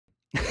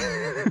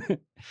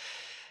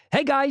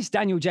Hey guys,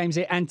 Daniel James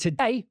here, and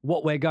today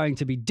what we're going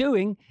to be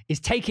doing is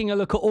taking a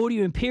look at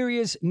Audio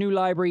Imperia's new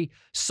library,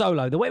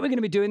 Solo. The way we're going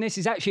to be doing this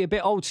is actually a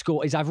bit old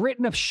school. I've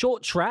written a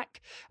short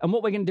track, and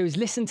what we're going to do is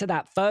listen to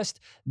that first.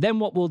 Then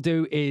what we'll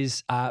do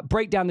is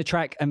break down the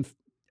track and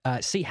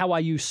see how I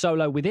use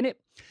Solo within it.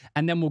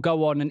 And then we'll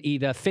go on and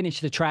either finish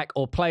the track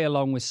or play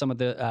along with some of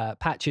the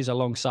patches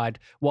alongside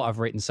what I've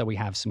written so we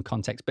have some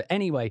context. But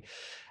anyway,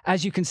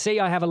 as you can see,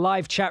 I have a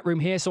live chat room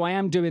here, so I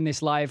am doing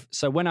this live.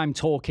 So when I'm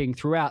talking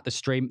throughout the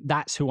stream,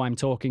 that's who I'm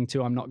talking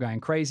to. I'm not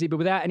going crazy. But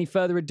without any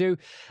further ado,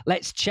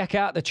 let's check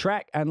out the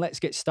track and let's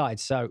get started.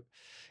 So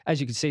as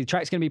you can see, the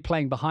track's going to be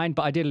playing behind,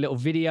 but I did a little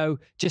video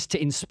just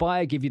to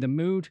inspire, give you the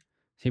mood.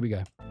 Here we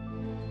go.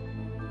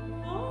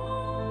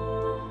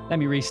 Let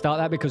me restart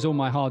that because all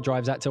my hard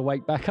drives had to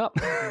wake back up.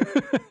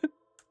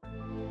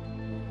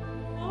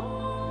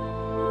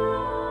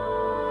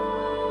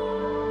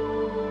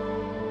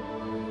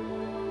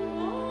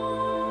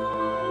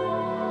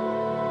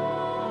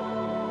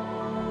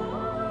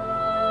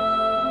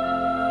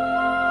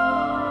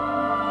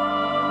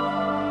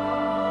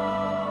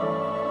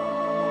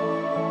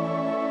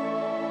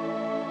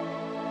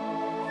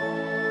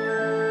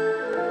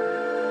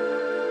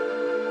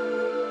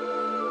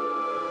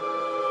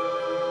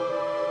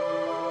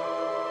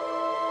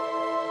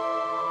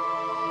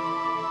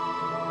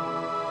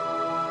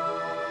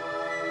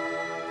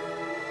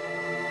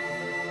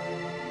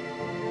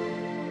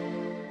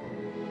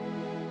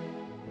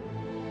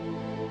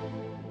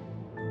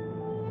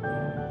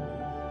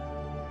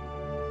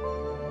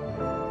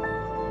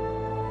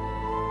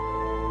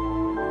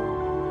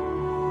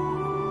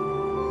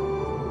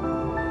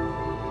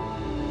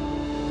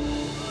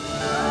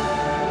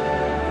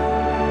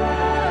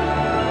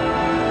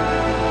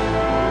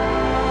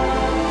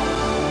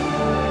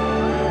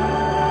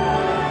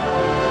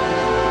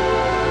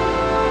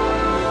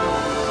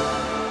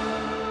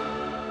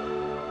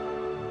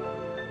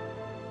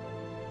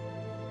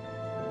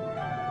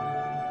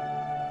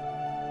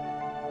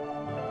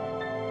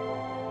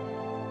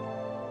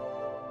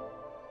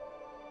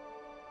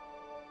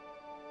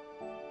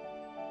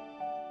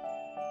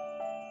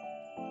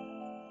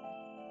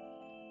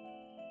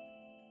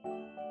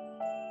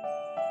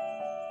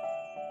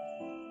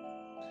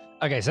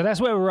 Okay, so that's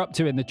where we're up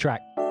to in the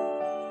track.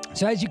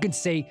 So as you can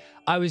see,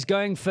 I was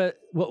going for,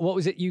 what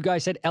was it you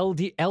guys said?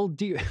 Elder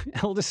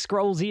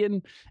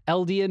Scrollsian?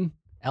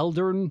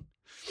 Elderin?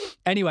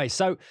 Anyway,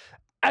 so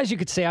as you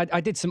could see, I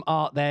did some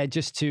art there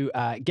just to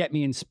get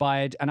me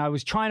inspired. And I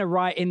was trying to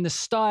write in the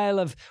style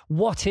of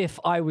what if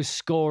I was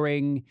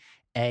scoring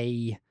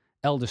a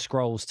Elder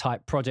Scrolls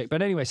type project.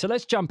 But anyway, so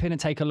let's jump in and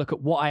take a look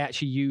at what I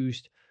actually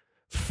used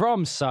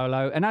from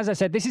Solo. And as I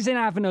said, this is in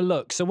Avin a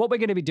look. So what we're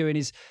going to be doing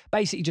is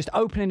basically just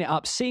opening it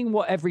up, seeing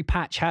what every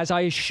patch has.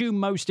 I assume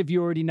most of you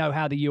already know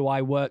how the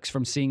UI works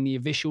from seeing the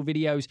official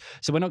videos.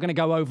 So we're not going to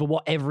go over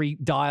what every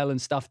dial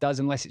and stuff does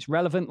unless it's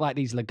relevant, like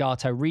these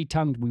legato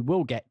retoned. We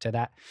will get to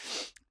that.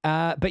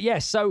 But yeah,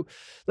 so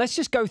let's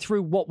just go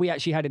through what we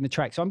actually had in the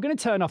track. So I'm going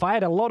to turn off, I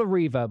had a lot of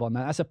reverb on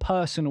that. That's a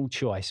personal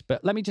choice,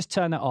 but let me just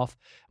turn that off.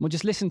 And we'll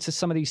just listen to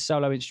some of these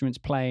solo instruments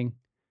playing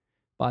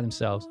by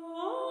themselves.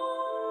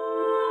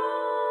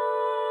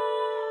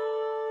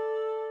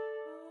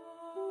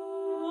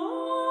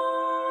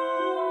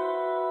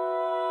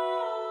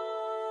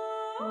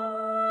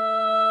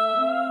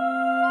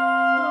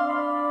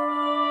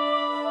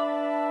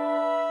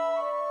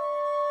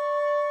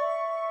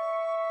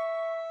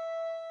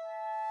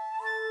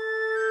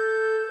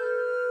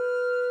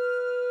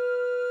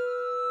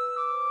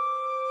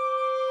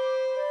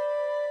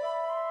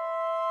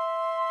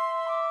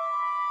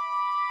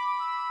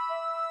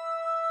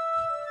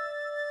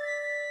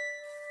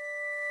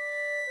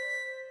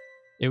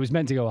 It was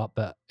meant to go up,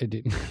 but it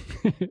didn't.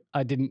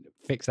 I didn't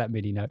fix that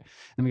MIDI note.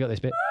 Then we got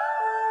this bit.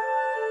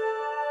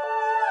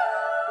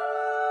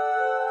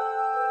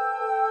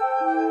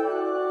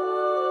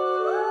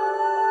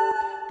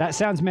 That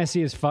sounds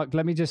messy as fuck.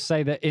 Let me just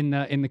say that in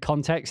the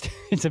context,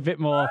 it's a bit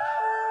more.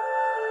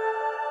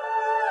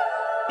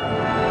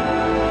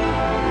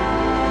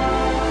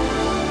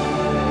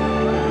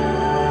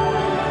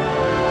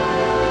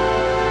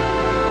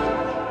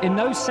 In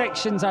those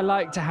sections, I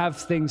like to have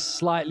things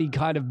slightly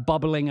kind of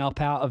bubbling up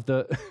out of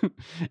the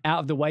out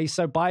of the way.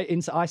 So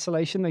in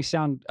isolation, they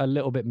sound a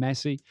little bit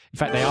messy. In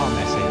fact, they are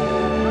messy.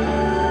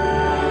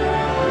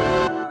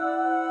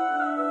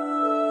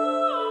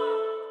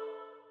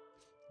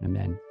 And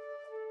then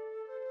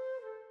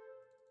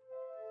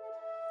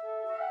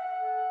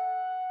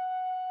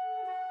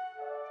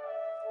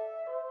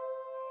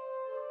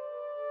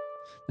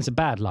it's a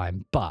bad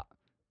line, but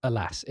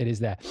alas, it is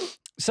there.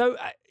 So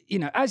you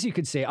know, as you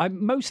can see, I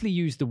mostly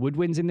used the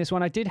woodwinds in this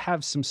one. I did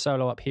have some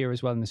solo up here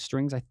as well in the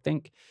strings, I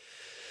think.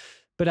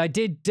 But I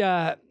did,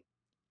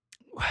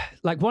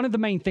 like, one of the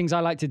main things I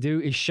like to do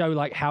is show,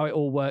 like, how it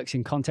all works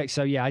in context.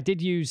 So, yeah, I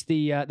did use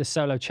the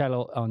solo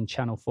cello on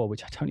channel 4,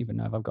 which I don't even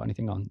know if I've got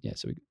anything on. Yeah,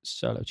 so we got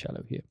solo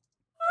cello here.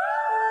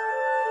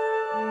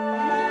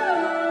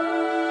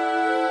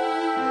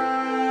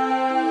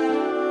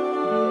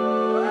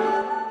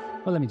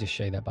 Well, let me just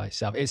show you that by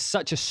itself. It's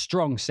such a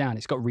strong sound.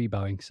 It's got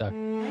rebowing, so.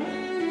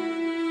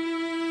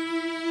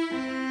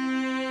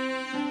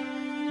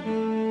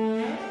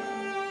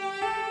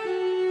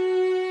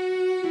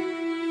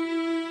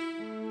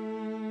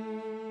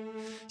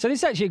 So this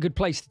is actually a good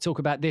place to talk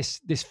about this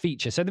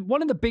feature. So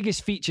one of the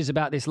biggest features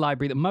about this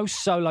library that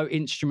most solo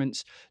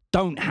instruments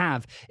don't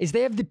have is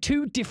they have the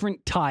two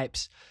different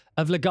types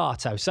of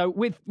legato. So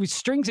with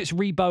strings, it's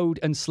rebowed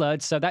and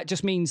slurred. So that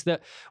just means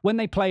that when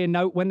they play a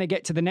note, when they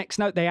get to the next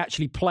note, they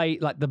actually play,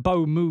 like the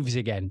bow moves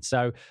again.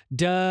 So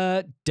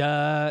da,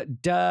 da,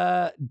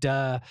 da,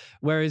 da.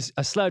 Whereas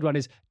a slurred one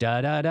is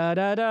da, da, da,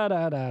 da, da,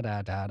 da, da,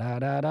 da, da,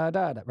 da, da,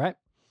 da, da, right?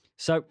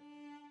 So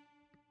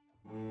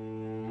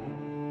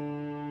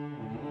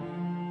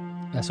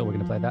that's all we're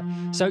going to play that.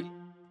 So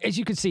as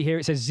you can see here,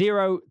 it says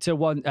 0 to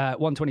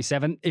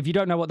 127. If you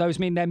don't know what those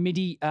mean, they're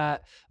MIDI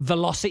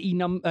velocity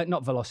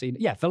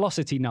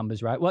velocity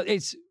numbers, right? Well,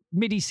 it's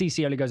MIDI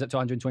CC only goes up to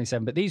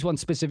 127, but these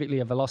ones specifically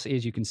are velocity,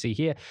 as you can see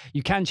here.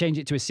 You can change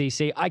it to a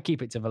CC. I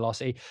keep it to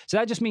velocity. So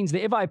that just means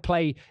that if I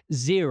play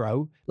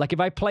 0, like if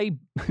I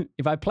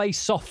play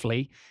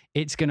softly,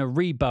 it's going to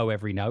rebow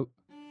every note.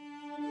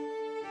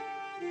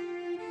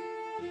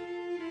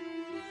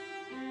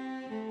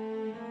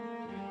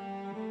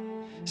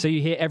 So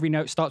you hear every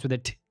note starts with a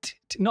t, t,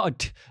 t, not a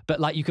t, but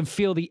like you can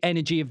feel the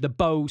energy of the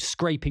bow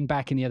scraping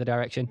back in the other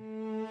direction.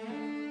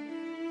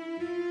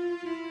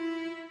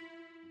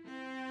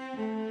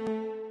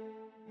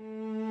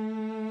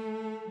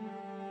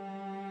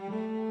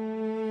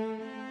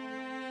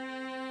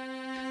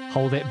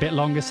 Hold it a bit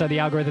longer so the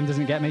algorithm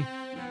doesn't get me.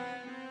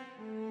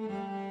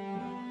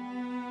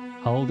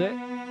 Hold it.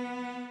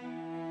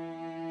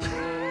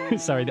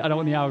 Sorry, I don't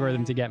want the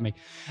algorithm to get me.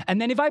 And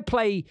then if I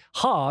play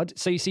hard,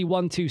 so you see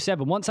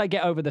 127, once I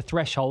get over the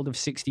threshold of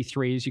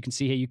 63, as you can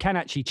see here, you can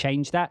actually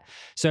change that.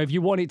 So if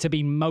you want it to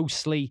be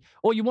mostly,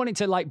 or you want it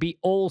to like be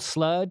all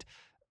slurred,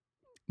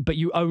 but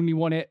you only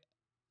want it,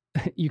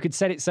 you could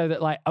set it so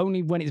that like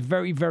only when it's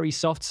very, very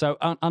soft, so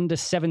under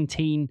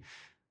 17,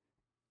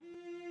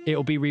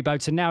 it'll be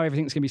rebowed. So now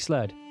everything's going to be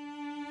slurred.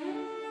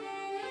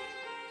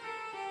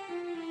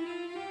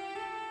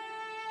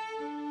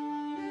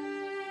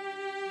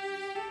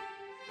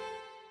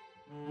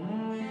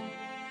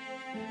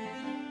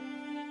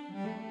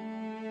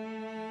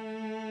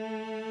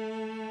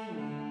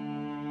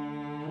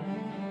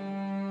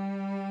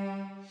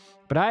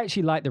 But I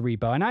actually like the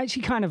rebow, and I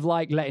actually kind of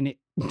like letting it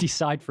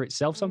decide for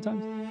itself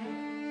sometimes.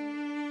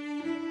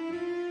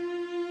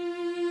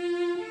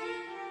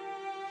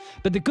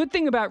 But the good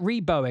thing about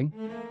rebowing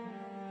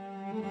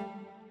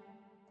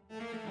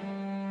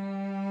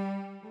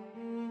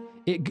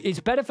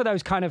it's better for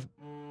those kind of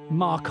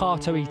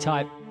marcato-y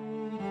type.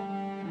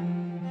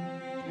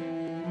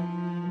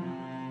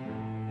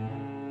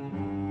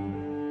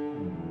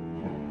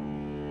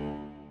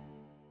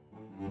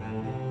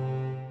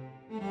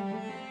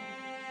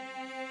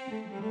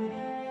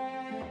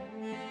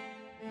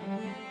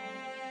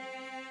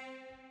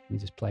 Let me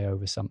just play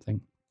over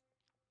something.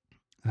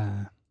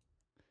 Oh,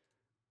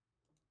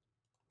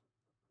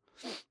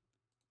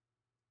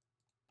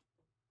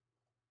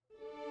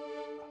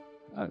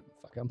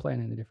 fuck, I'm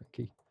playing in a different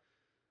key.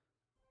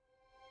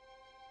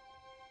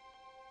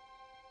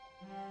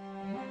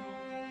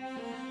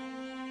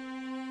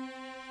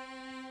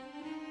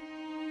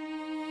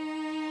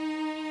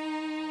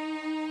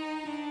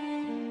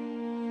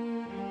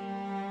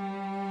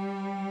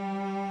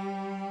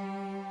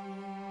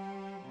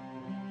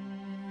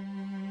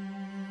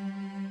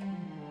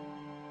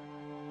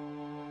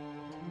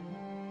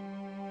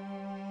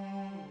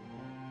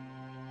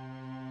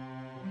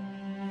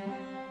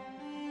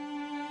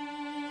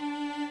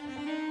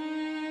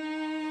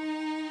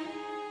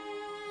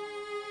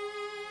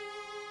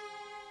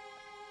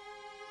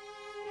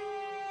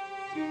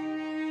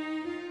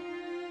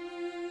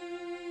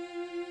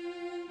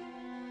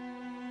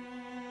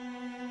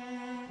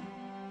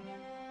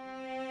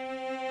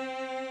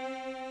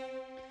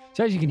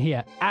 So as you can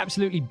hear,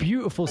 absolutely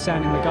beautiful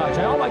sounding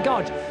legato. Oh my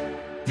God!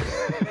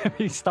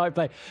 He started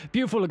playing.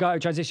 Beautiful legato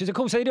transitions. Of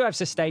course, they do have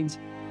sustains.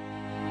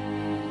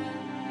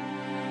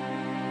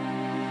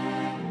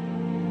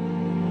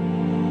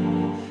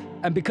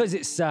 And because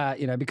it's,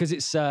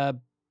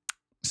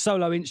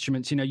 solo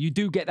instruments, you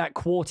do get that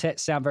quartet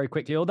sound very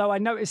quickly. Although I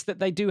noticed that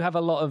they do have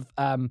a lot of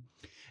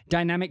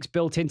dynamics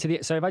built into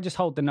it. So if I just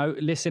hold the note,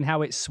 listen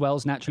how it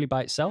swells naturally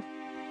by itself.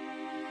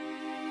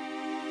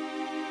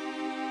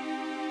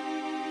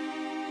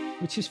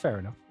 Which is fair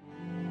enough.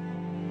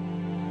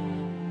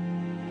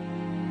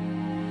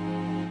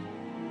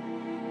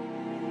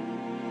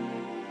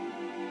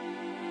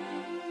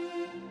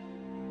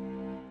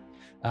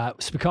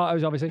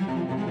 Spiccatos, obviously.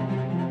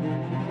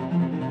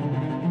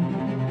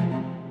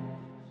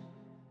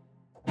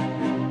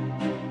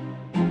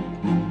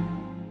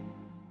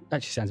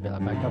 Actually sounds a bit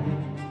like backup.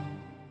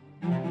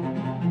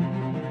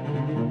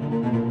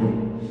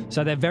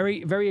 So they're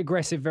very, very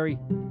aggressive, very...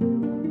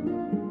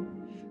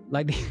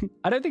 Like,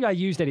 I don't think I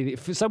used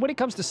anything. So when it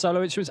comes to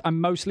solo instruments,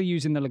 I'm mostly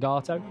using the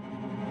legato.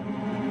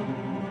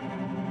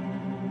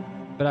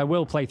 But I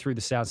will play through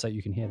the sound so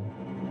you can hear them.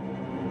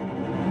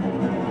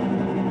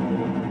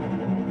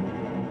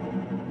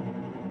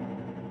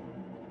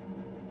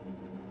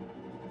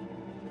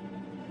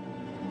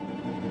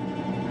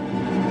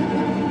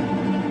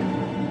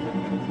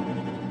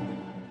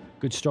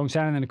 Good strong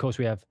sound. And then, of course,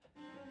 we have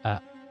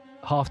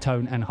half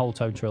tone and whole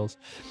tone trills.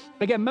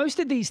 Again,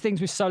 most of these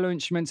things with solo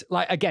instruments,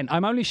 like, again,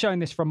 I'm only showing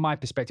this from my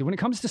perspective. When it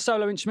comes to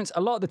solo instruments,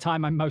 a lot of the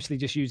time I'm mostly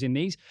just using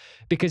these,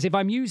 because if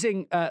I'm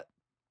using,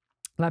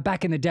 like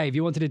back in the day, if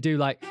you wanted to do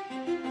like,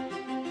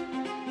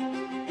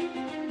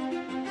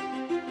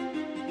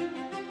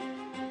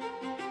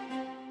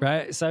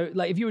 right? So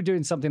like if you were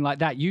doing something like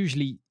that,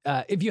 usually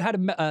if you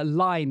had a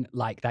line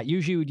like that,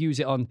 usually you would use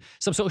it on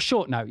some sort of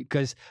short note,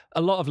 because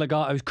a lot of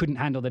legatos couldn't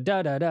handle the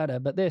da-da-da-da,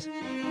 but this.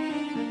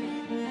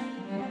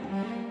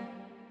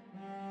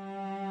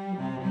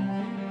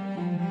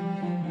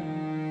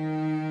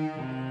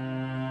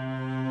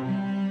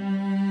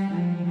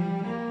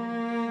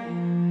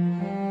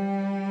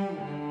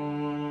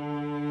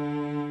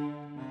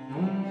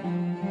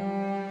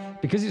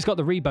 Because it's got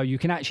the rebow, you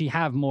can actually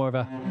have more of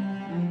a...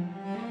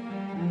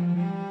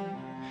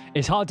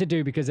 It's hard to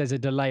do because there's a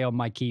delay on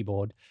my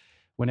keyboard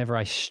whenever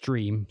I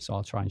stream, so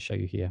I'll try and show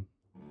you here.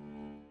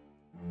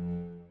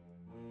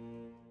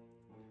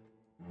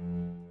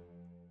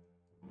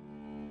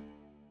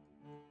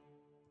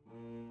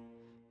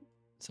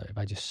 So if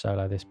I just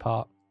solo this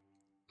part.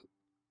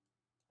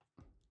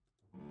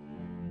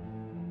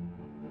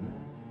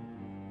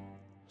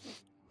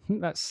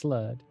 That's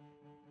slurred.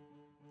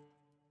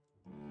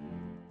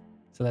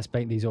 So let's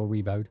make these all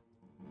rebowed.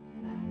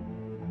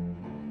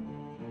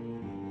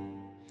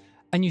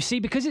 And you see,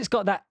 because it's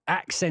got that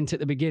accent at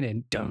the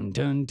beginning, dun,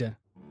 dun, dun,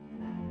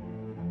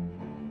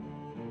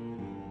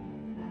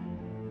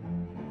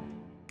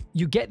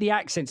 you get the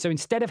accent. So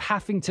instead of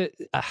having to,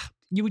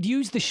 you would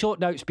use the short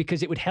notes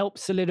because it would help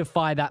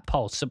solidify that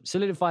pulse,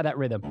 solidify that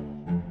rhythm,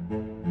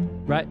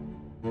 right?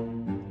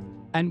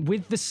 And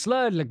with the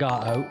slurred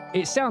legato,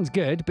 it sounds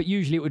good, but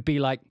usually it would be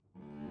like,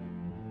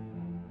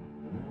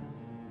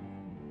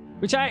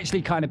 which I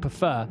actually kind of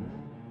prefer.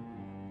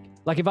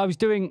 Like if I was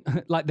doing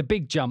like the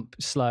big jump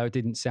slow, it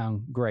didn't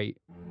sound great.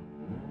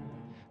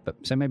 But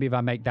so maybe if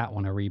I make that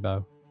one a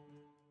rebow.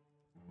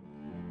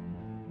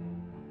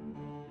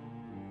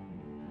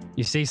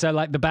 You see, so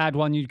like the bad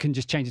one, you can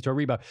just change it to a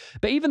rebow.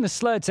 But even the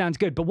slurred sounds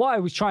good. But what I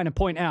was trying to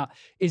point out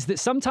is that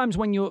sometimes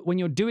when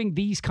you're doing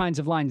these kinds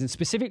of lines, and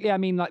specifically I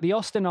mean like the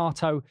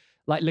ostinato,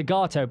 like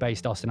legato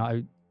based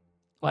ostinato,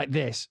 like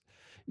this,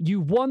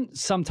 you want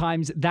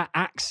sometimes that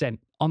accent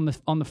on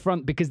the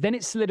front, because then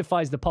it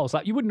solidifies the pulse.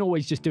 Like you wouldn't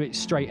always just do it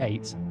straight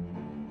eights.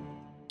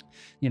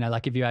 You know,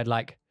 like if you had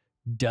like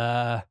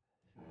duh,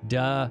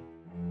 duh,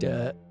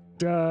 duh,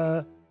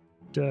 duh,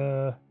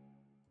 duh.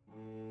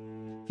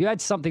 If you had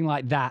something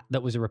like that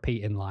that was a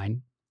repeating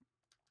line,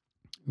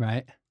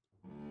 right?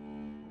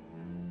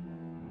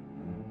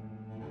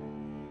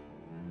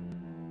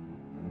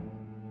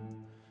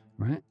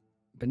 Right.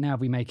 But now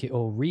if we make it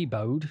all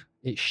rebowed,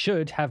 it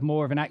should have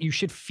more of an act. You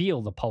should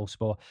feel the pulse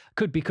more.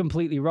 Could be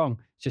completely wrong.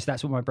 It's just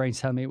that's what my brain's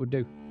telling me it would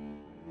do.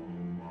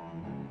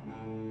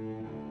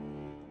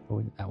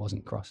 Oh, that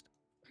wasn't crossed.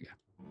 Okay.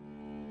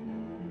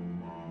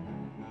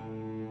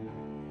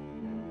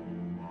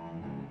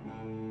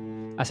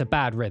 That's a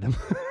bad rhythm.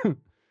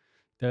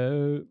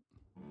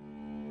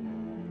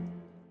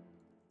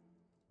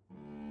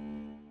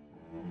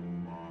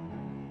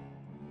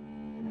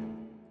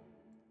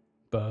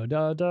 Ba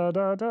da da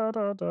da da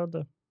da da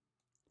da.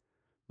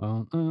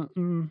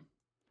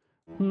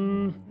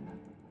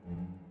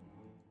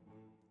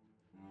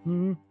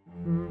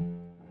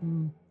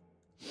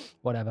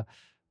 Whatever.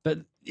 But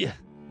yeah,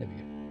 there we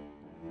go.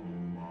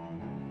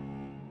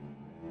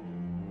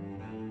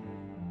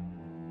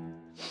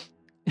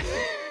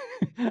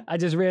 I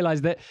just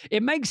realized that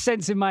it makes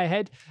sense in my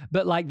head,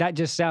 but like that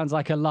just sounds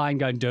like a line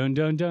going dun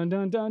dun dun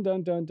dun dun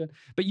dun dun dun.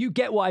 But you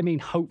get what I mean,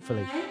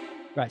 hopefully.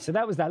 Right, so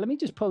that was that. Let me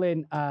just pull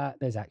in,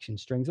 there's action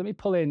strings. Let me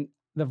pull in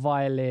the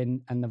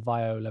violin and the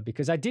viola,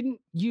 because I didn't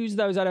use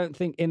those, I don't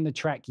think, in the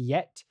track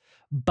yet.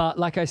 But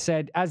like I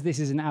said, as this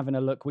is an Avin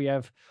look, we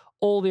have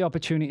all the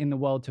opportunity in the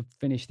world to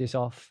finish this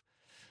off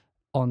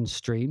on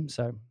stream.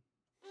 So...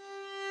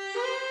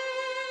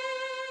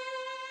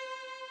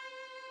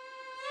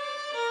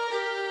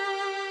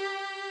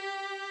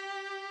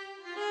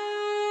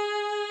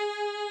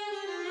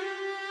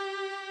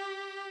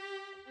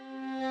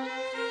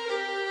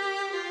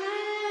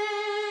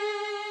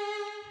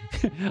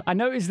 I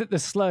noticed that the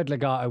slurred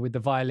legato with the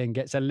violin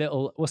gets a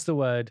little, what's the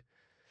word?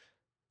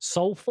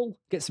 Soulful?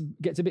 Gets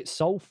a bit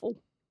soulful.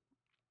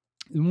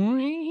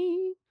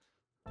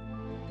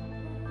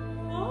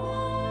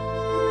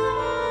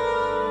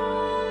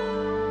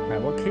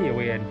 Right, what key are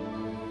we in?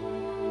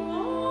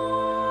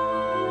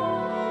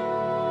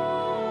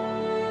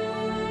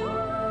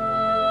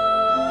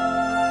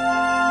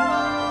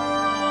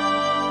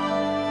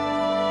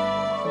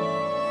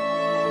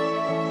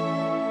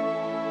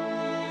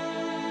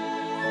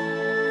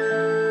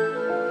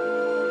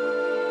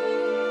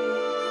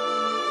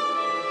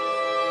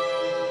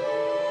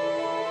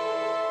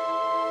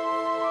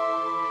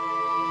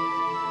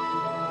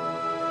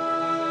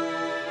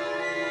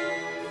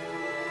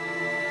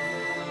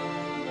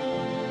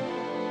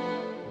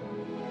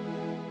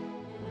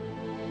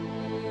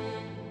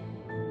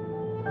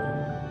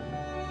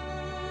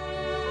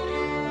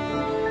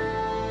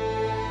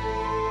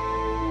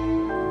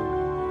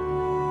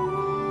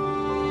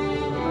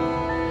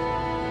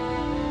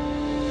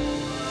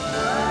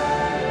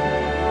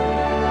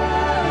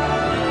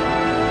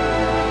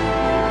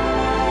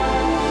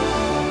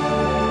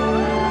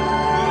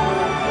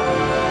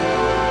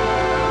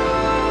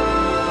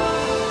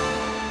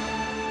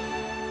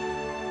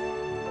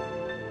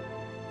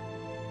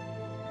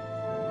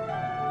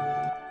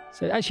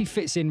 So it actually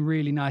fits in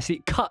really nicely.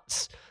 It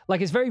cuts. Like,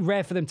 it's very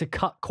rare for them to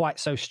cut quite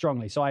so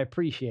strongly. So I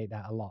appreciate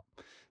that a lot.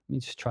 Let me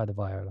just try the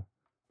viola.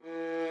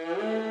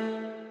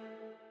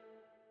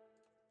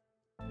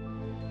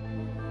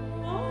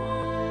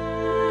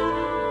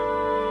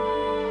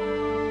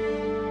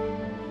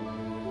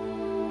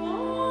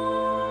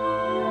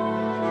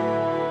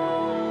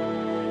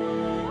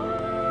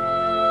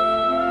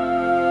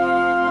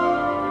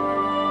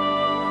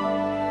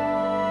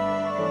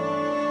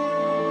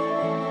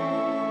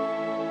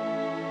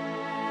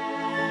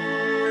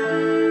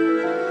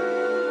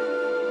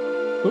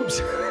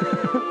 Oops.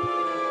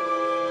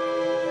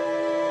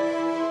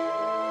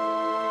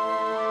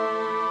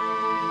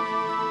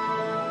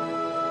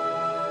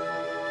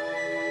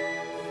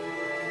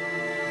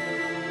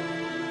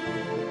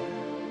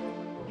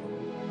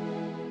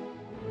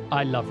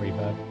 I love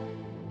reverb.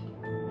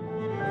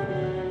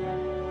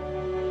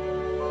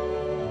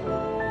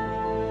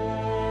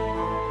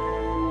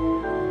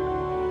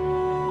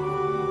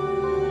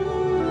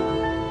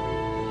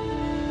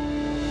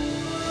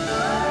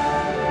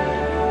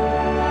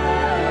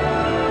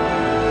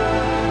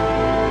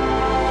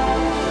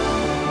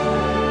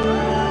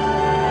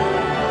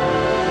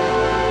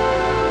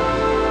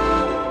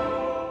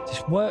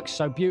 Works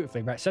so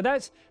beautifully, right? So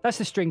that's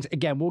the strings.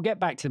 Again, we'll get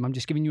back to them. I'm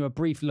just giving you a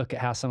brief look at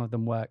how some of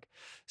them work.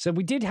 So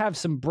we did have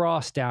some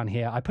brass down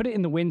here. I put it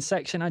in the wind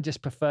section. I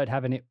just preferred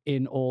having it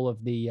in all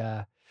of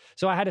the...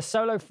 So I had a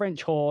solo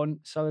French horn,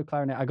 solo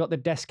clarinet. I got the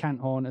descant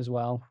horn as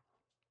well.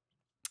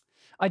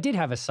 I did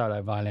have a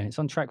solo violin. It's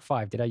on track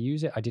 5. Did I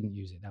use it? I didn't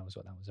use it. That was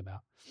what that was about.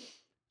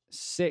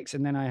 6,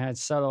 and then I had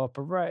solo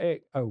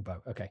operatic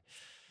oboe. Okay.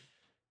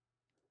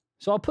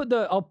 So I'll put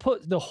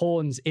the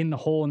horns in the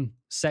horn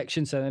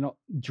section so they're not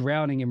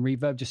drowning in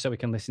reverb, just so we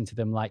can listen to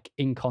them like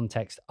in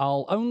context.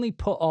 I'll only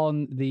put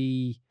on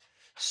the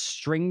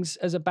strings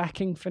as a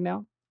backing for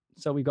now,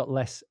 so we got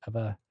less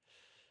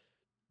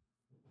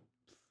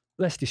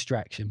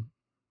distraction.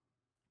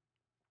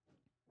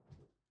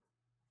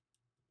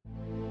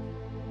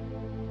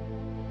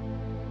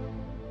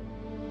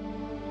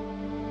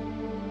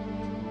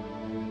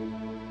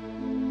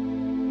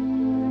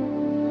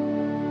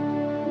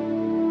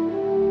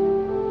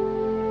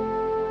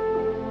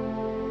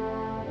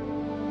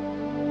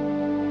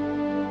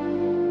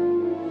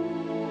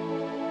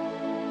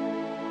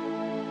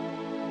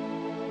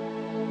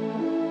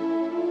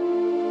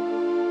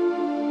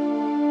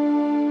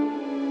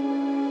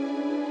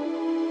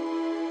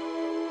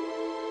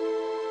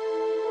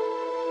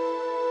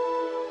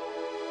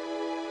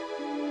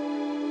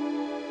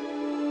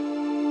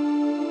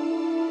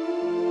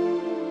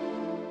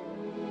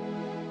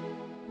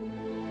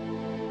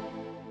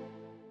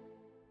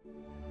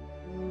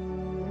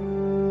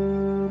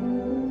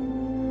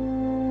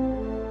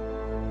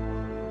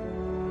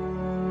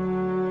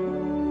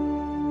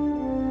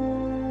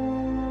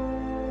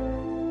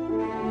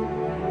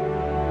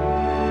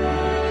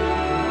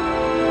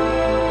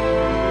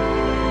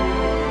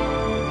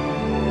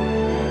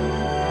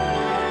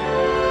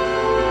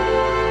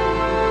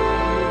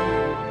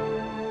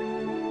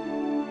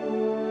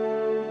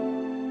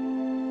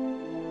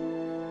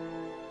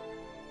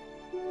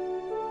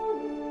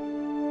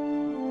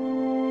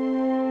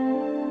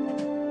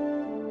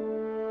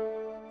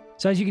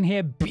 So as you can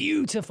hear,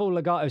 beautiful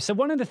legato. So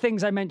one of the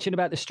things I mentioned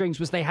about the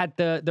strings was they had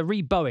the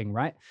rebowing,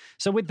 right?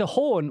 So with the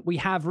horn, we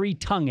have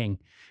retonguing,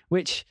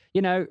 which,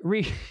 you know,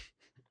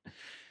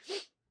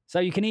 so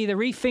you can either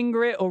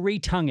refinger it or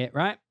retongue it,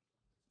 right?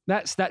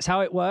 That's how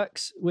it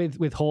works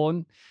with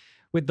horn.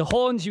 With the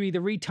horns, you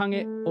either retongue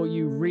it or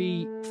you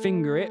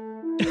refinger it.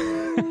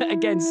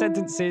 Again,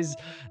 sentences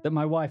that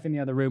my wife in the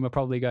other room are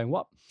probably going,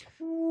 what?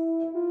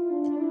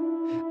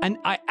 And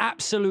I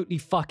absolutely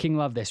fucking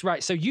love this,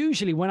 right? So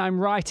usually when I'm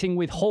writing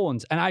with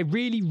horns, and I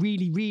really,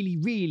 really, really,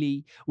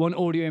 really want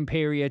Audio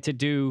Imperia to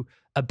do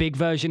a big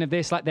version of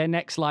this, like their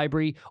next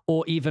library,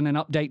 or even an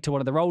update to one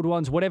of their old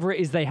ones, whatever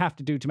it is they have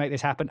to do to make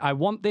this happen. I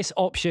want this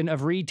option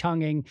of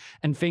retonguing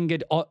and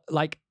fingered,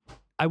 like,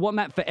 I want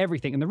that for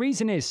everything. And the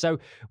reason is, so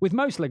with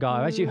most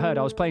legato, as you heard,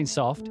 I was playing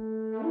soft.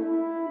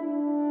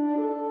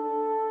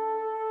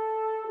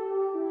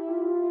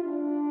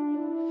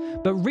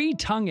 But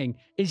retonguing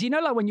is, you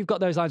know, like when you've got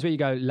those lines where you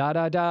go la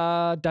da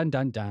da dun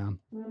dun dun.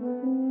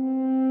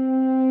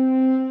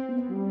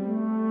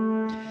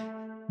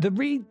 The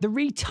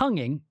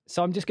retonguing.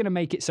 So I'm just going to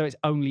make it so it's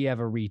only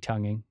ever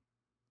retonguing.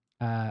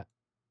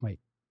 Wait,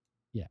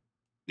 yeah,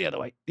 the other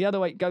way,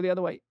 go the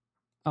other way.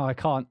 Oh, I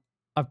can't.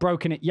 I've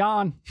broken it.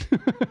 Yarn.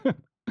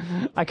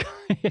 I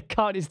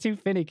can't. It's too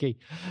finicky.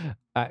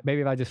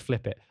 Maybe if I just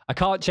flip it. I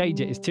can't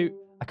change it. It's too.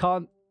 I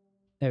can't.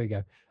 There we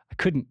go. I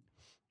couldn't.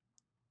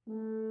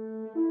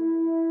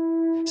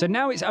 So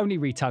now it's only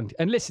retongued.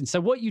 And listen, so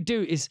what you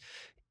do is,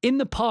 in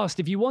the past,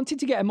 if you wanted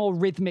to get a more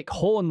rhythmic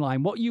horn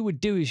line, what you would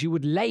do is you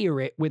would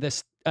layer it with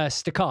a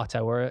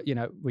staccato, or a, you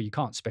know, well, you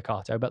can't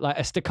spiccato, but like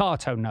a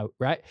staccato note,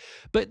 right?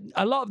 But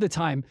a lot of the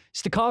time,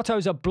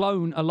 staccatos are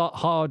blown a lot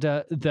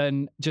harder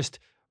than just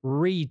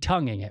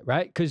retonguing it,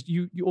 right? Because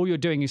all you're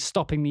doing is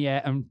stopping the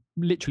air and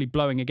literally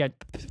blowing again.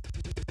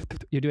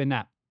 you're doing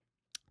that.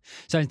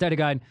 So instead of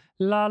going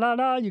la la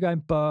la, you're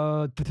going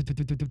ba,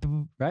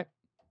 right?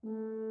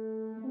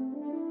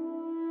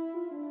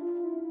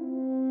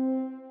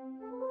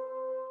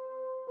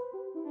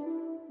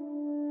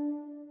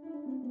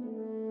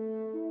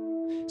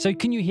 So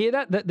can you hear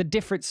that? The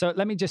difference. So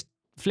let me just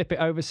flip it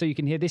over so you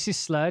can hear. This is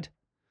slurred.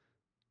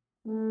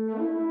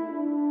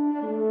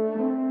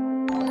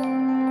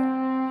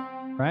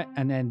 Right?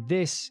 And then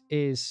this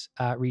is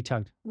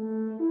retoned.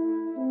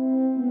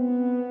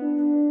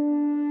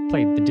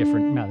 Played the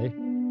different melody.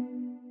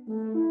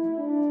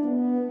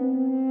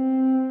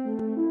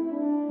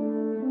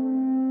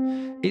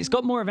 It's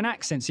got more of an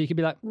accent, so you could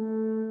be like...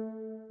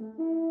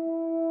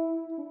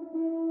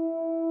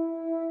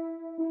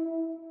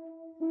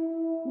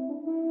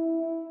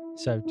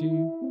 So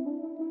do...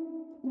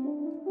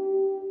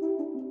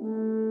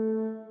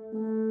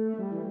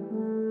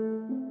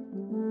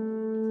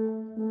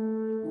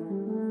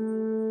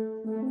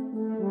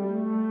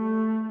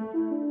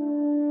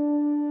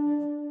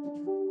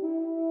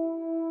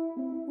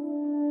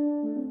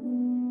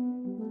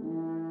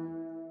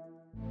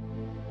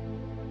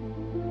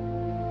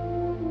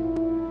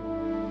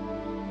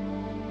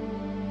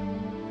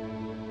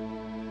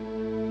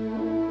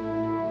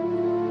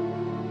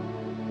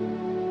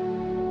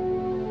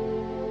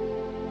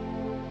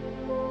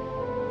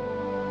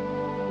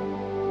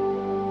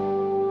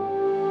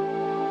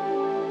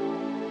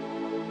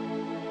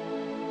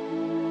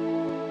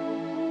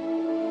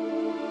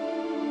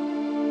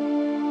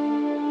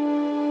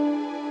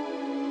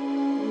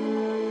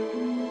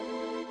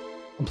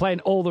 I'm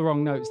playing all the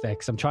wrong notes there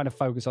because I'm trying to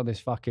focus on this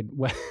fucking...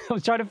 I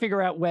was trying to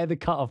figure out where the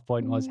cutoff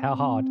point was, how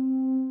hard.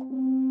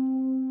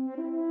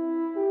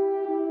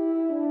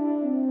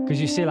 Because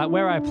you see, like,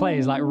 where I play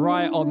is, like,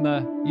 right on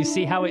the... You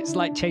see how it's,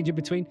 like, changing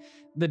between...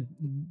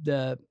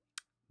 The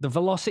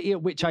velocity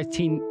at which I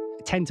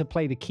tend to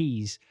play the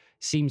keys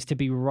seems to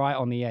be right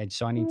on the edge,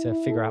 so I need to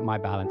figure out my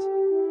balance.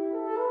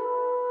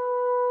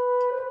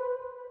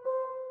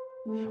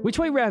 Which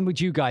way round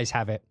would you guys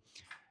have it?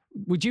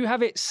 Would you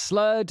have it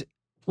slurred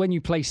when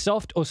you play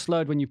soft or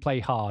slurred when you play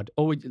hard?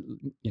 Or would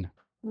you know?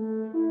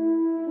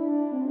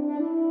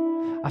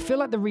 I feel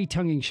like the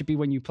retonguing should be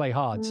when you play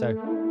hard. So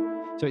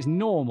it's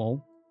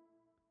normal.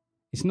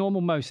 It's normal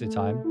most of the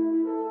time.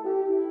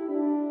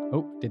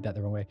 Oh, did that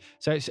the wrong way.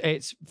 So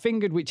it's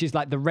fingered, which is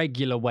like the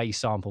regular way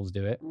samples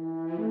do it.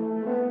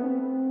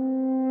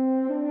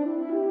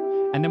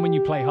 And then when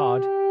you play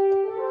hard,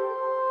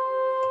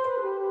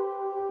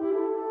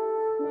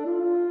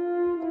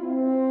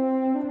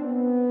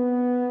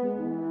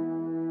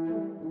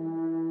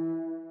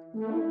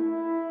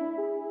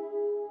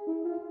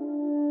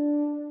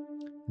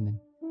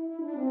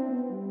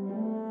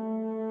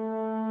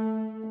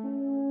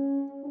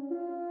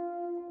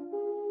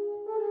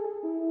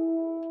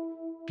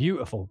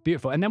 beautiful,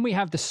 beautiful. And then we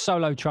have the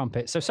solo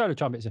trumpet. So solo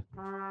trumpets are...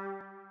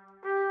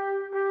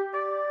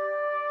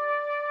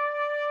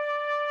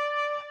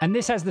 And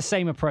this has the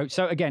same approach.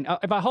 So again,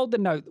 if I hold the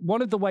note,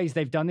 one of the ways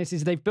they've done this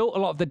is they've built a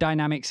lot of the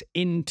dynamics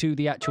into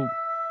the actual...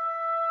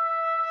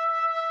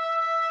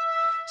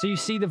 So you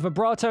see the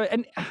vibrato,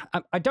 and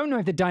I don't know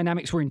if the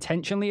dynamics were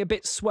intentionally a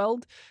bit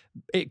swelled.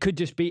 It could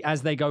just be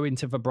as they go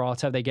into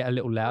vibrato, they get a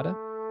little louder.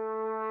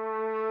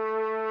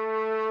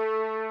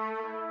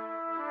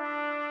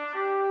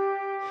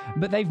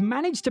 But they've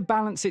managed to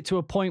balance it to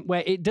a point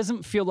where it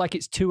doesn't feel like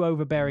it's too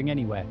overbearing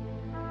anywhere.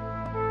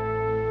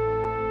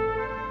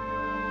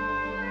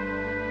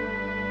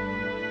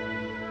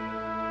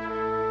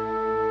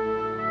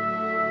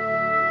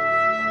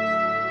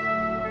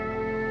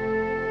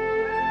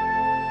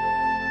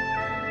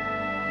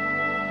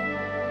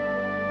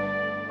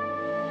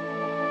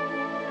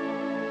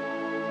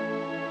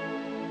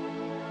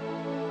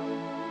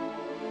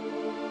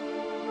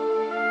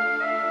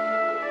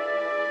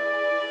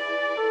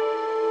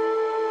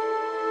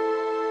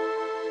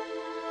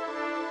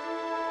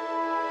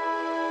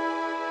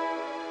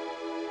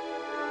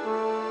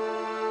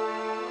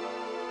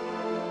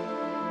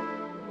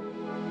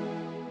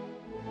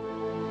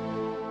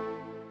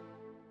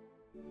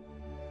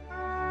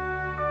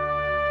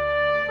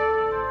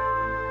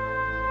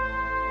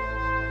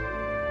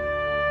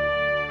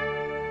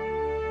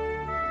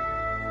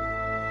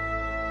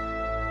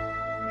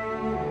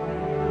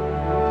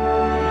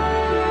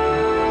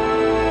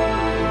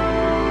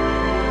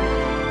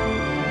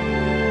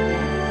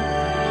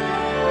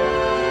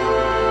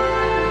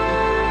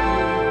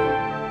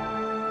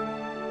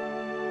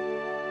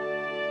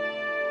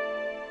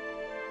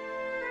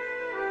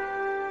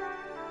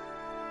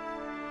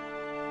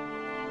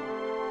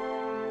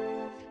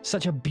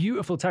 Such a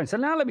beautiful tone. So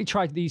now let me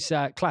try these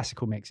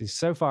classical mixes.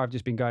 So far, I've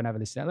just been going over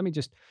this. Now let me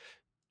just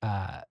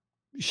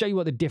show you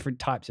what the different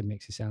types of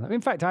mixes sound like. In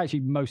fact, I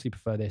actually mostly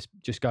prefer this,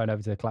 just going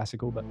over to the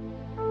classical, but...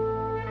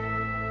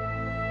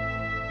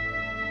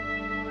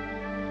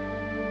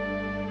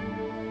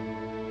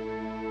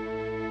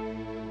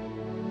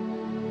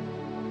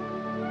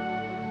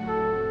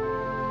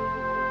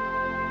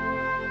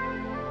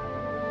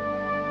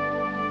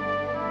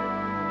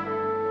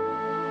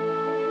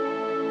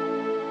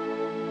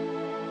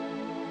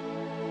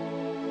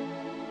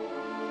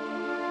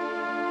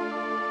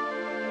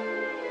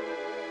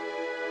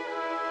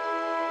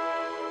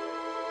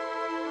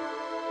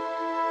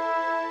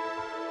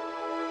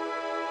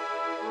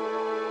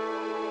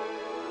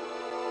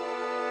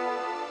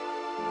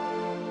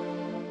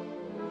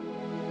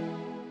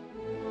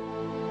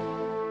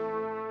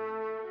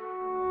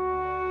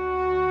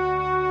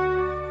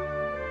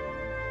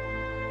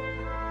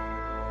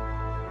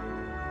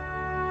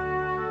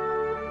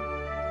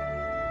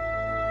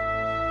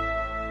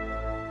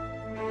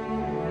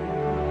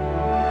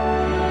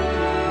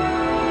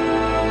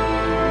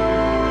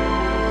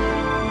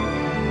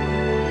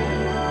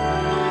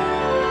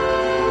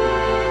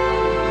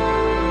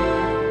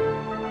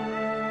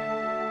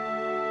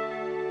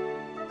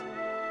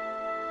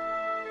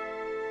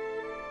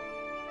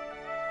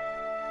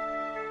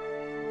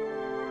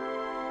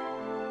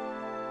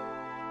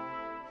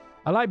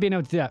 I like being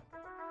able to do that.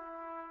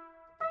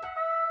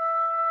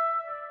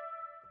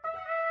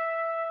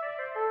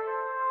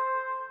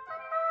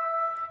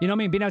 You know what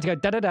I mean? Being able to go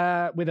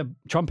da-da-da with a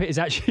trumpet is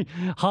actually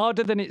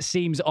harder than it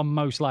seems on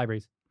most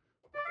libraries.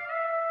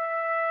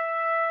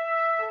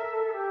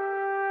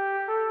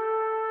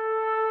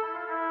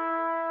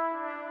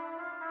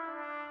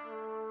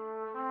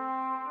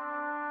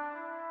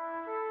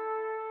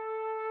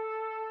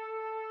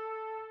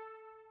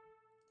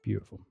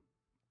 Beautiful.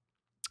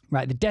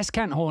 Right, the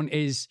descant horn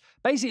is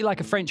basically like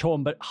a French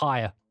horn, but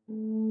higher.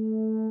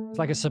 It's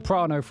like a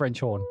soprano French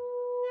horn.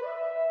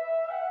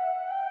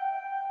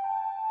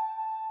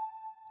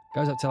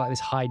 Goes up to like this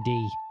high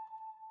D,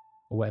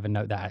 or whatever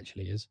note that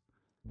actually is.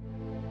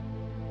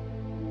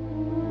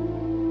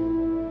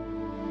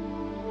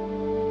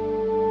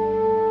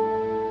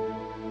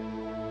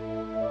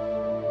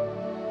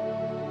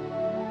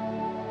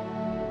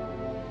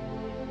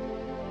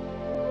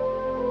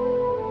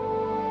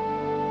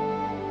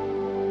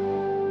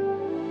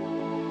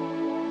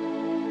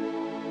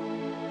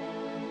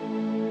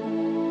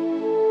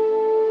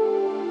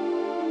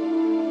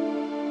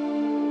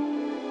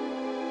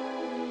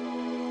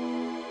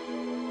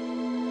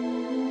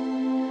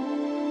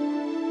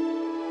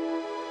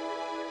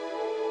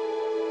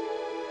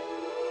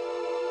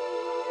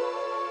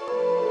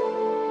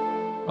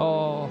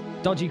 Oh,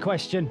 dodgy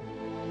question.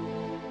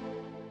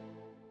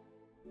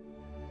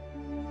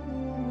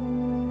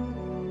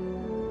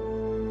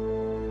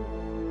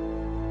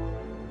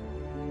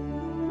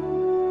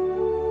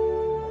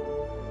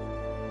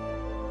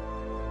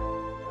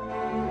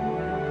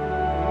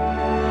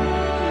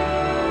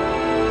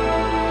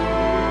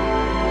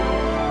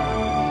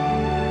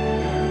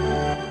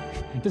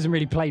 It doesn't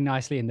really play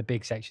nicely in the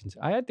big sections.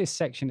 I had this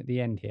section at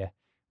the end here,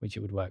 which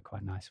it would work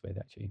quite nice with,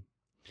 actually.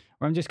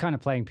 Where I'm just kind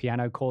of playing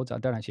piano chords. I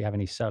don't actually have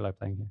any solo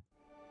playing here.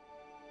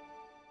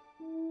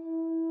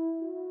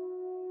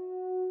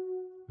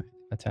 Right,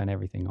 I turn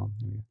everything on.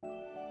 There we go.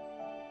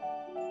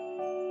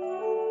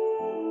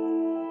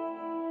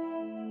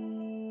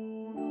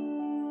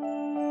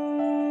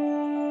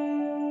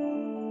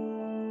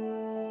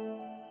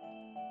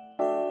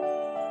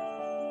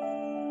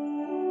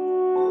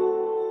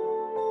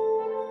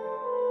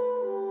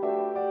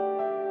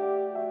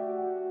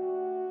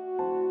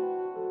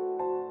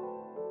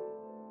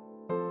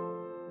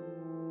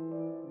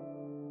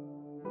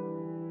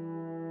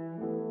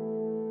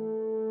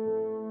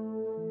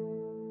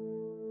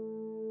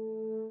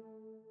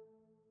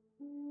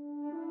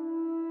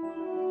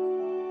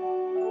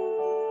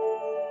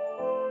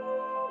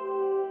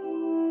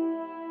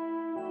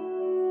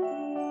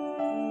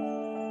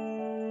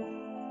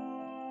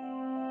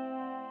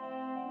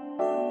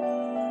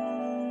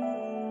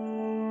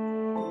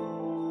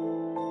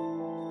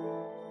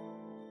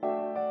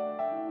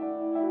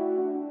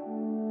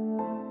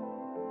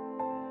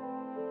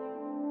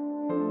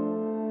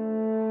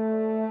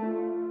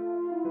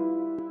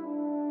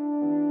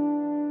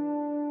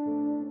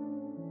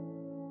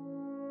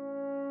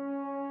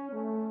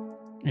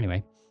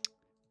 Anyway,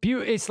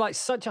 it's like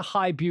such a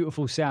high,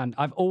 beautiful sound.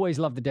 I've always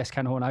loved the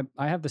descant horn.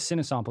 I have the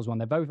Cinesamples one.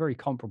 They're both very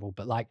comparable,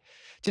 but like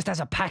just as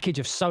a package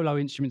of solo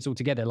instruments all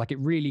together, like it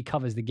really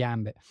covers the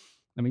gambit.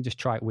 Let me just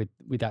try it with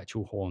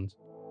actual horns.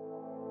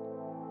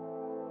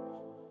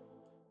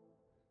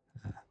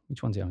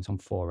 Which one's it on? It's on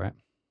 4, right?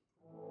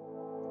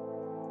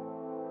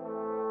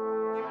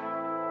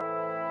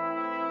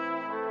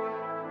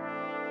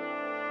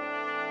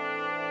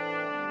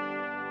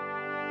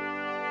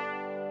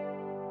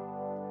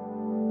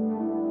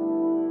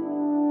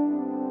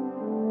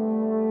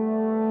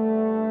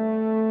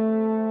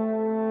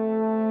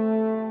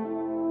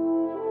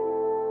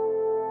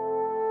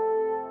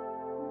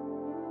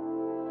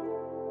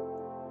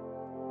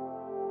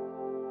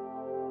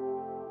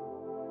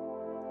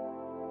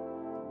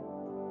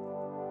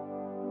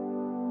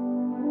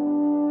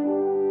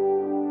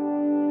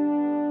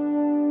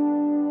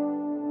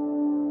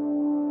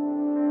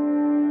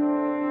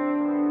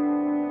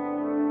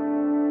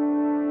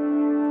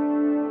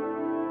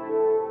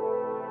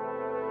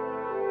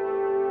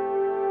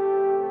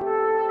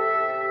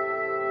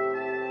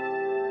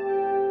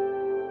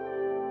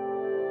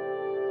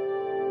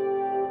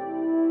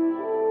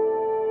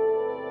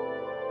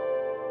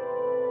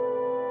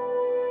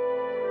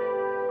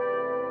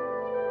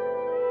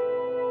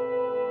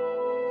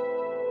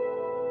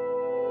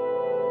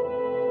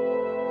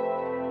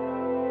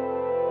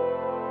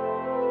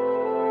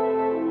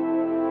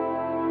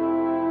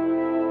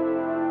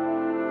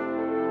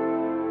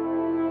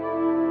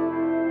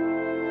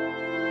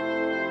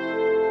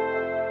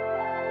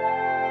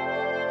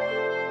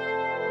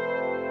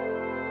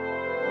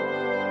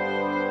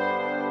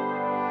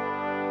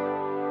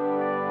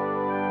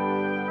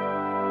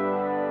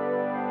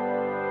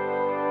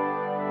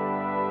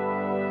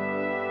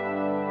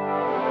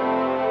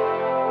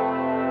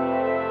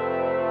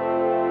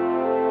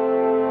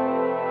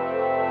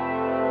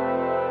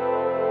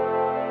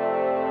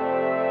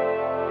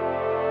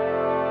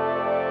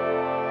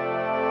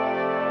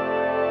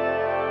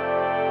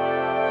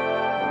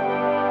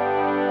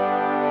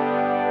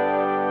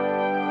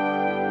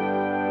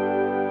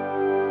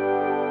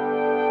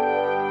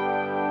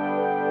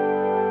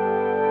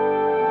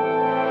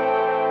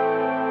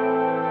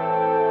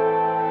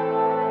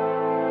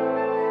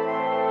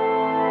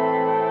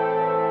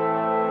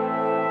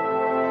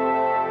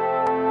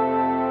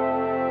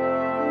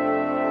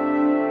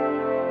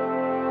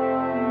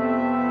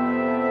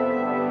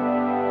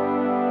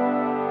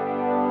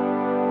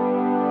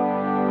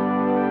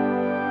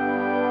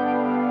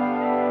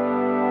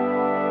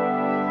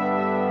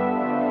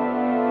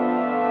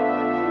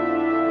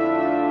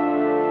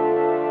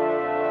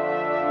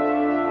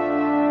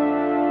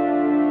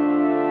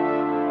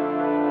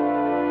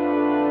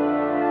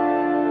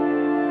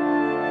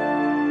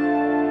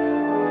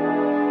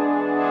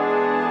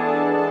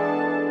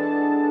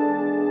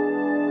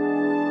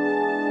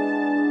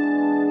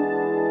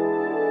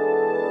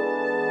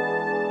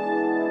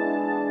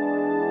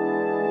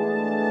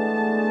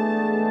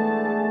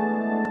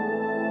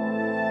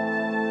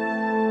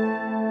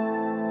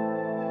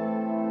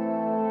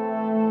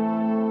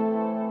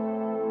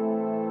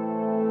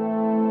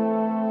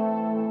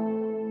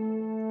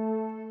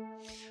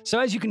 So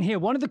as you can hear,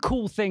 one of the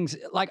cool things,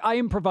 like I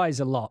improvise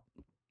a lot.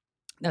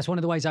 That's one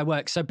of the ways I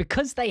work. So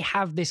because they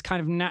have this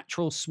kind of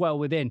natural swell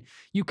within,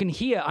 you can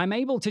hear, I'm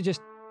able to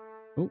just,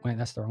 oh, wait,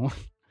 that's the wrong one.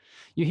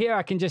 You hear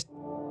I can just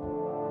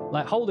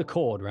like hold a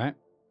chord, right?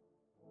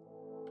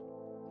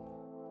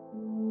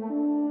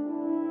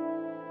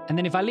 And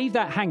then if I leave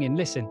that hanging,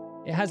 listen,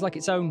 it has like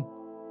its own.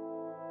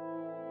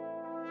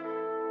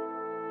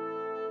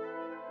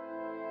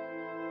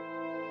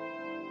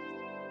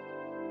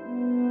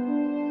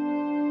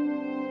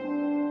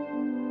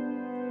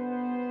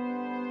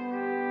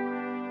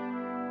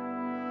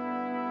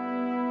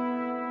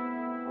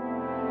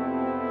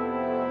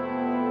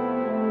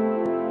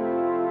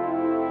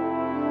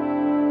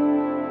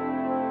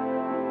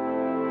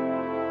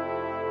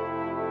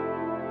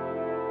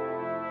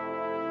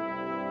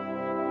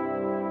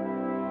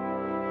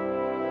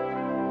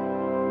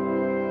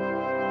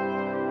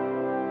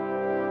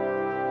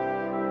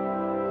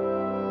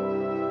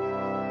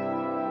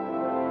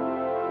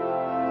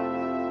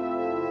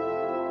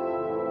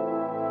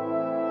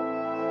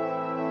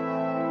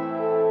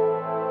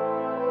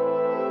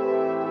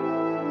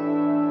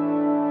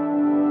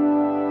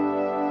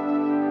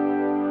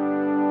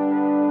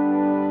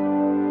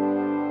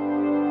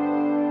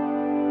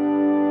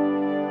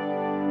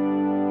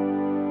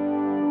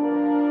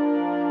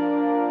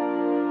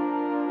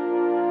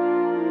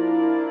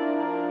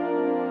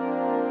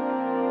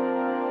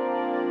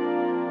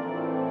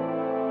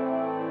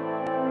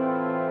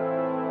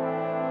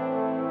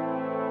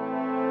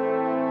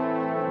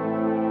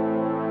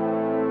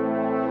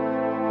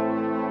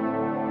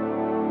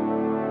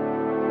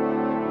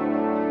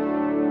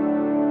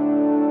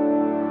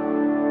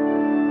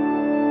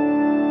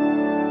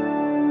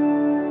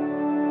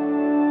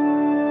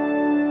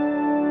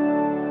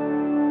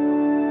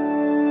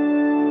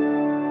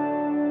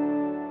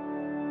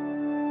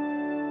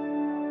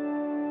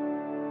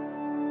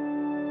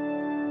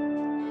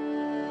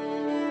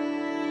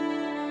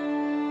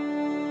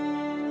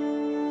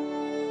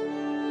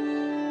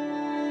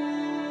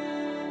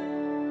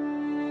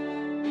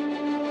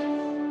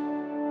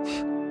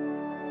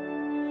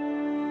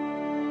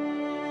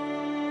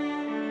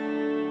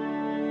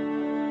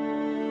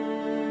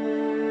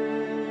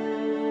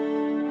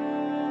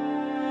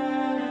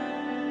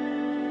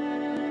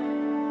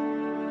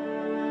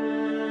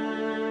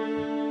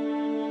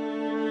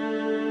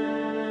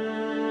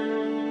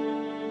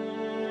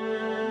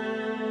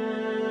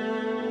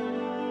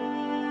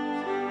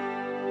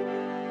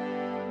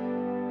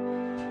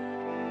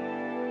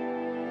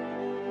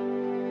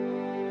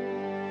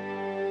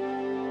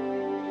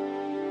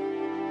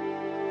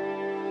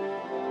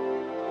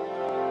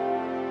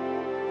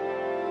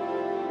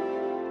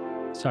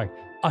 Sorry,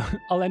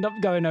 I'll end up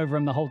going over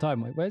them the whole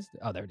time. Wait, where's?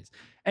 Oh, there it is.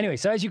 Anyway,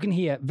 so as you can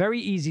hear, very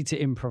easy to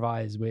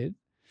improvise with.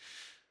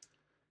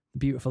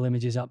 Beautiful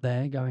images up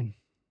there going.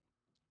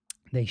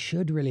 They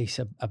should release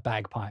a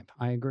bagpipe.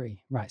 I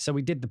agree. Right, so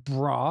we did the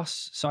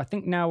brass. So I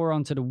think now we're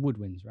on to the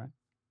woodwinds, right?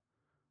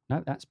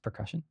 No, that's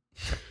percussion.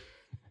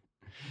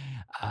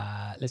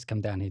 Let's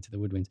come down here to the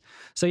woodwinds.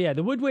 So yeah,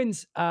 the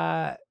woodwinds.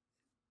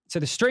 So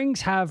the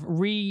strings have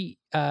they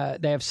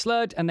have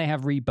slurred and they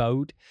have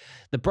rebowed.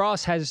 The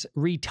brass has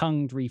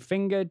retongued,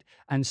 refingered,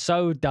 and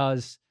so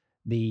does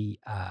the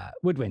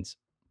woodwinds.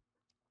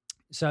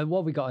 So what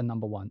have we got in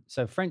number one?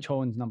 So French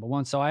horns, number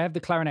one. So I have the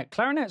clarinet.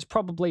 Clarinet's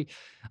probably,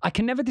 I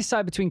can never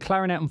decide between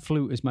clarinet and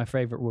flute as my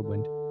favorite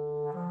woodwind.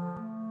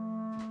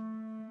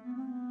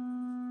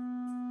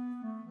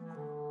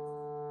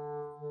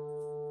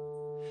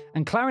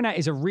 And clarinet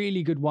is a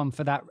really good one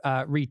for that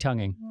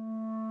retonguing.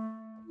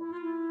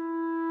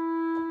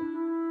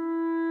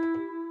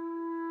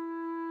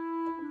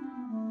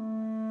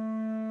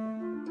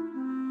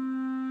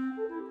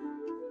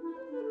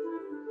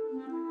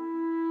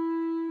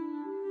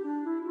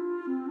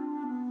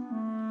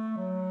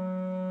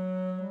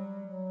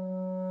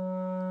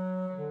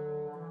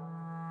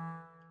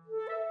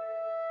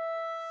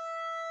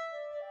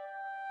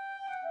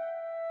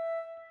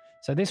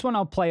 So this one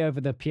I'll play over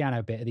the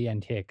piano bit at the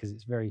end here because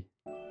it's very...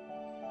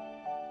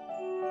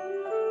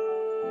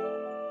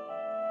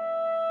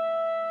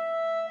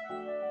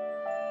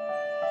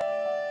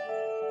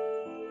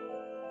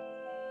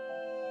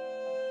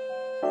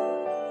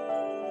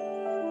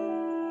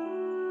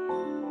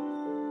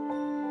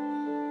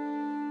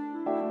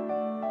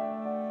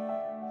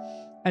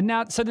 And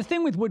now, so the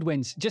thing with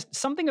woodwinds, just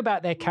something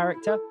about their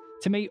character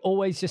to me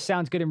always just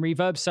sounds good in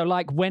reverb. So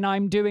like when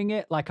I'm doing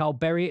it, like I'll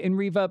bury it in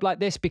reverb like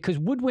this because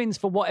woodwinds,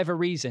 for whatever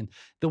reason,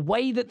 the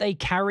way that they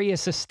carry a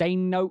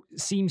sustained note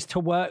seems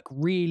to work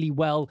really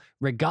well,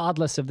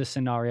 regardless of the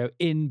scenario,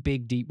 in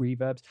big, deep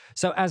reverbs.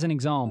 So as an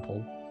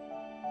example...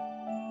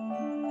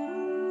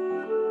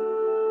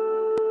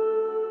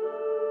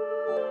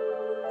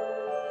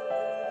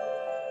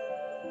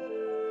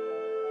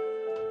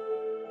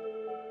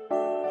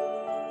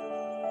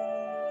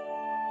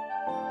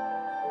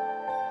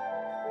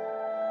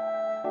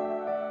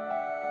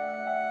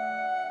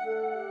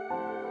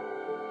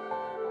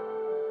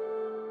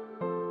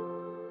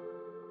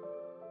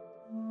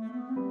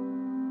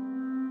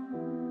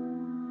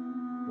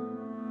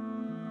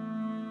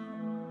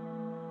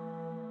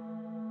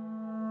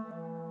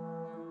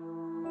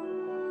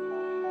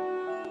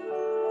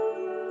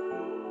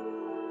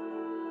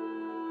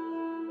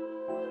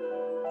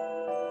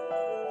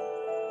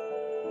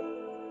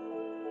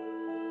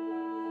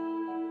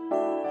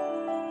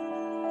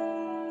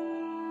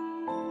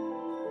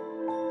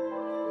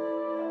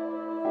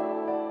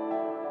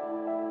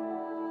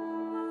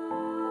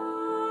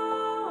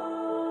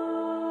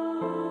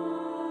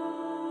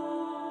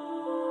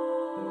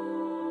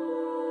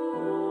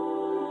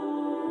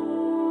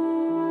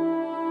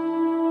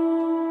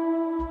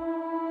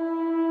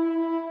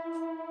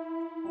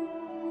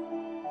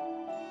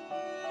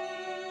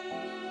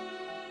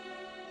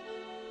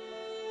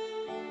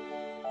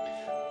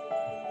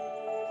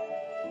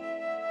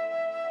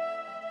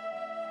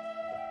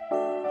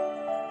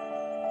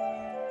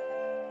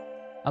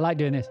 I like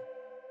doing this.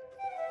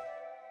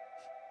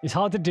 It's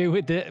hard to do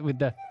with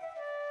the.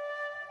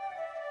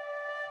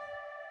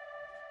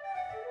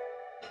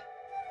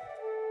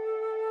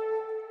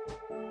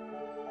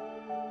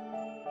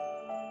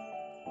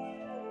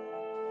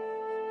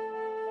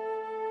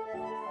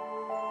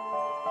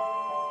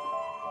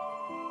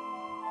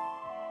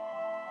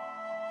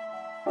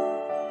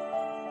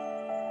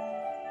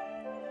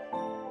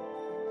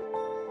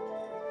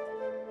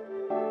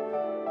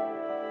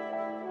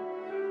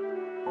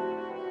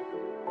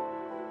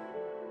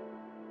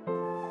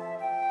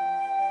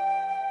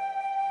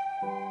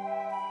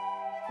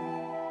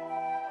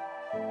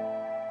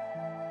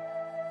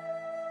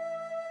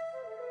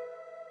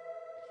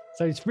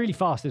 So it's really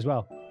fast as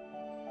well.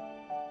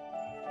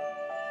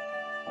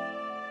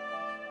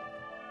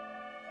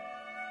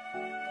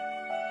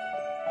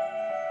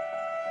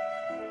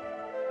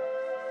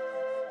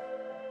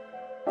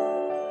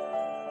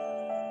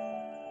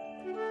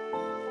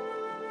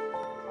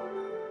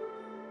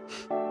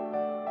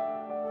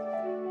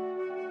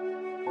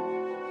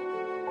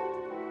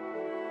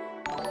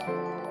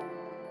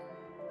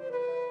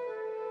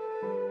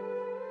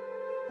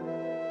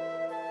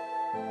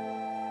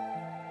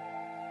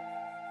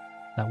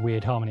 That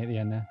weird harmony at the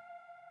end there.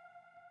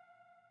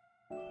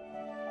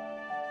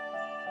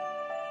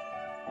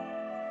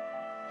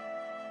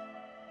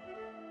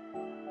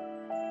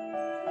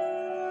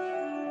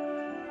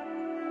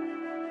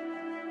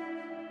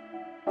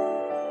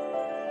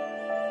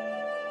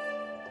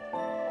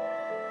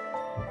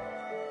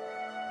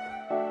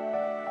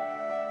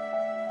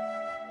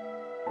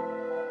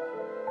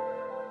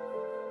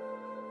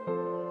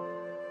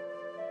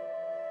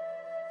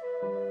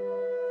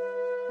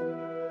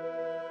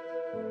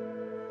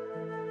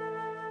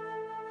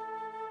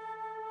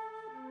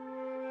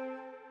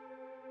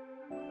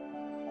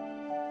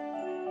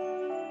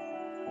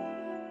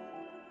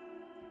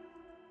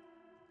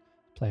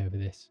 Play over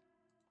this.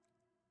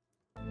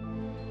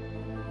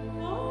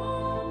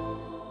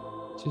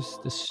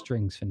 Just the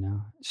strings for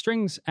now.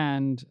 Strings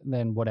and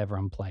then whatever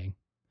I'm playing.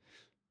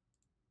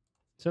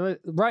 So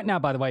right now,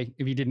 by the way,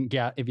 if you didn't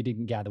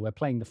gather, we're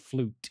playing the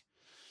flute.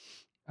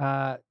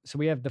 So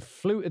we have the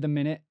flute at the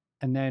minute,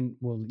 and then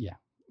yeah.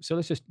 So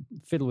let's just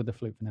fiddle with the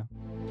flute for now.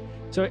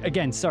 So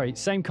again, sorry,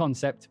 same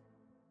concept.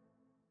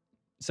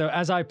 So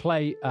as I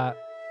play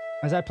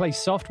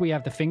soft, we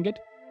have the fingered.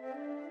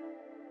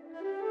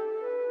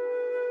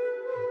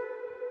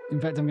 In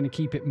fact, I'm going to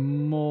keep it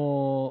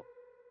more,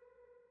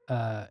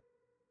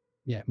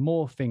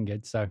 more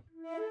fingered. So.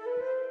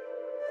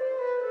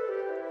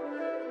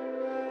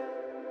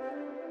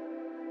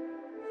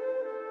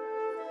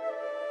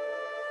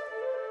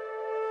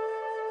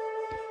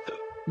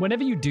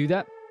 Whenever you do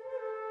that,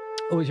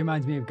 always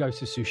reminds me of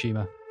Ghost of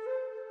Tsushima.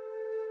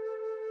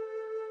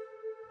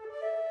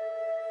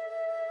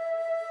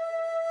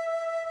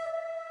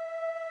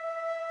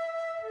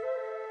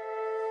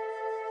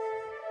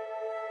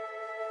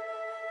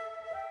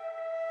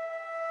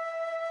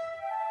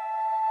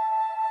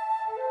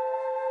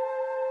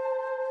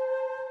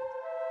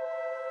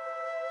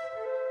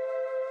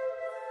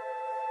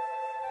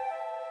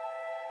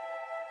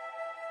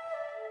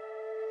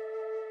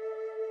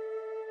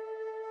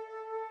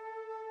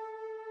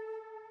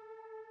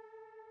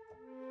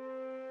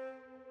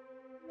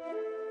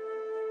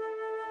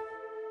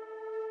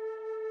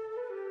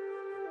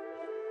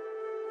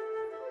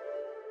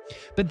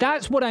 But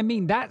that's what I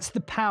mean. That's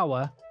the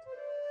power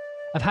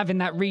of having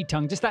that reed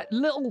tongue. Just that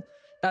little,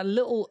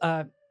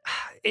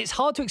 it's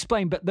hard to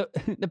explain, but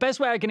the best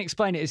way I can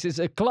explain it is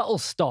a glottal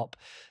stop.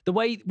 The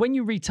way, when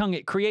you retongue,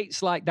 it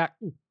creates like that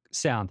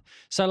sound.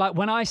 So like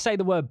when I say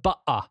the word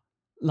butter,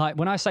 like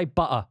when I say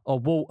butter or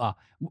water,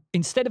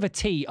 instead of a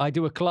T, I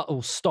do a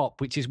glottal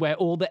stop, which is where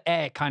all the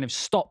air kind of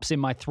stops in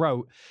my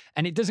throat.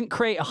 And it doesn't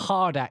create a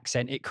hard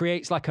accent. It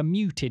creates like a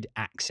muted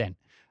accent,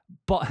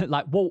 but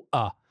like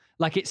water.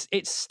 Like it's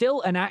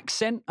still an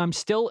accent. I'm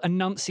still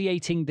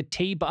enunciating the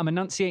T, but I'm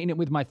enunciating it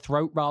with my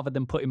throat rather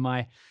than putting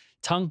my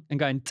tongue and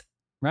going,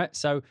 right?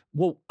 So,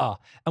 water.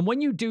 And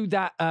when you do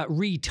that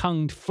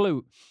retongued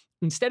flute,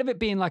 instead of it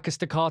being like a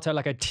staccato,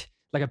 like a t,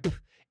 like a p,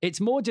 it's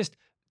more just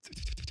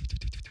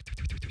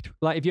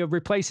like if you're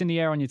replacing the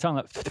air on your tongue.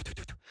 Like,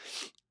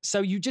 so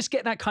you just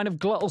get that kind of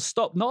glottal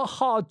stop, not a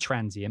hard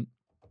transient,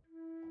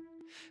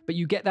 but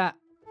you get that.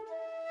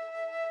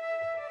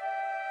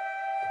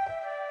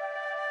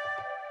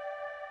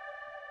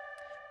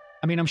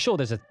 I mean, I'm sure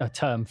there's a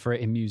term for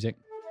it in music.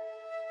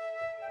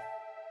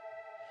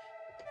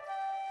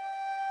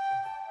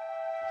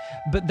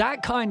 But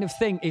that kind of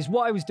thing is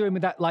what I was doing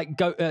with that, like,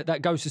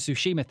 that Ghost of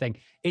Tsushima thing.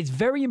 It's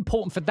very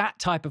important for that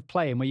type of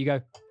playing where you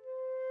go...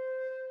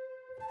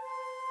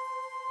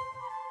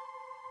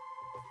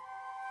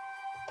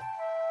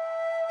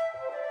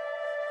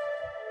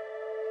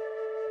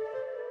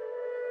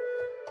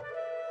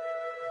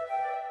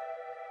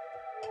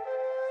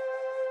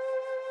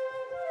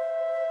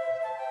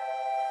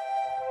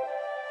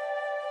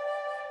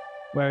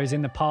 Whereas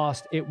in the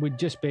past, it would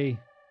just be...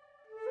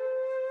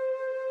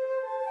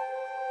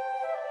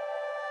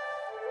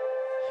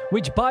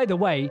 Which, by the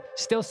way,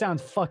 still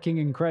sounds fucking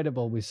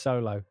incredible with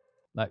solo,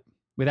 like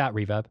without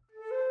reverb.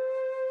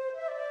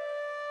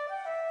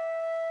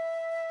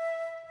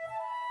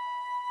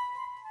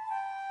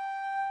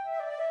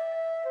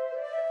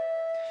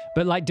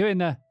 But like doing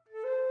the...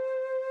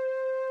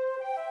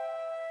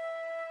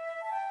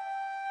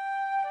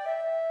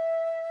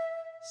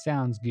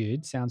 Sounds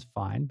good, sounds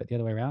fine, but the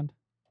other way around.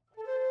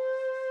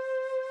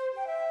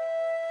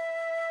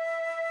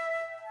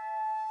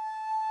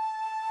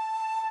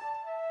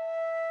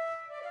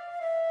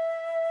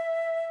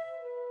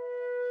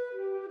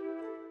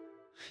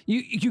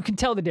 You can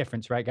tell the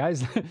difference, right,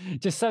 guys?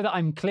 Just so that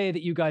I'm clear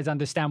that you guys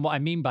understand what I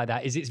mean by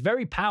that is it's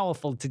very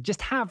powerful to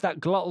just have that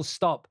glottal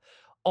stop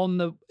on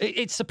the...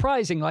 It's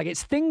surprising. Like,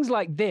 it's things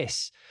like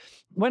this.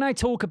 When I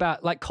talk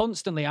about, like,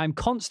 constantly, I'm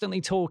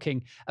constantly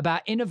talking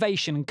about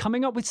innovation and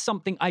coming up with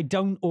something I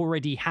don't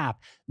already have.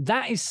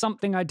 That is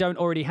something I don't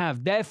already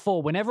have.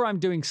 Therefore, whenever I'm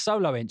doing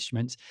solo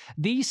instruments,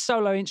 these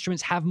solo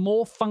instruments have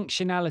more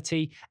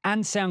functionality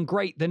and sound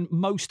great than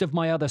most of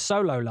my other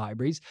solo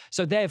libraries.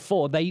 So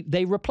therefore,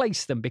 they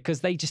replace them because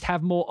they just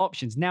have more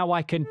options. Now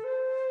I can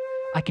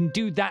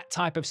do that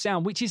type of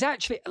sound, which is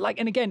actually, like,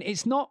 and again,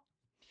 it's not...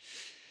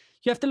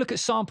 You have to look at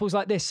samples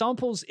like this.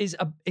 Samples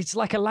it's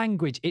like a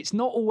language. It's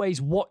not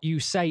always what you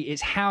say, it's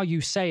how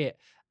you say it.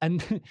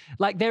 And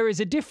like there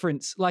is a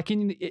difference, like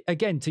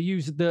again, to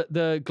use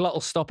the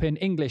glottal stop in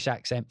English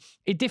accent,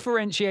 it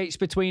differentiates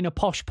between a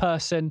posh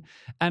person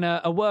and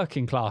a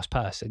working class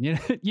person. You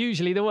know,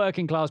 usually the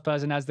working class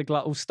person has the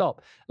glottal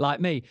stop,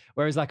 like me,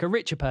 whereas like a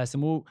richer person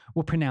will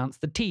pronounce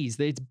the T's.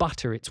 It's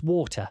butter, it's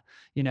water.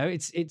 You know,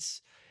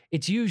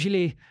 it's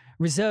usually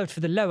reserved for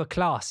the lower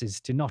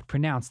classes to not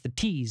pronounce the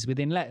T's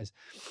within letters.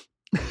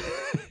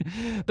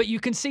 But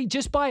you can see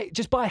just by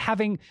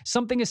having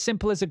something as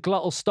simple as a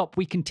glottal stop,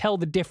 we can tell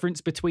the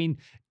difference between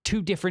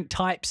two different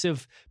types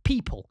of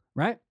people,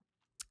 right?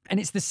 And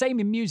it's the same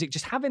in music.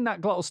 Just having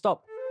that glottal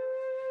stop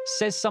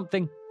says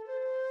something.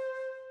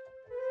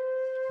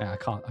 I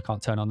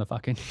can't turn on the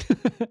fucking...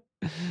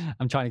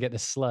 I'm trying to get the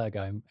slur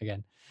going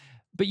again.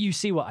 But you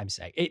see what I'm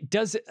saying. It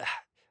does...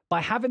 By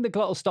having the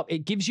glottal stop, it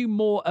gives you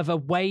more of a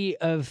way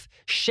of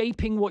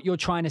shaping what you're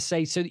trying to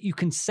say so that you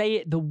can say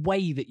it the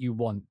way that you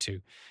want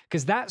to.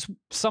 Because that's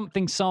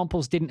something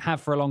samples didn't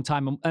have for a long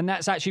time. And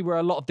that's actually where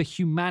a lot of the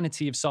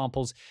humanity of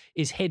samples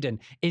is hidden,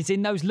 is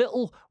in those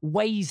little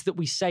ways that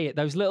we say it,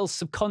 those little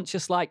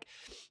subconscious, like...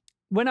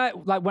 When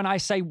I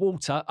say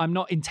water, I'm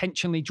not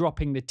intentionally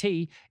dropping the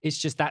T. It's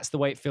just that's the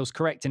way it feels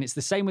correct. And it's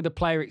the same with the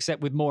player,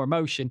 except with more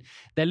emotion.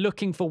 They're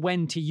looking for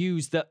when to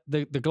use the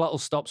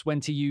glottal stops, when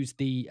to use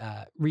the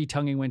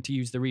retonguing, when to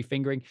use the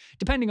refingering,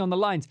 depending on the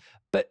lines.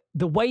 But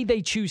the way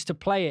they choose to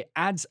play it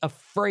adds a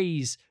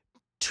phrase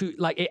to,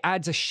 like, it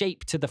adds a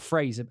shape to the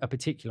phrase, a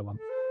particular one.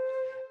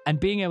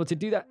 And being able to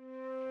do that,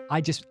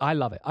 I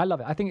love it. I love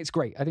it. I think it's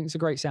great. I think it's a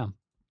great sound.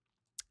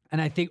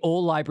 And I think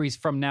all libraries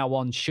from now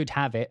on should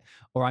have it,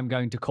 or I'm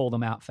going to call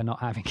them out for not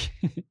having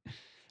it.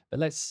 But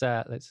let's,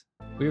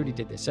 we already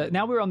did this. So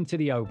now we're on to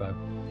the oboe.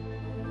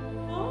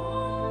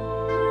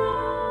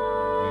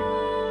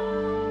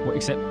 Well,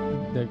 except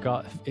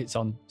it's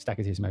on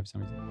staccatismo for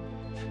some reason.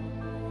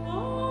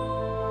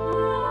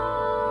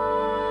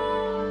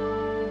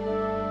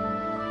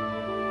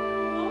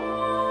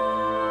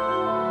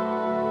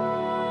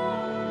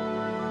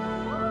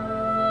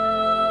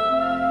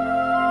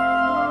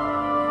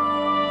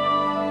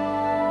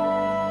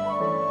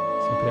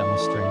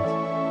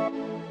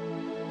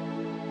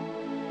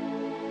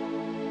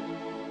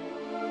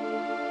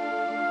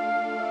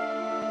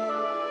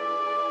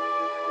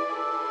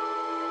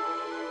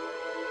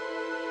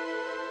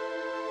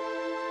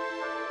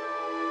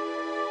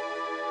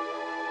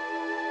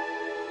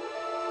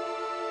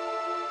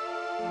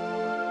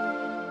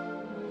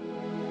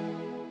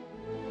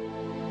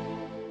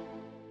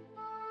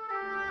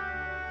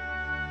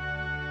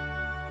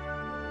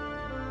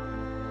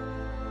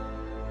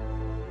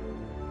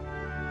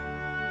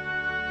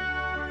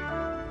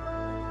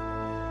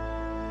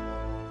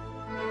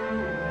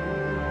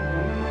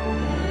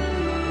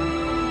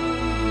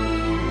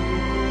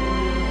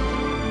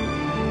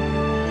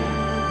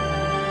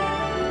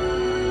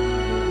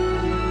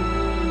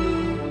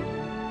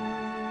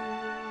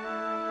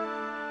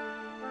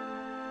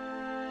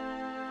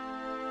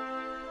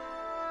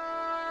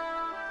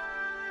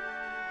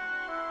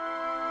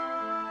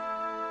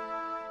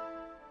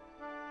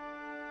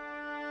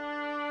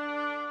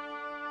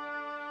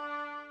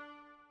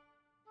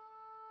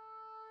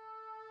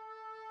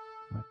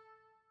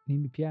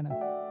 Need me piano.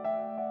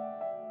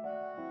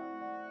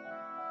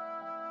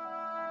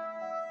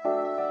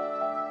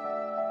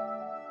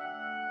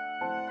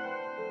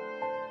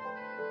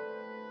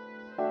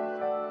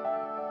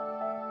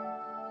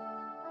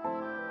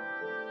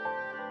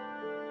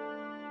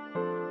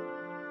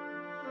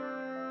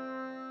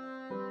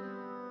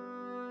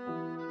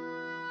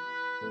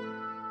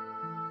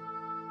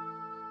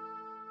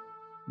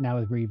 Now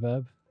with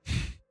reverb.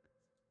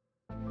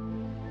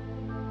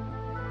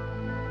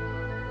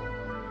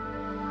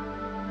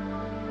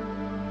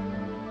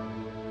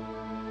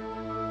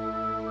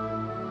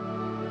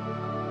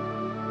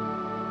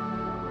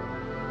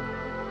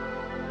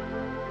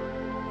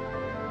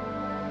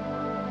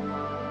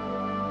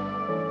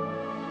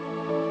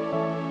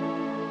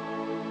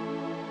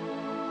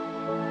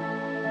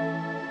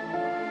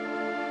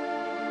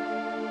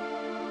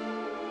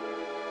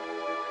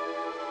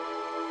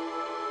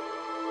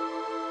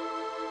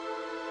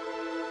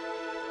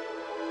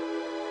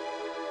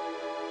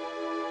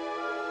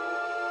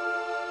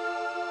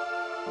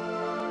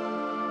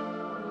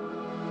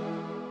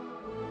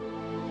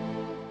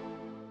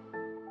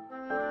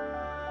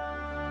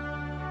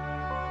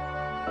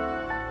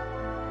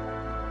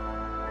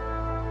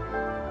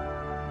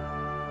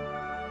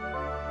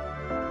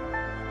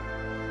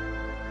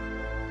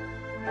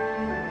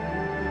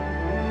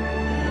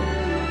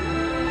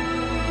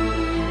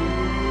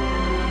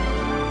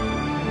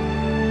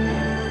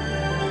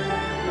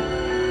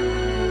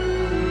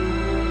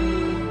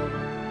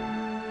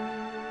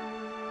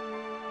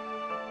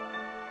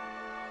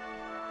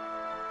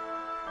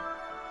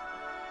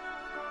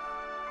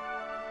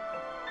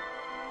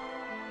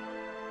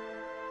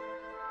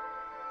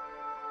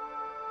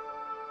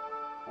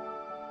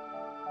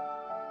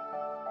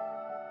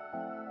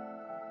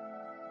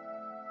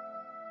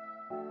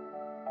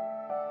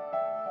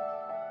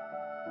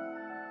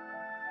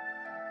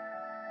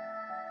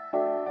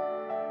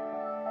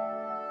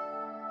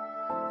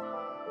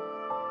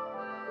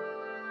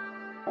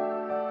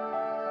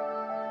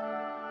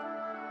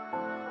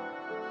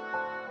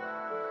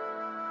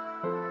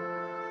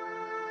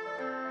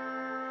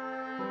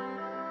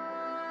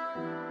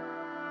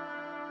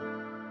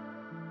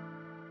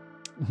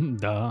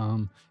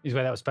 is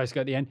where that was supposed to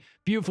go at the end.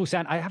 Beautiful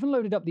sound. I haven't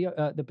loaded up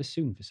the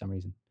bassoon for some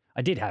reason.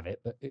 I did have it,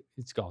 but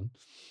it's gone.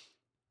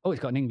 Oh,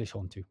 it's got an English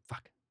horn too.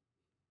 Fuck.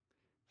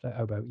 So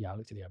oboe. Yeah, I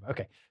looked at the oboe.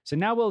 Okay, so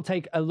now we'll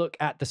take a look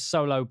at the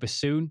solo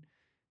bassoon.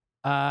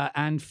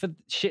 And for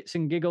shits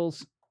and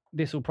giggles,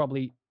 this will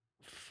probably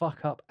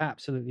fuck up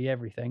absolutely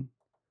everything.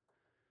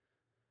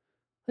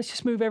 Let's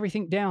just move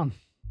everything down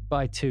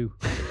by 2.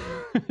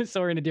 So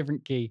we're in a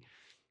different key.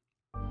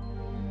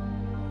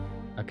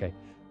 Okay,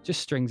 just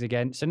strings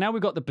again. So now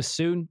we've got the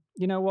bassoon.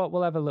 You know what?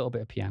 We'll have a little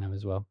bit of piano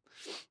as well.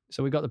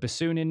 So we got the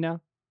bassoon in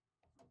now.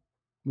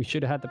 We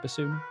should have had the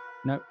bassoon.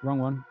 No, wrong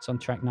one. It's on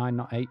track 9,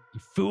 not 8. You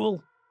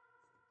fool.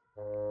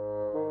 So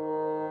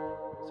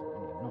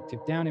we need an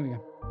octave down. Here we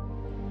go.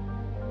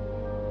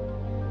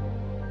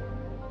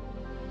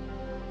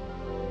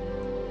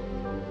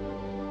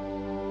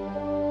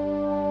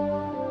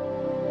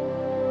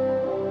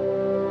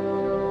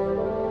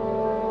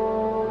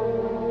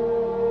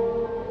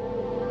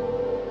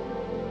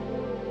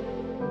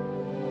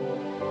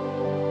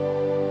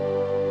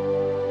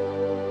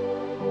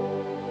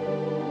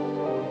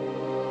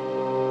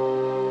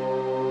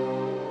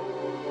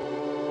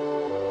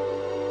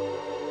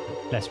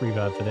 Less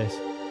reverb for this.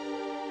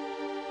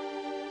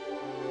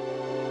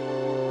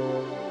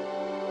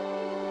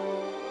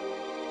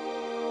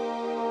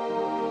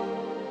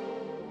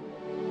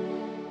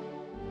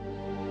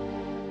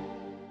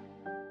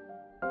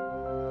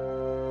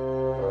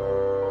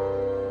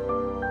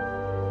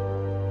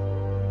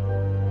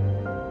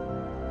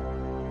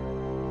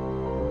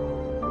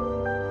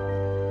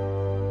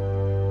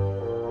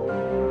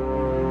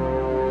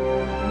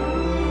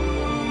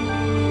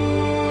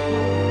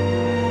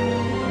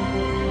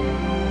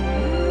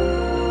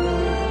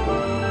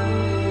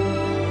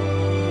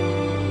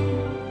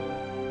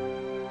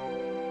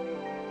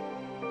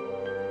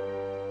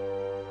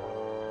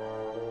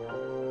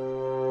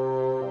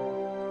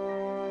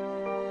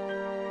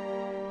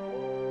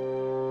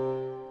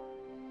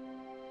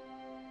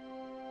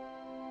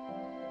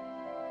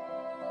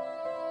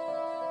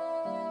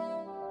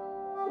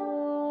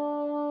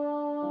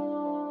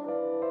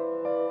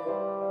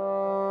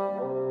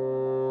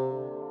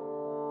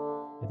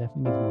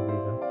 Definitely needs more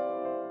reverb.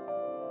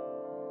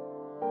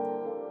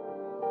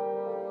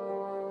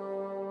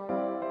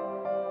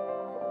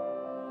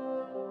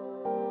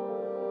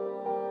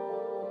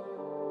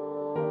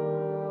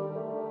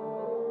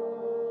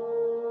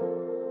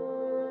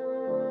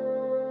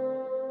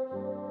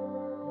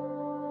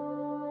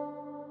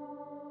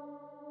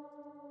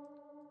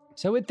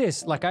 So with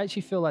this, like, I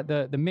actually feel like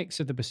the mix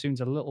of the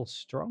bassoon's a little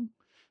strong.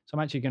 So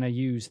I'm actually going to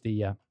use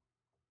the...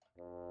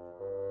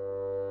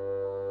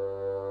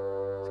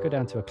 let's go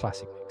down to a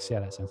classic mix. See how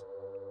that sounds.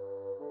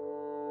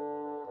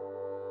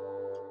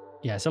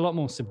 Yeah, it's a lot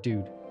more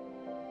subdued.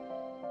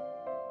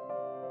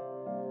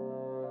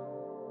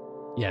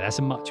 Yeah, that's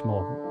a much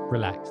more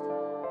relaxed.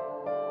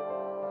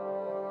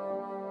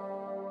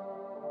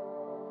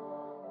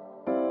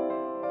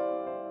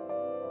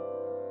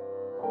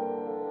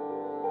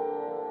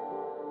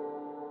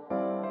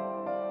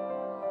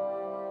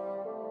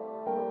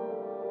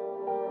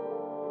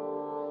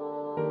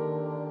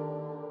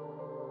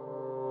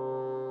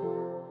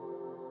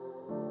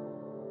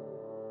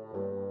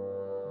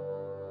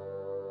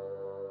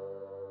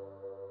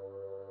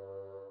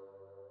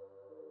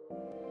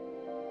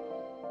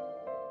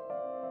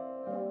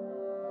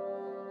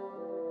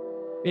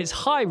 Its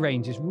high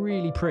range is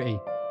really pretty.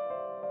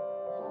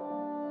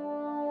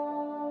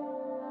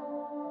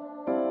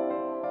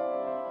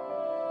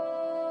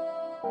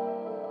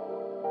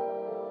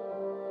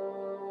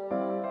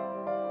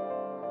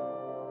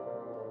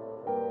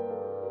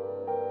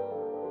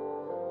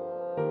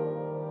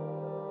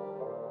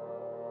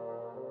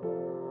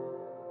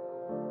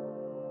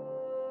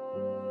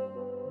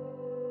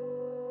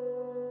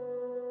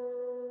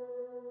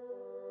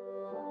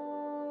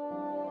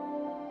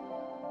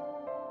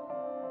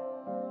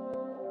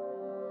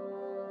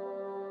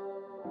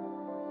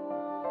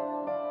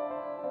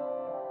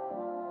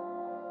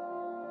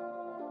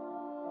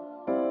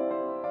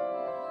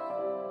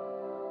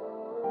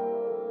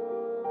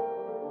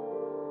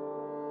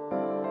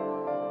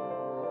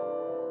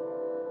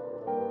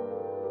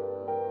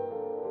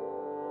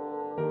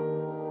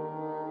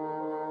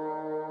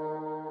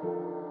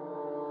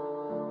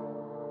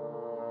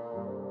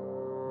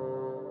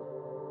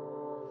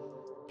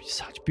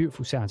 Such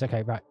beautiful sounds.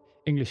 Okay, right.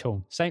 English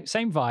horn. Same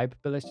vibe,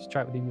 but let's just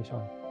try it with English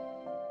horn.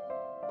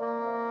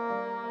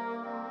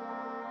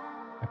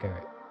 Okay,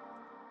 right.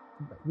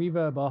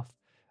 Reverb off,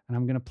 and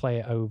I'm going to play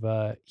it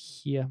over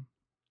here.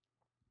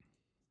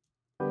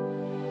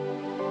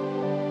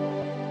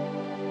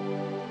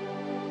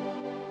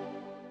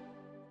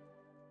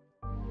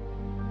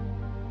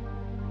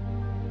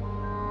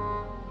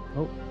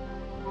 Oh.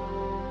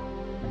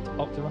 It's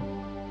octave.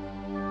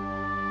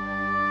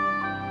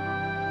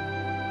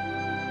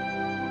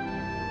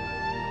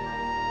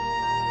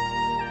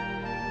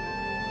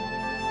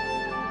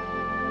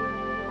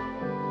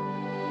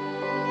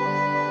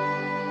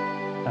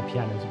 That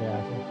piano's a bit out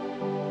of it.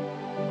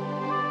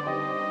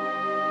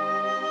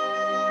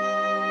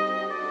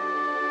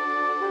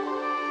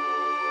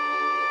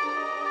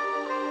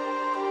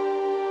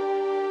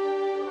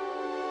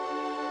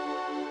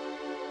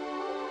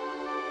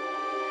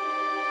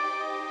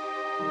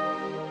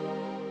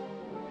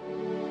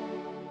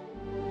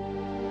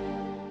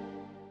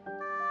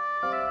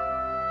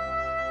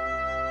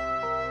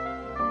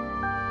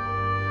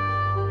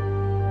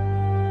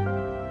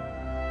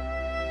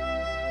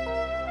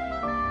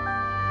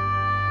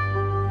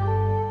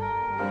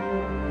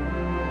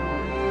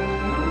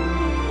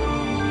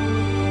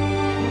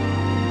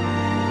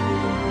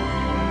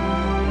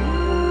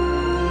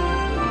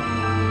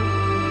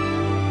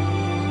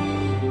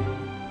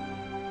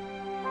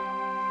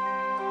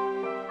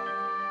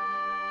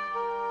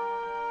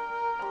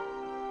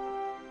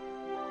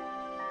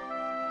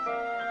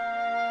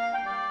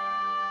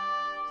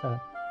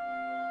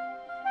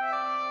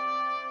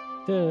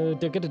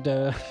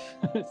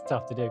 It's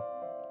tough to do.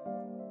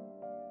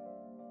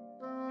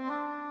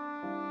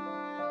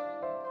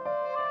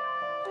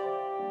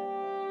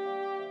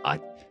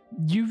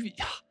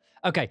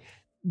 Okay.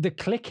 The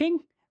clicking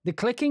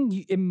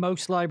in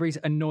most libraries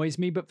annoys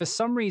me, but for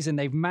some reason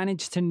they've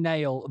managed to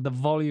nail the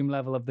volume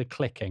level of the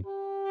clicking.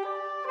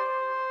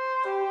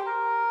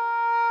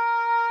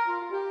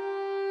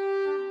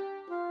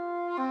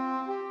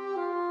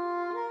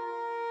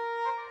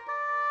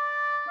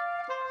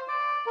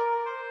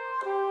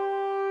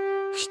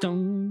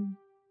 Stung.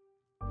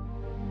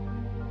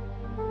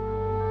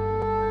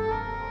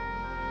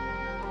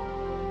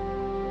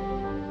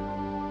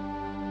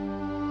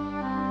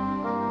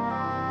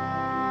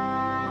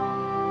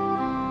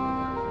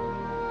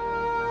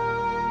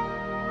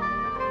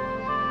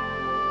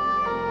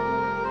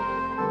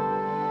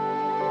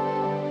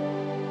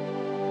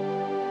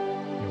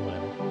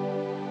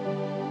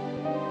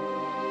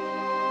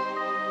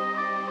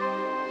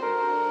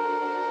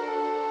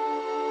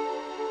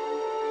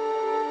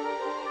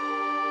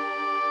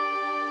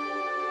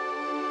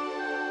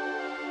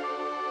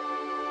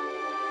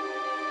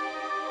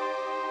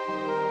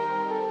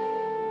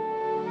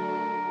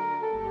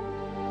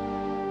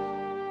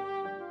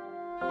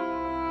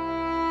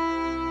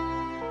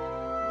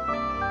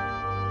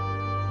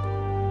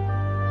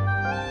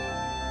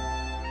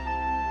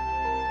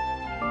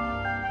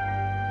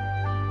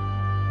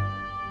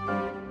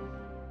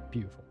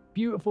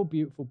 Beautiful,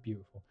 beautiful,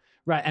 beautiful.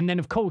 Right. And then,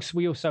 of course,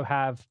 we also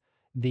have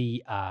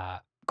the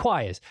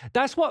choirs.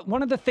 That's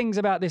one of the things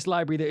about this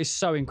library that is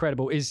so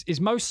incredible is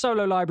most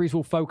solo libraries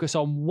will focus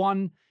on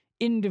one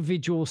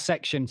individual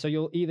section. So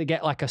you'll either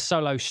get like a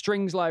solo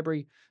strings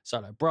library,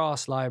 solo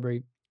brass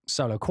library,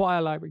 solo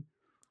choir library.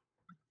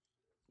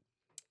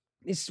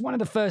 It's one of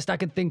the first I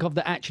could think of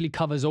that actually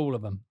covers all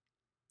of them.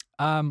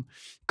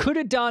 Could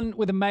have done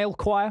with a male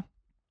choir.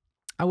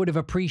 I would have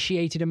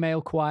appreciated a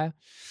male choir.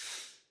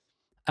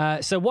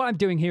 So what I'm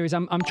doing here is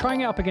I'm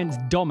trying it up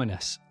against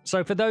Dominus.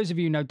 So for those of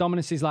you who know,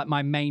 Dominus is like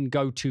my main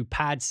go-to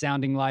pad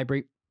sounding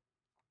library.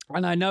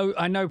 And I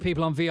know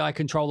people on VI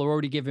Control are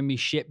already giving me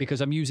shit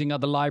because I'm using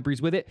other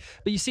libraries with it.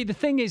 But you see, the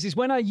thing is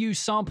when I use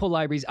sample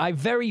libraries, I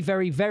very,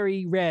 very,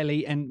 very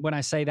rarely, and when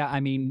I say that, I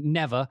mean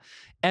never,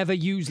 ever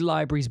use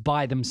libraries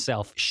by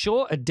themselves.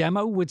 Sure, a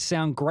demo would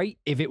sound great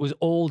if it was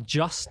all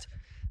just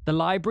the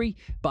library,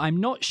 but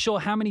I'm not sure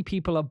how many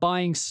people are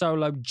buying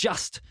solo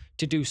just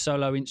to do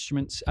solo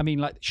instruments. I mean,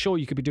 like, sure,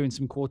 you could be doing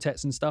some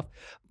quartets and stuff,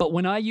 but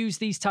when I use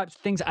these types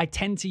of things, I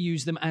tend to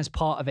use them as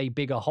part of a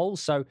bigger whole.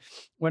 So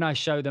when I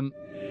show them,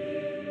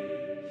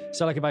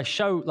 so like if I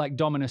show like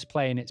Dominus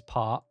playing its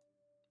part,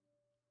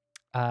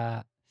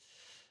 well,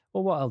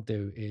 what I'll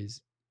do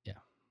is, yeah,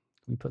 can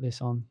we put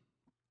this on?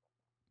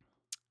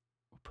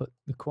 We'll put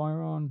the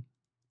choir on.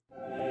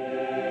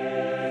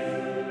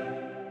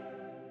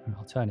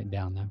 I'll turn it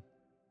down now.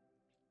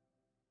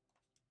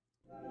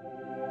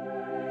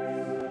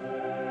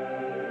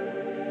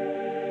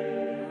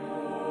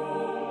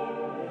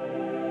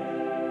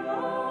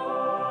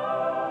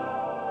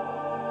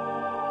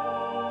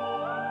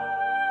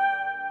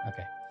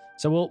 Okay,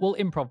 so we'll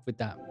improv with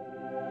that.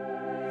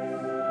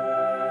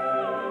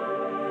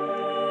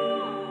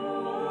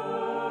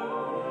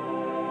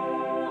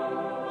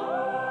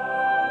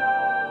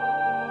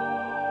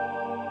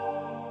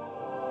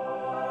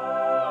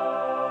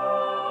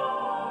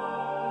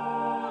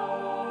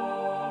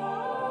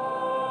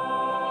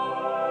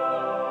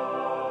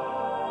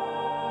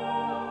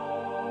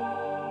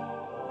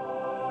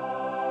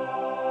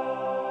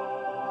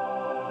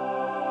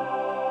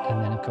 And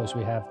then, of course,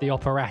 we have the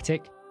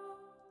operatic,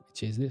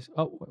 which is this.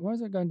 Oh, why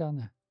is it going down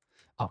there?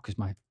 Oh, because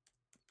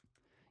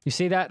you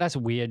see that? That's a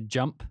weird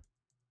jump.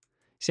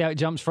 See how it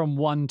jumps from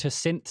 1 to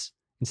synths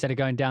instead of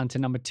going down to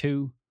number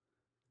 2?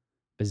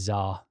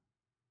 Bizarre. I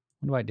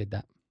wonder why it did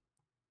that.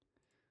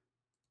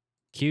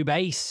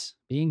 Cubase.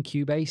 Being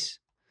Cubase.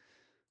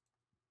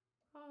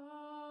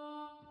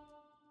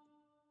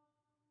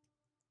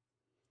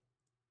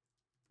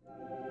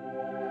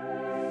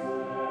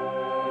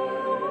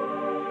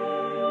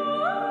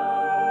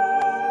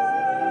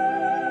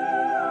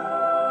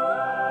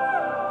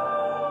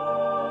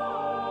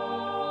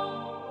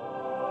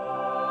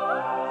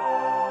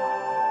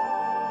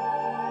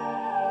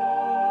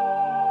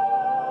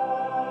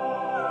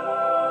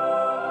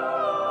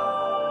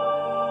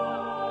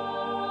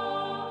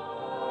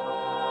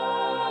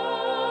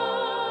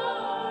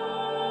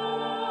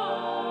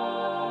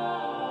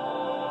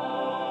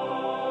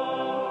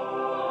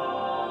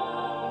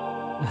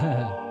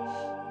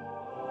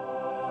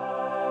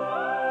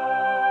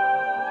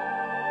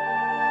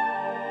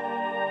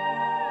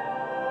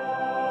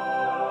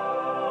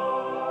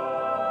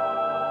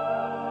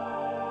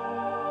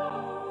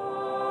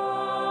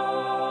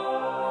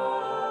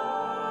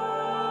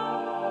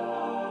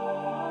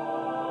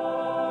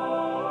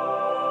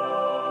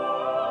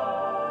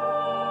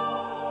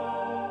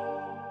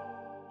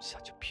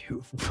 Such a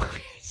beautiful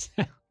fucking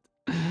sound.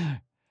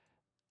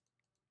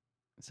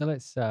 So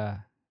let's I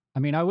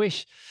mean, I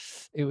wish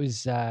it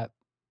was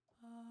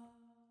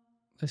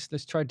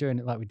let's try doing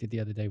it like we did the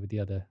other day with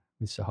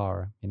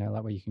Sahara. You know,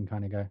 that way you can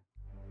kind of go.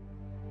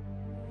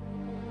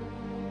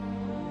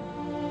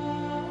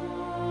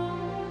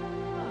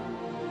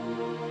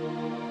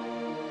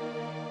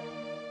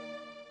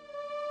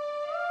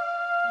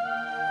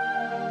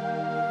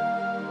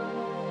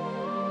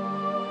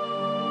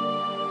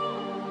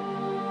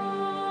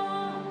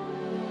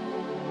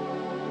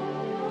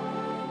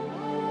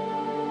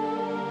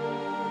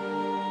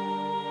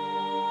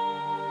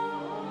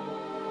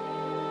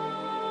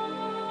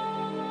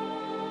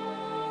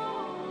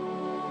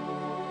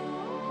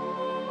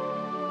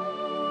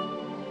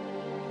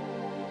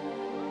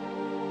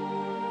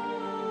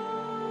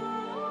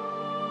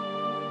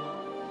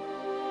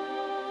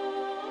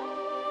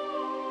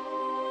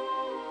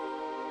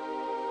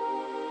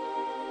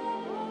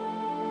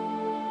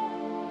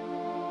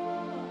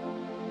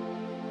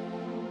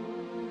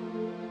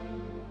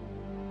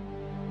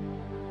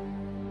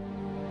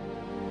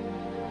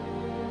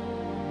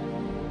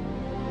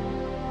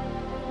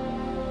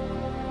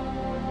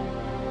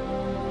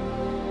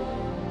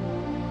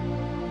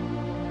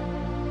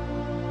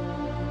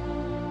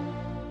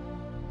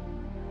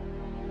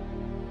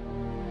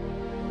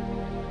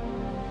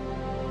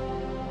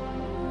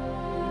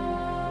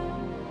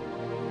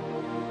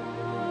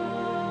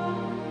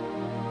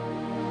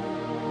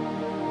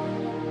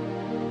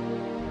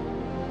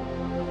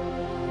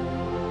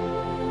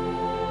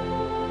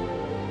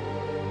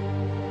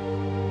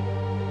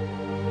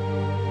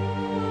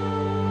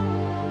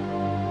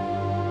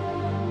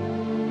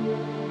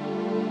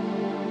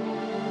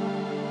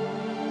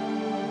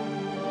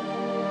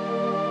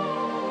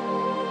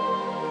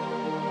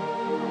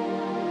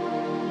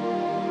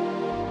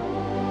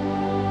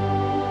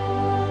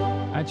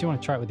 Do you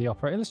want to try it with the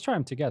operator? Let's try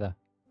them together.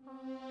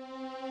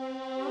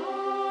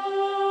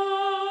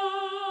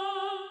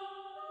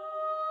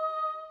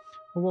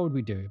 Well, what would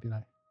we do? It'd be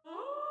like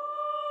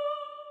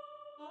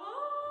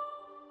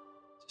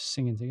just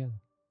singing together.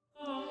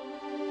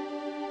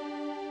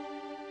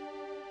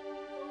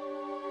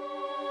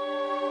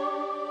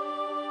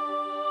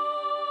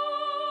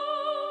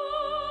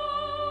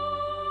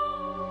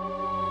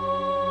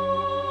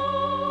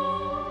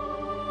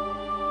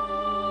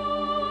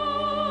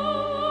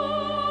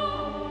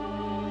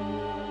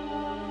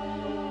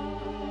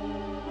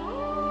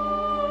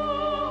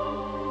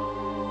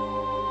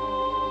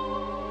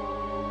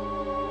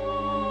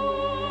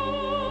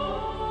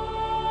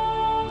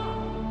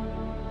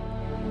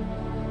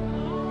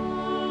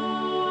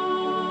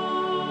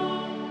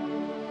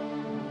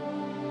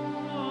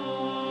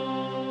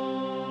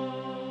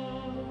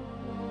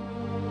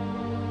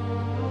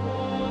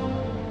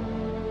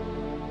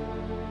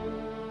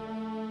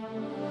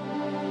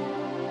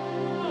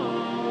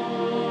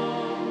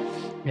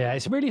 Yeah,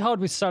 it's really hard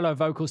with solo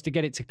vocals to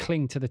get it to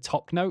cling to the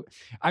top note.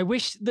 I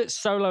wish that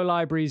solo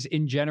libraries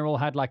in general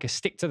had like a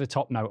stick to the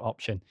top note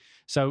option.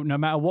 So no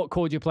matter what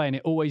chord you're playing,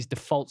 it always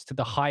defaults to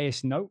the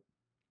highest note.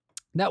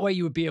 That way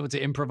you would be able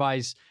to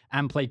improvise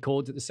and play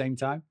chords at the same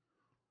time.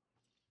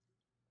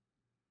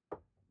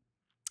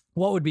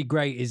 What would be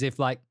great is if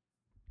like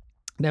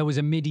there was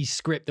a MIDI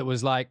script that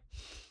was like,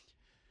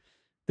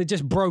 that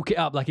just broke it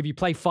up. Like if you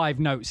play 5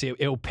 notes,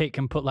 it'll pick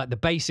and put like the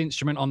bass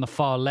instrument on the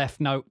far left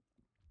note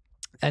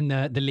and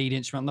the lead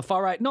instrument on the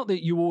far right. Not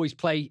that you always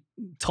play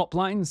top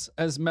lines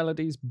as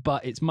melodies,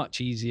 but it's much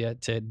easier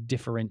to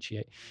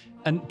differentiate.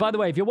 And by the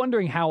way, if you're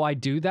wondering how I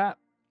do that,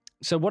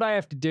 so what I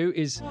have to do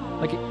is,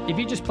 like, if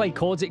you just play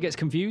chords, it gets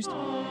confused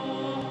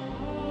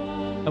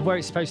of where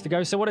it's supposed to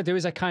go. So what I do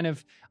is I kind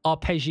of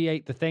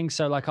arpeggiate the thing.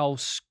 So like I'll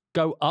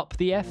go up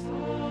the F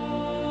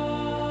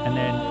and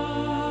then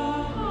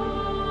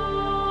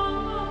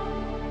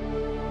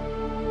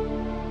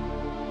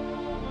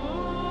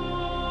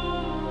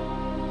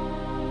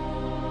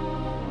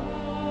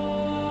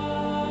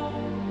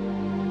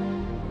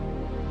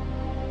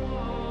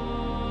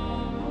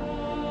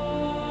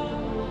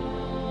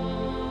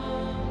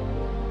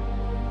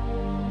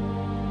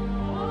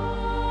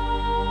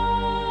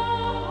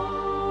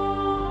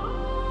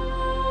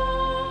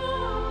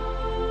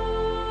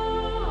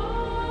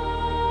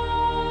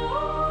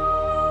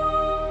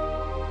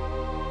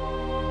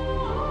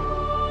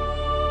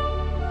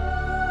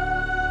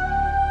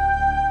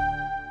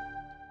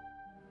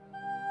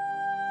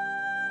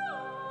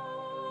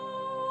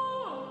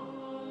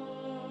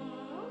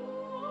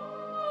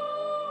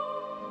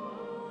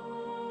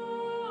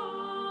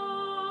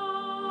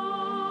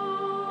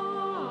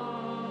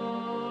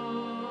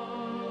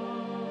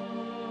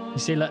you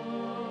see, look,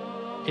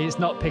 it's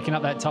not picking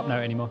up that top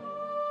note anymore.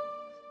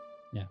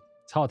 Yeah,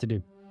 it's hard to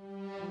do.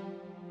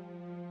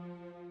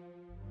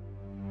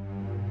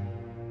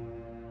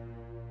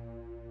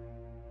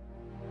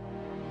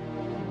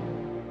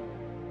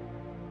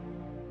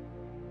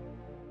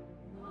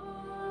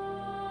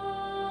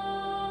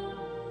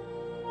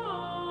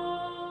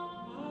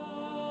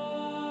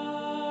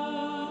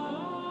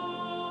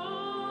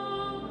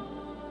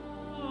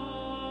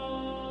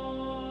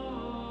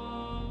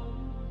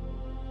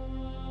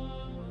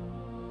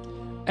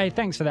 Hey,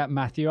 thanks for that,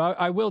 Matthew.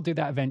 I will do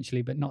that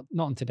eventually, but not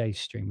on today's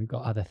stream. We've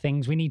got other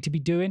things we need to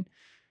be doing.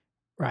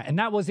 Right, and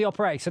that was the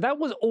operatic. So that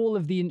was all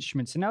of the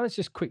instruments. So now let's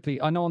just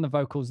quickly, I know on the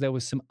vocals there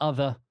was some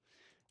other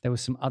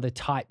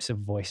types of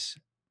voice,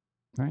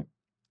 right?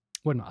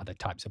 Well, not other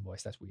types of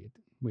voice. That's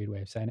weird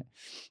way of saying it.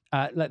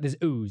 Like there's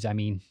oohs, I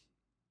mean.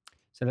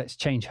 So let's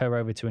change her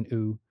over to an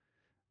ooh.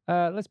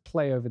 Let's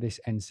play over this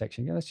end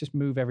section. Let's just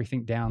move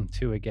everything down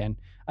 2 again.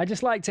 I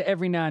just like to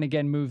every now and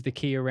again move the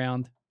key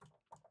around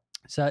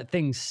so that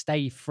things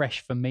stay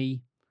fresh for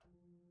me.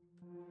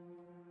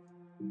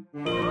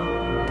 Right,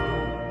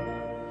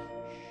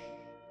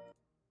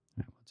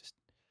 we'll just,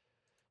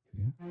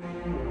 here we go.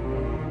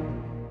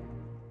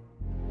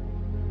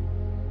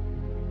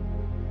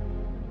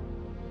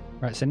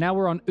 Right, so now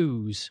we're on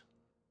oohs.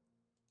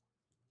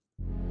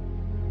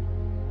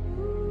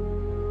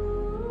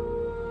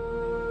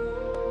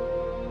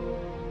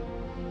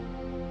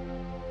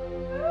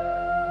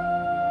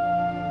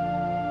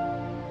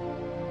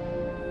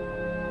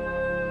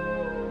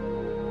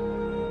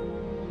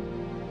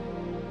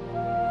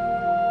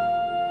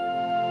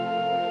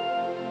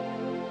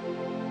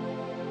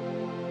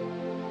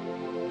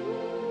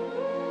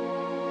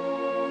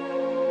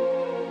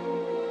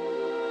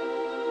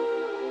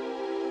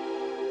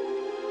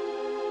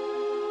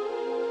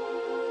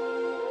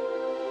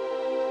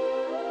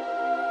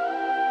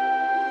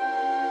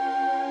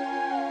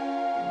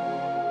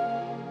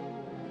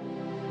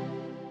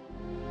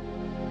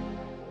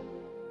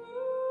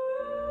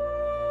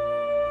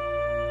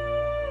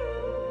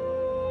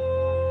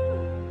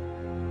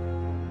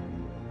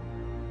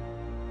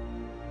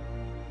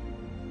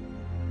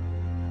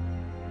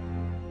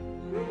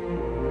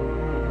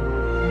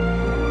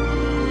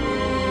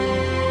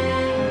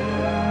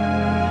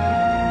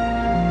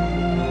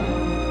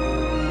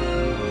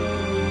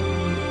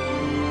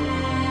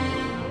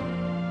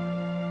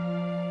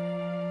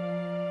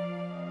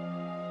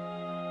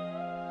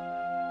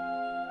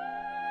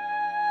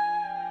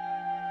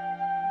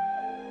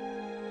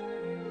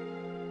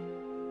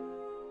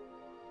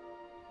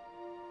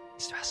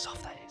 Listen to how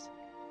soft that is.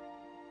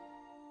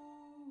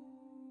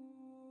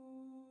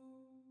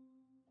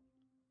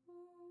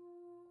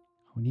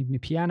 I need my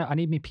piano. I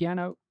need my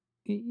piano.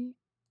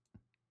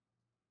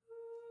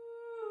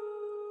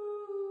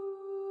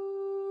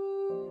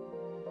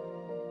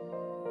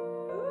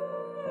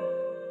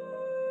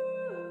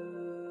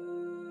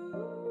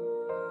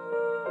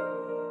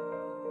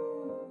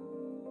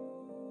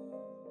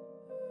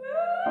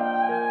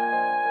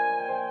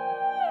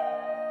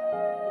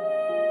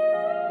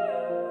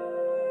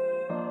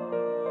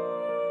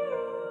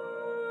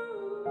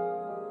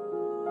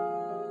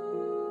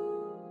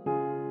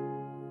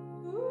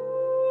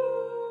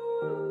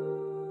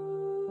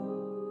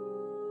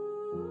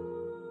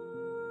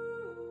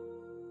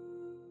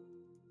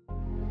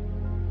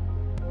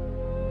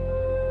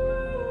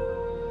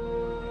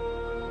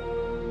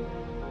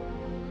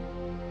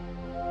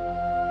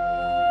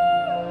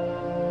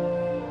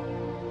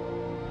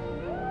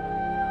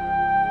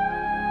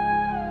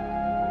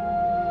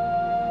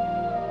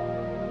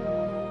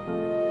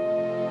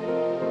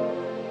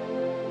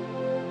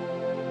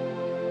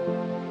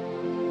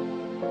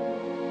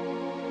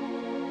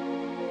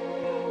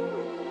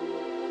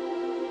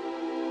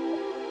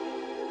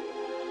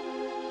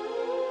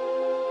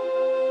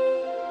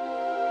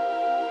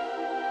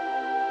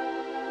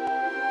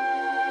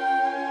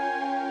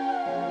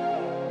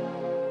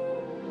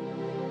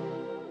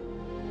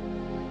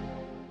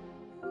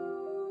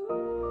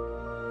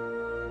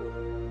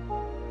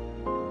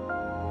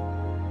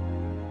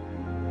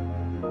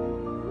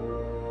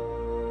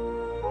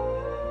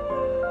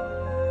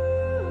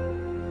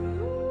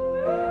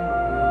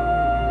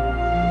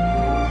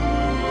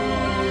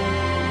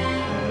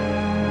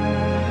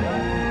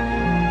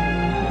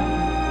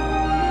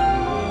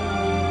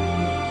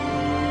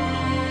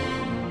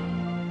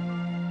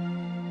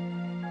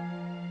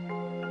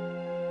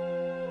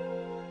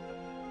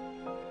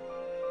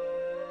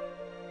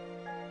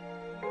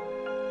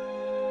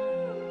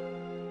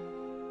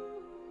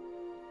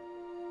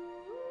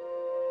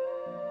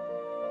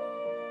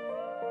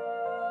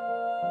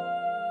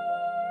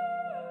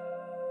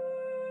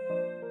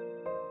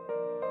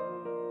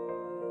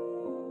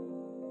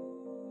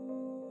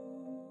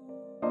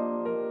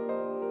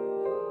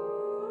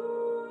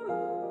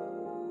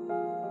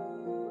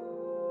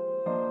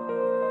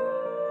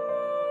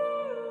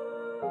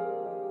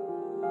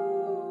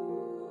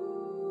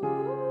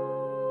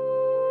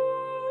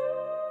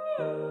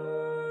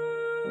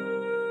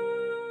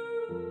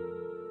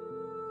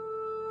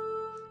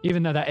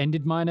 Even though that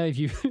ended minor, if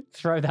you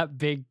throw that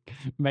big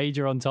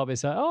major on top,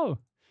 it's like, oh,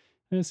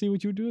 let's see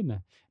what you're doing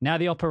there. Now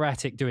the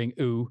operatic doing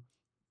ooh.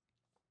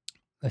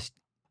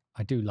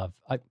 I do love,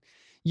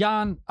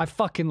 Jan, I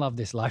fucking love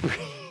this library.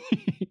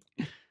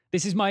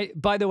 This is my,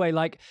 by the way,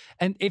 like,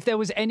 and if there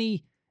was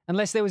any,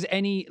 unless there was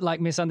any like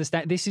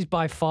misunderstanding, this is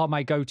by far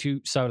my go-to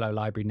solo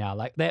library now.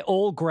 Like they're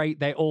all great.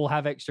 They all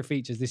have extra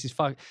features. This is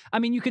fun. I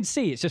mean, you can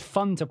see it's just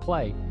fun to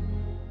play.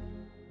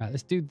 Right,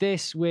 let's do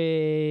this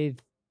with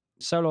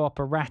solo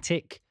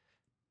operatic.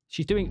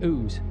 She's doing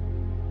ooze.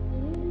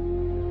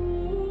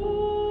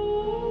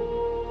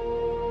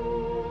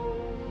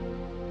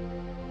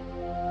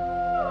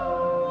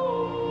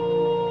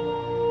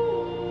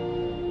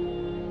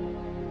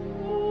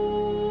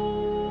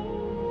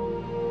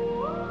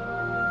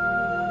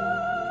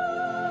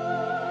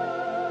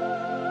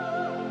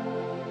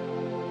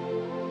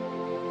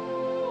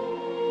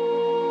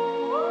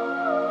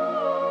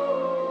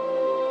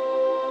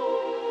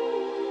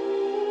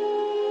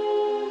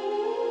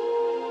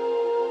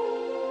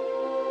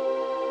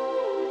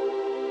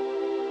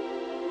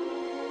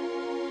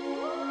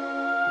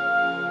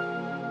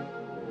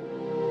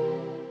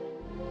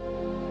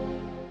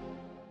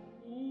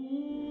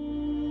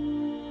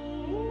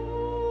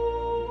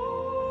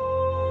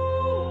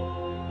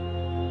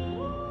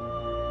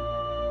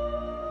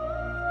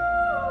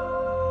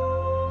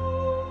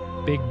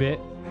 Big bit.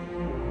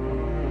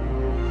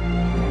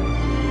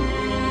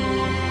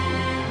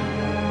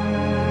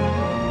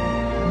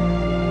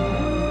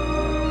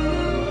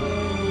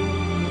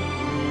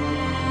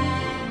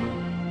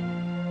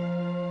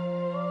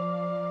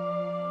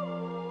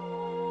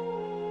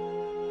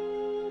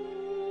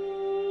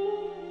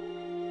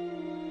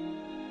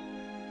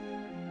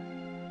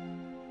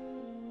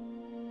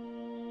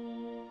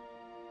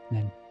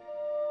 Then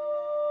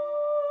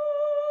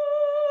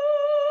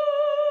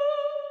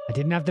I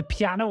didn't have the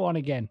piano on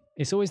again.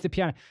 It's always the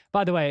piano.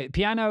 By the way,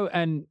 piano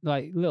and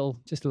like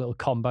just a little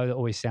combo that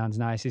always sounds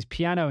nice is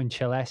piano and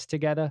celeste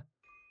together.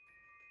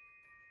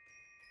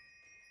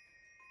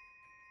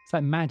 It's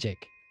like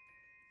magic.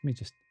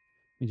 Let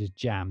me just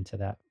jam to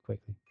that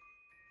quickly.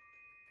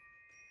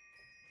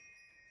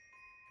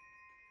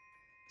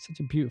 Such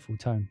a beautiful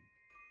tone.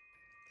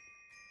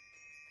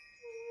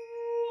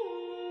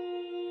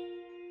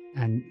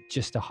 And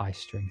just a high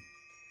string.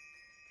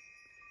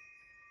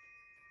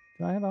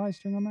 Do I have a high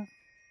string on that?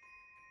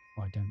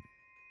 Oh, I don't.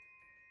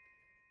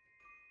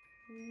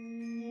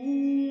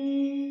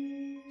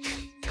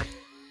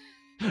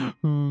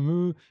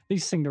 At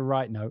least sing the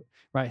right note.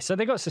 Right, so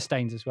they got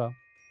sustains as well.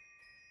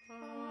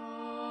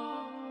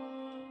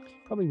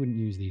 Probably wouldn't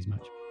use these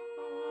much.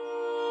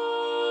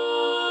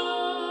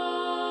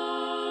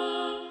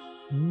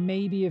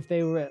 Maybe if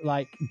they were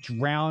like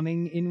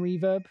drowning in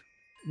reverb,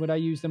 would I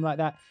use them like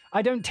that?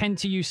 I don't tend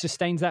to use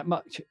sustains that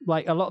much.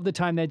 Like a lot of the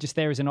time they're just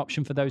there as an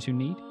option for those who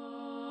need.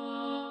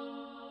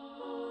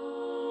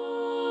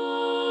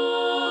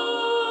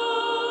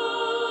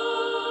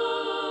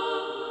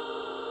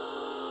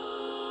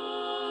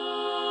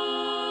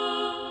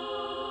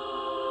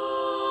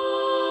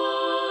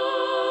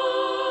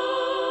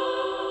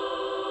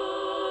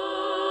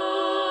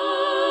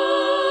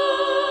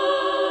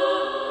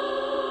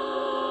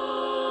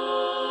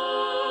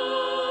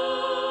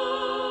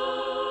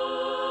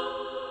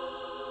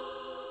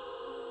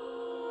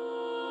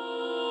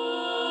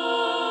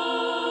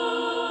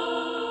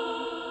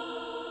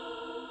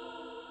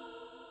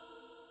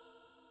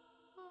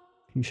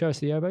 Can you show us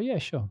the oboe? Yeah,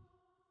 sure.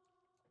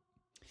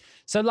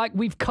 So like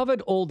we've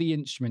covered all the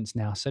instruments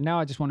now. So now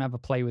I just want to have a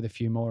play with a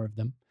few more of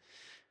them.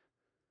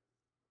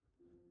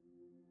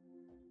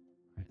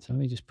 Right, so let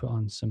me just put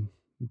on some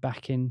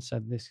backing. So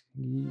this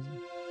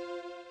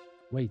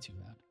way too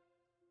loud.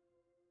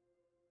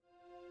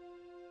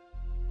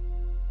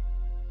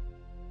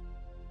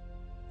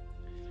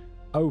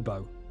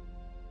 Oboe.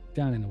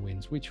 Down in the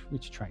Winds. Which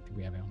track did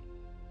we have it on?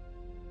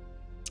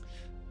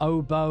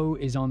 Oboe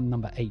is on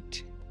number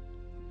 8.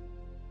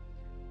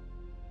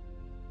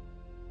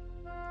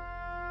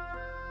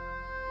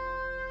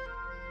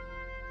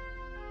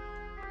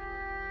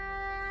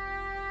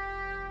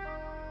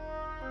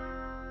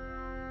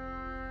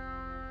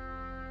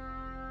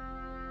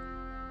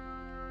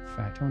 In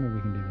fact, I wonder if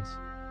we can do this.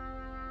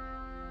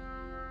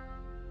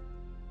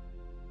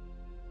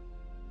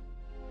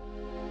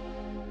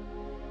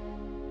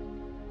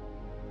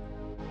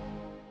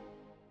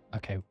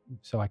 Okay,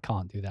 so I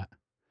can't do that.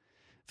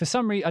 For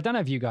some reason, I don't know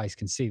if you guys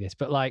can see this,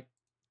 but like,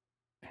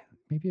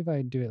 maybe if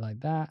I do it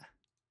like that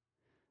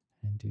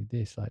and do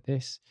this like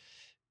this,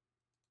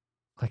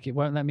 like it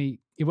won't let me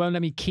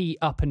key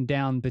up and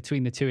down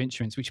between the two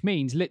instruments, which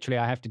means literally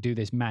I have to do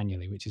this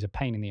manually, which is a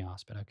pain in the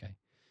ass, but okay.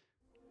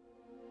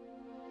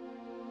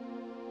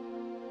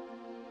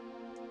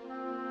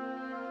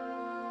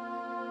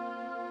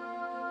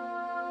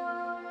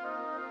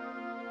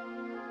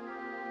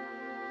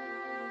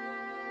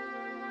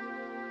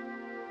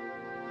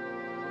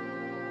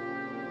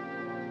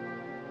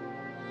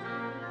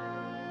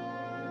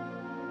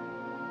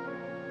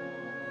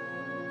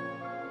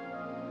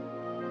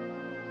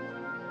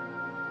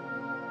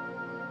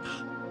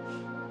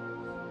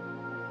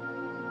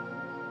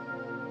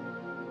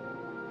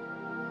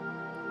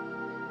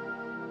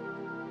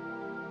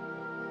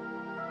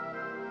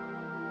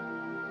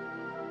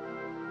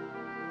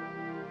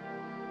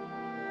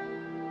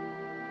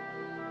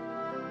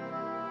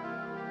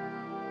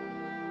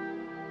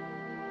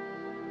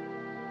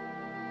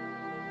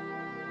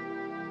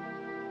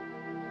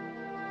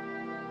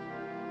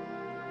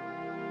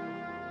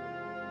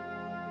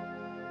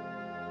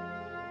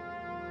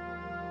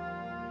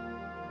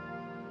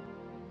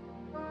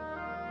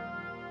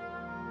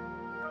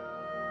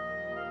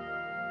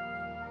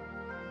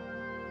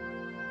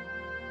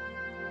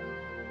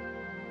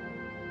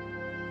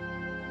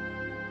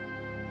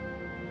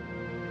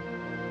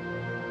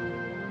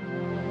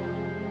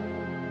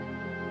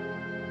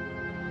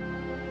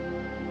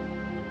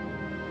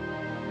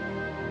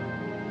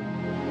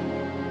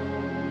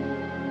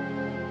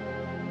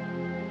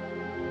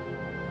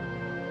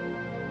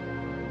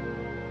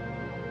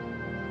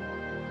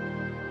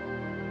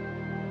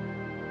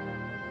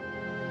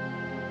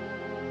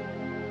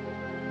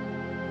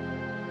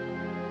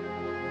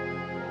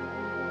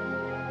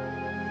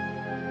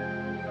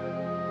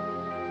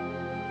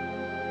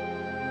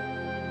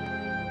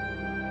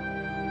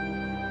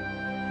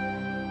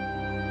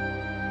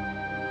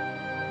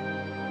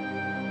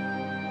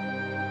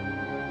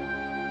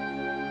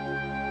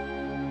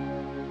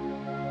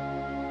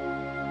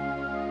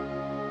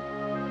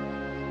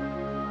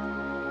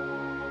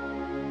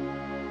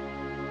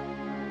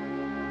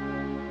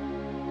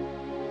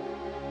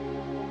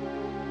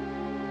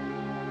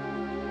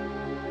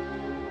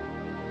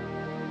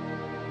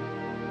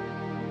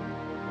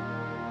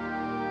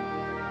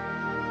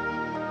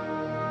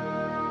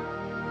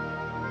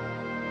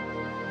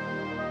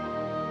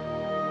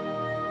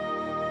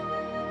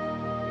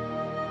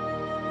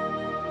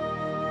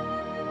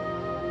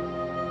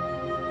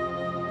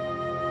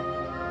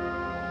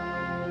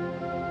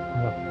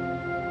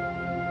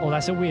 Oh,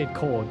 that's a weird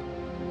chord.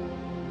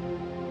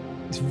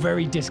 It's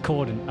very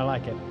discordant. I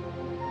like it.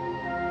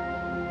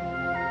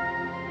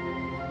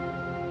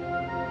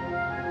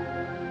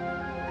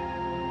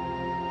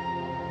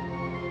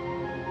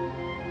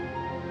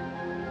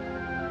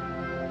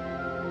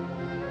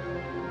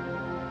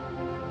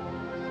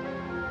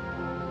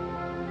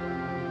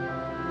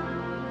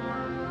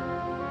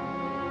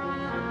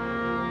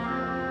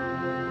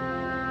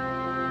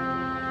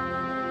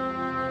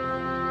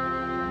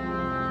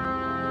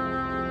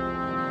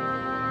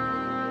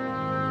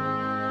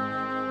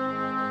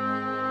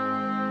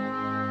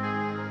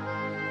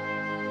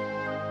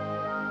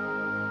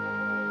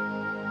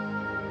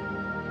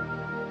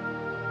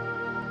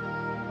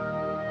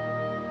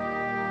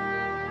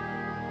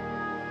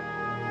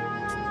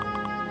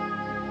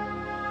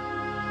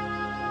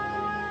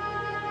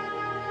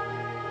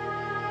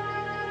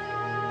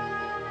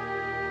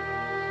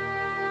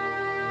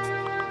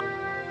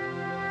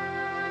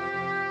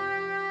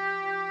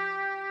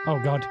 Oh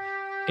God,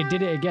 it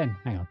did it again.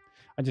 Hang on.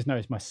 I just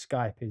noticed my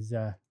Skype is,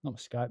 not my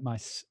Skype, my,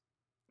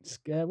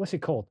 what's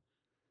it called?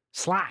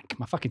 Slack.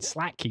 My fucking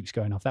Slack keeps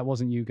going off. That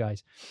wasn't you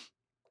guys.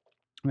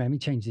 Right, let me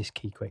change this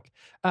key quick.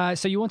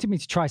 So you wanted me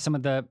to try some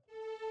of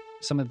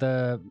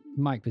the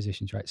mic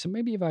positions, right? So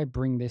maybe if I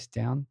bring this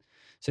down.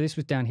 So this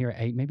was down here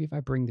at 8. Maybe if I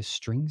bring the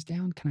strings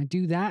down, can I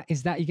do that?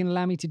 Is that, you can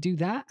allow me to do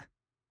that?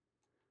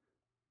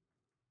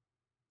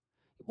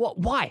 What,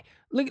 why?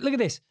 Look at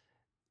this.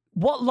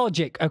 What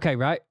logic? Okay,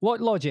 right.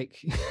 What logic?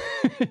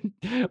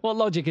 What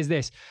logic is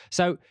this?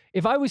 So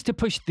if I was to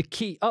push the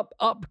key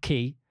up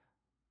key,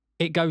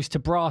 it goes to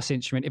brass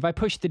instrument. If I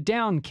push the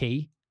down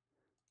key,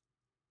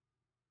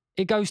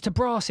 it goes to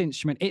brass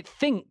instrument. It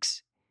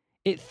thinks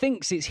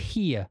it's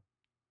here,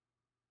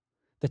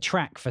 the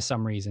track, for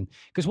some reason.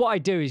 Because what I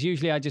do is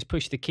usually I just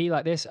push the key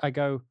like this. I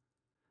go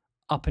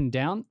up and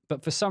down.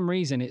 But for some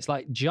reason, it's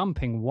like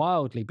jumping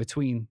wildly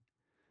between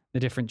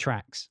the different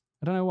tracks.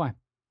 I don't know why.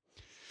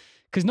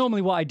 Because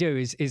normally what I do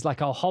is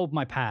like I'll hold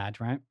my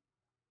pad, right?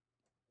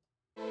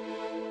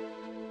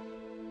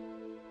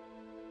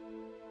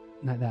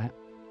 Like that.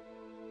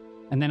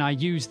 And then I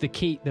use the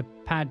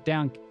pad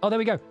down. Oh, there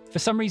we go. For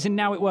some reason,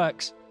 now it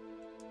works.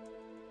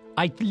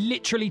 I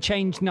literally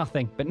changed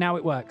nothing, but now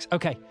it works.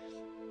 Okay.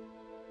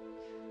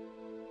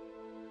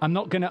 I'm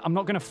not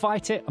gonna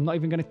fight it. I'm not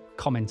even gonna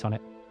comment on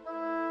it.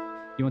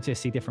 You want to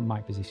see different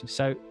mic positions.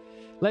 So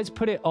let's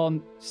put it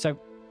on. So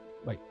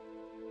wait.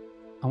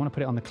 I want to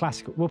put it on the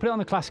classical. We'll put it on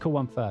the classical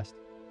one first.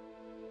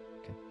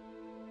 Okay.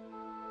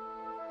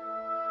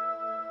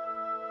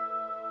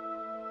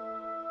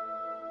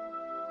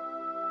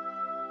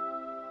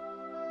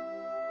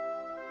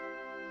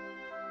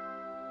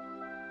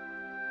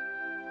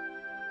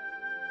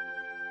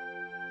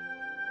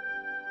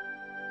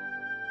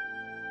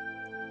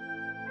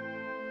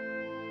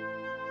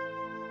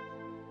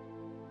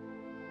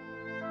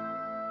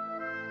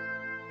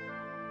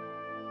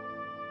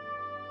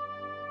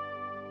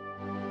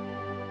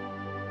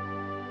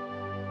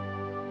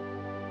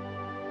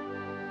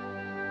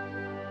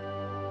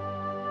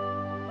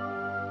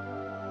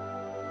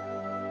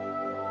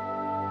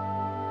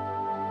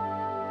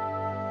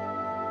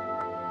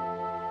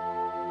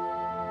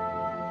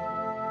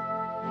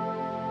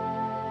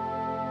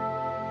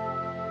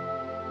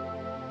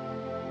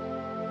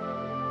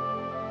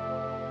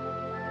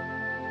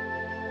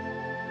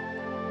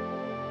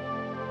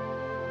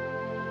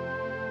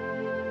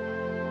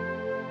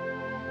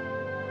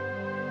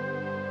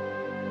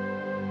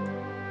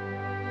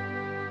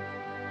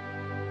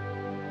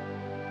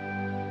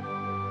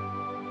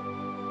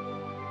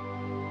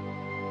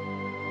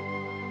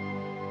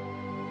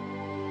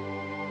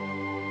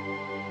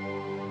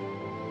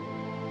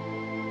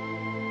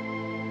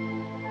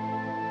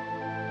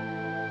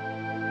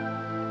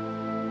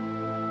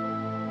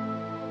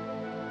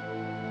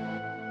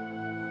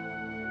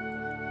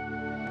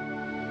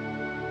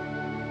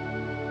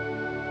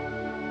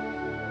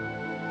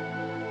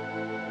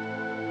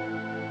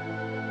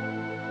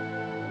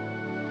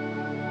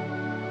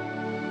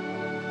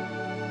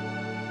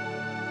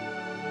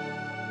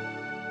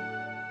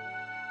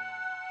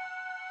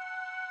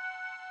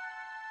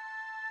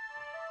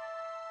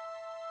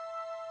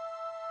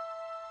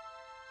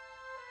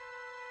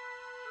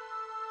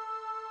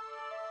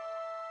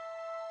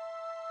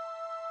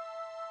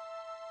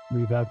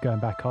 Reverb going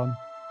back on.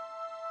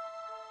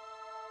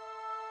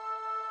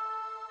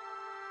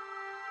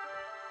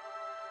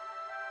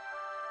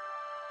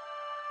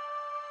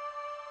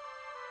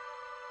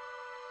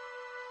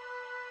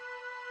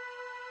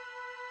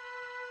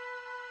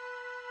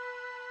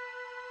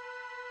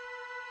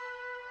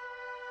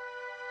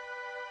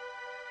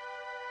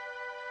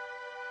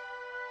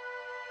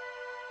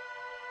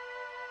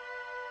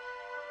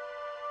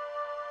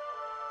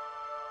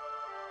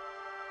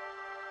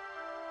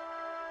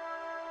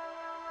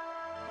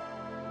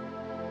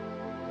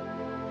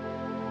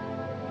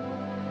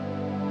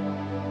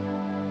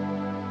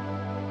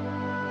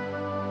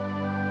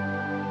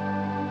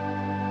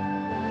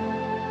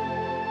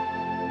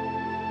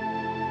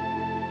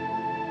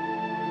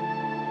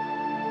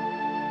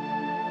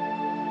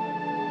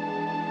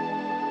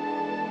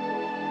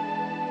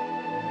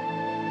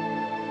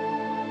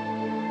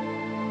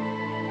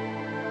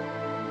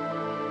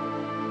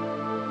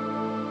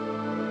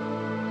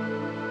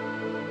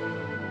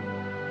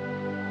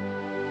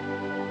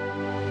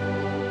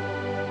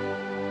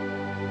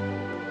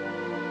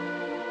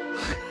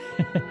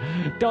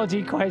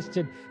 Dodgy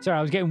question. Sorry,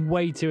 I was getting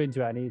way too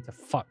into it. I needed to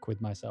fuck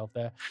with myself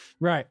there.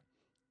 Right.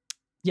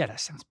 Yeah, that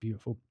sounds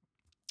beautiful.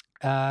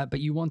 But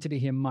you wanted to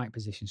hear mic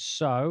position.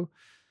 So,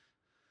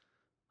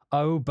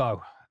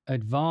 oboe.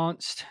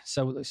 Advanced.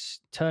 So let's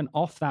turn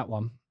off that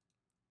one.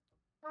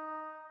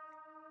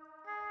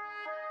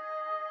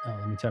 Oh,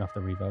 let me turn off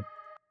the reverb.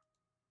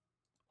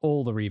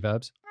 All the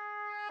reverbs.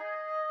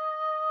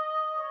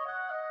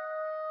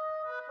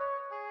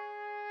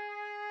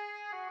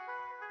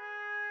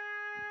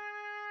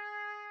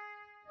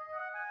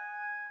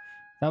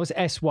 That was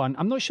S1.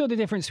 I'm not sure the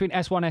difference between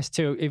S1,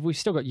 S2. If we've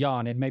still got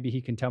Yarn in, maybe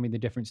he can tell me the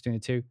difference between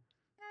the two.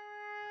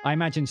 I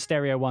imagine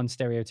stereo 1,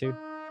 stereo 2.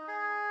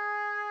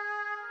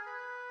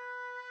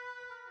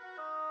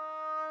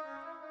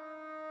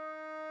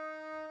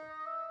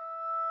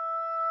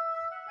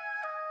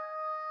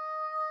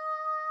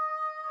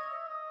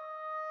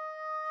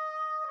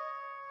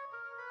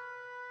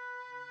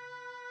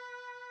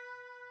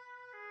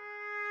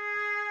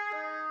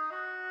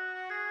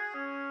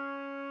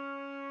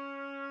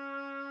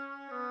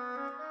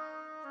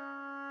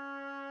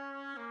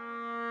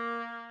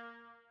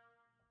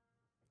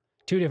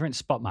 Two different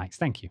spot mics.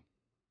 Thank you.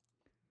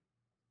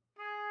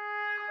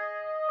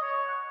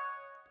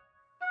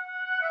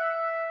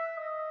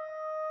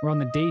 We're on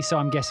the D, so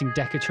I'm guessing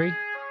Decatry,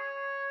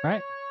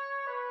 right?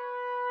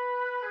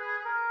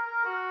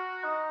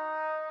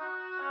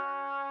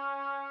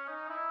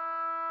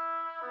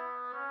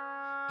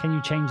 Can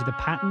you change the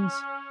patterns?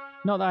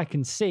 Not that I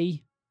can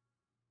see.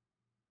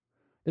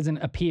 Doesn't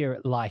appear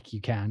like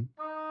you can.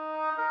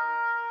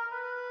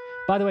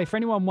 By the way, for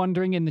anyone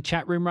wondering in the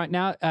chat room right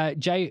now,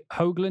 Jay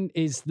Hoagland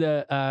is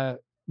the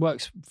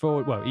works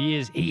for, well, he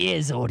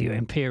is Audio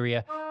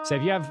Imperia. So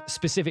if you have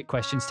specific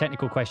questions,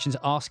 technical questions,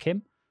 ask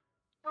him.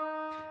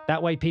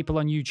 That way people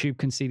on YouTube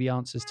can see the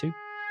answers too.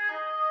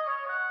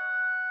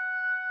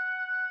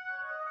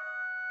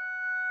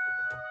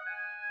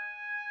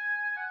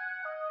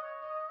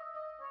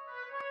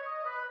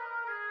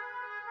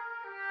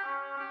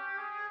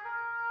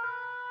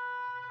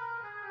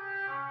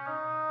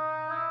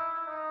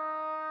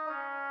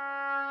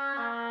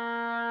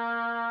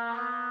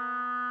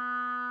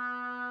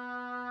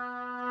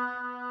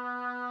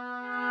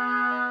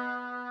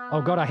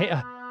 Oh God, I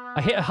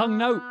hit a hung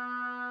note.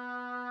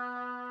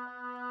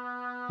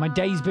 My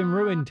day's been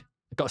ruined.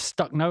 I got a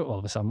stuck note all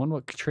of a sudden. I wonder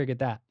what triggered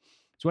that.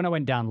 It's when I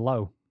went down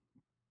low.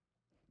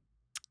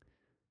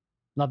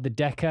 Love the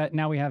Decker.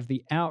 Now we have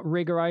the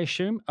outrigger, I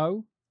assume.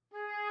 Oh.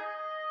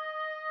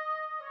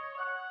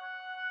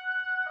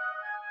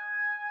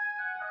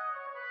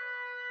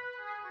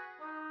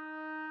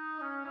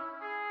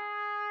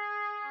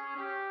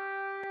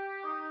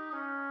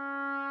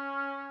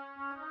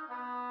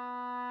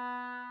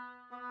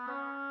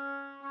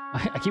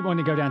 I keep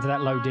wanting to go down to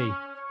that low D.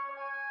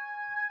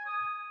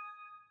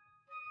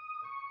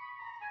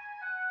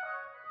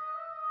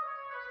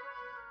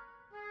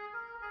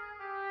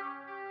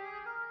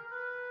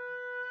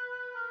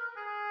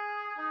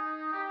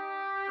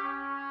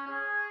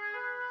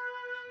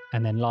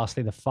 And then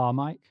lastly, the far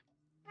mic.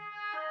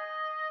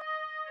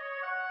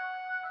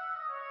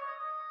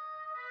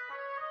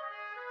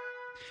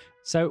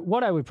 So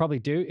what I would probably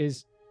do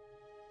is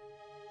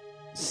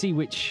see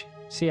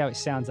how it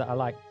sounds that I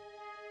like.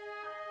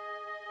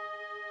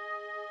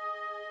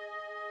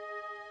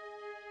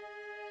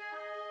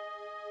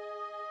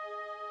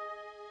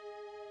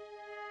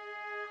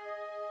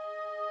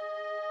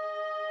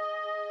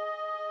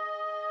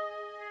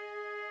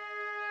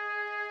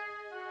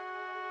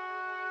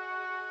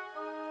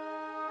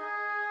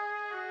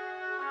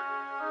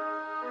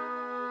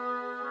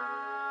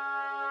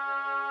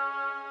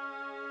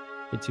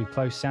 Bit too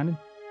close sounding.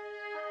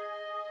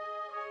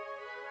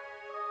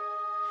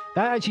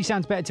 That actually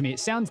sounds better to me. It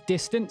sounds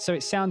distant, so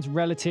it sounds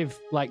relative,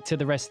 like, to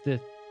the rest of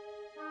the...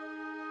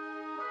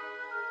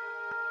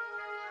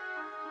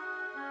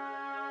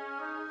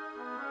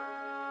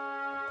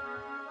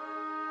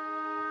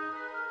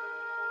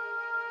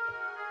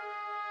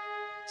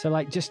 So,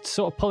 like, just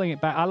sort of pulling it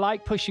back. I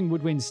like pushing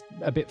woodwinds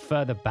a bit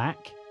further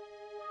back.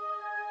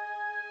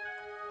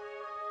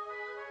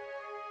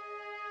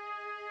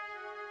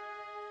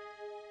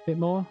 Bit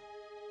more.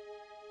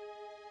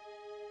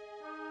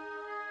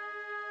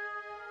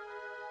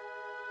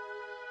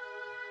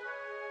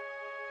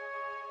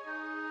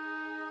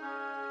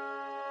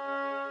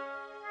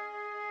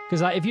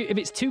 Because like, if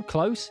it's too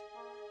close,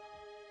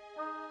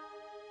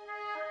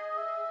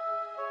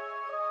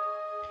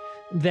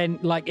 then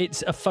like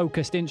it's a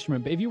focused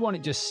instrument. But if you want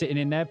it just sitting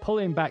in there,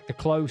 pulling back the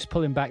close,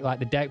 pulling back like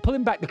the deck,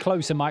 pulling back the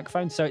closer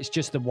microphone, so it's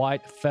just the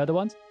wide, further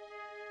ones.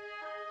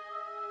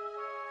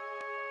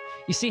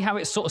 You see how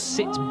it sort of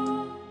sits.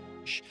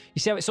 You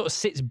see how it sort of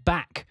sits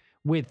back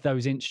with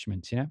those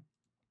instruments. You know.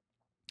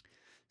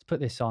 Let's put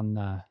this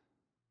on.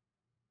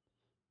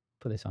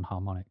 Put this on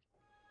harmonic.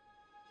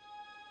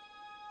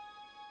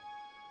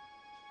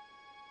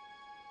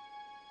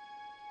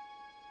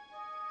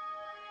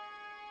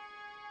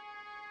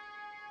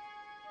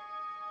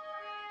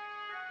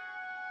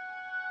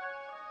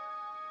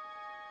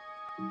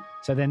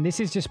 So then this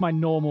is just my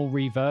normal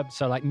reverb.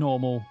 So like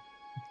normal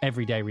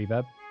everyday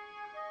reverb.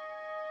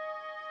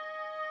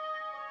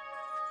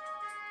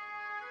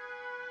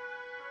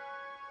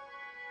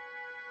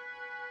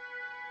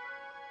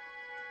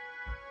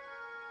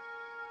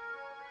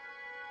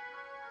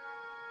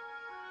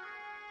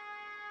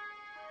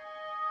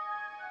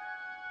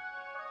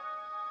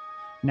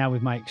 Now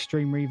with my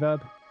extreme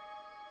reverb.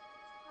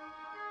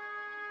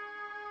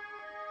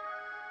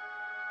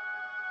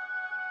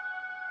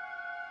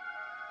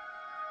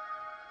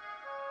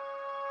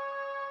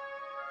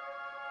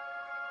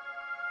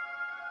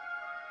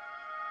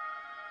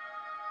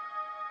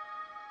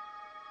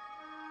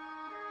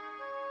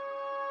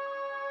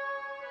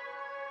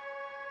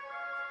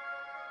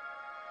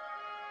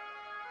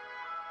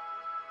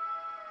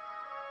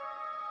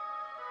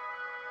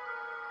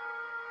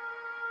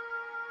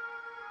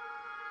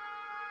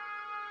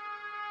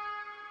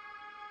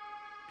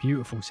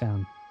 Beautiful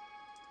sound.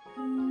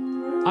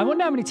 I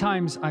wonder how many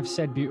times I've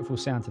said beautiful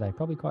sound today.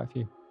 Probably quite a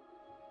few.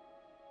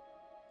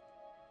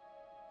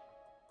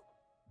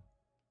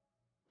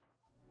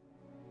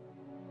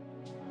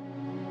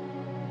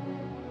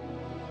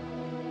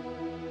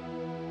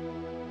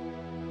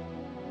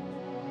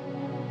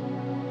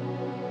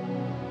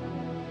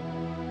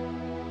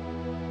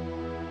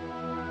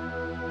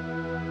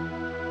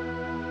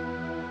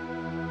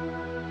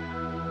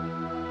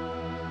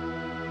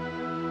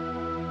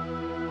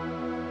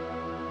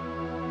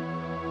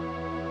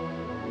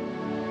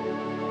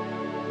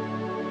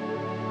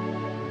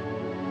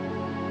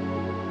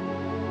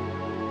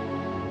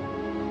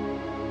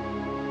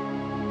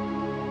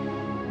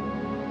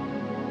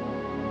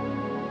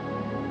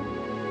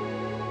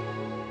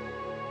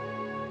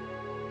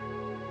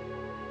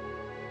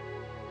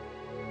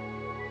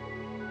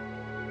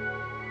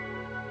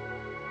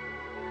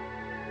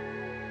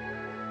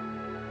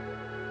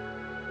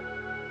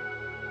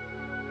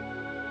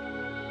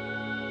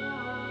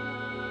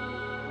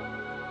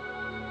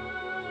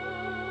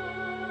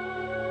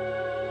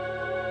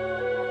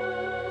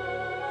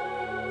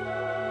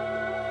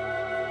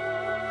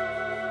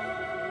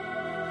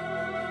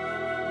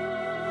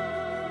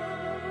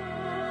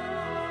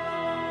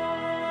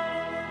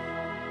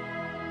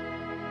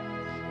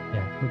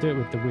 Yeah, we'll do it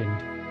with the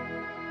wind.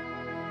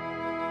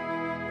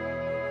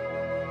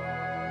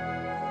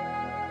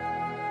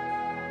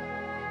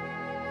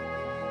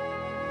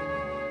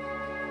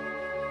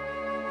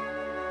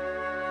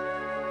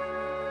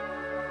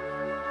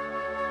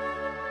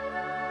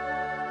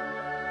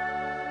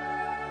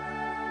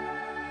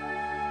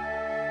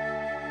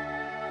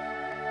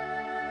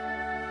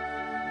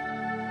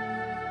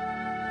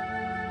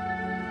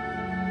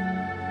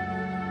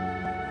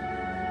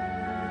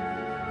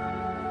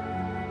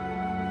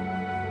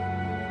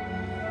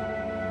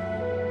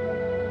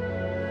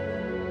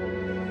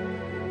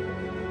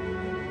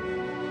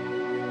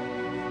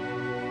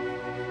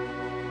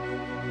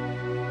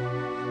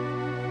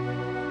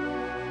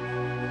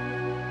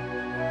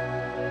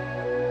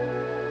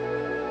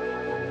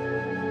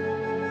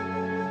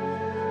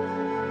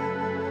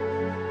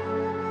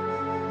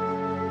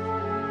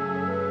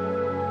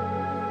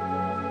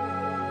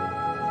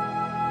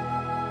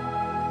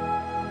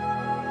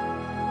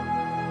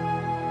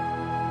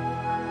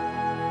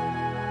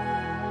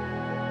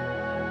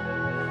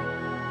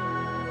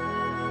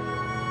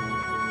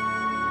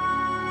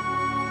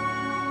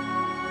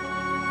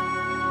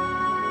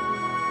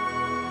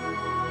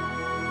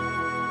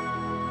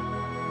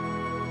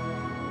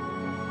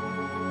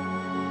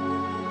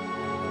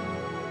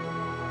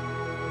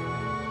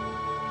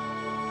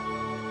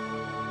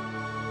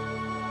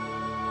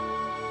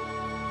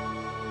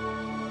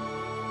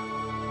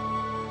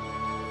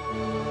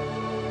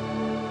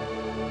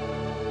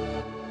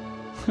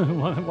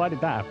 Why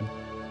did that happen?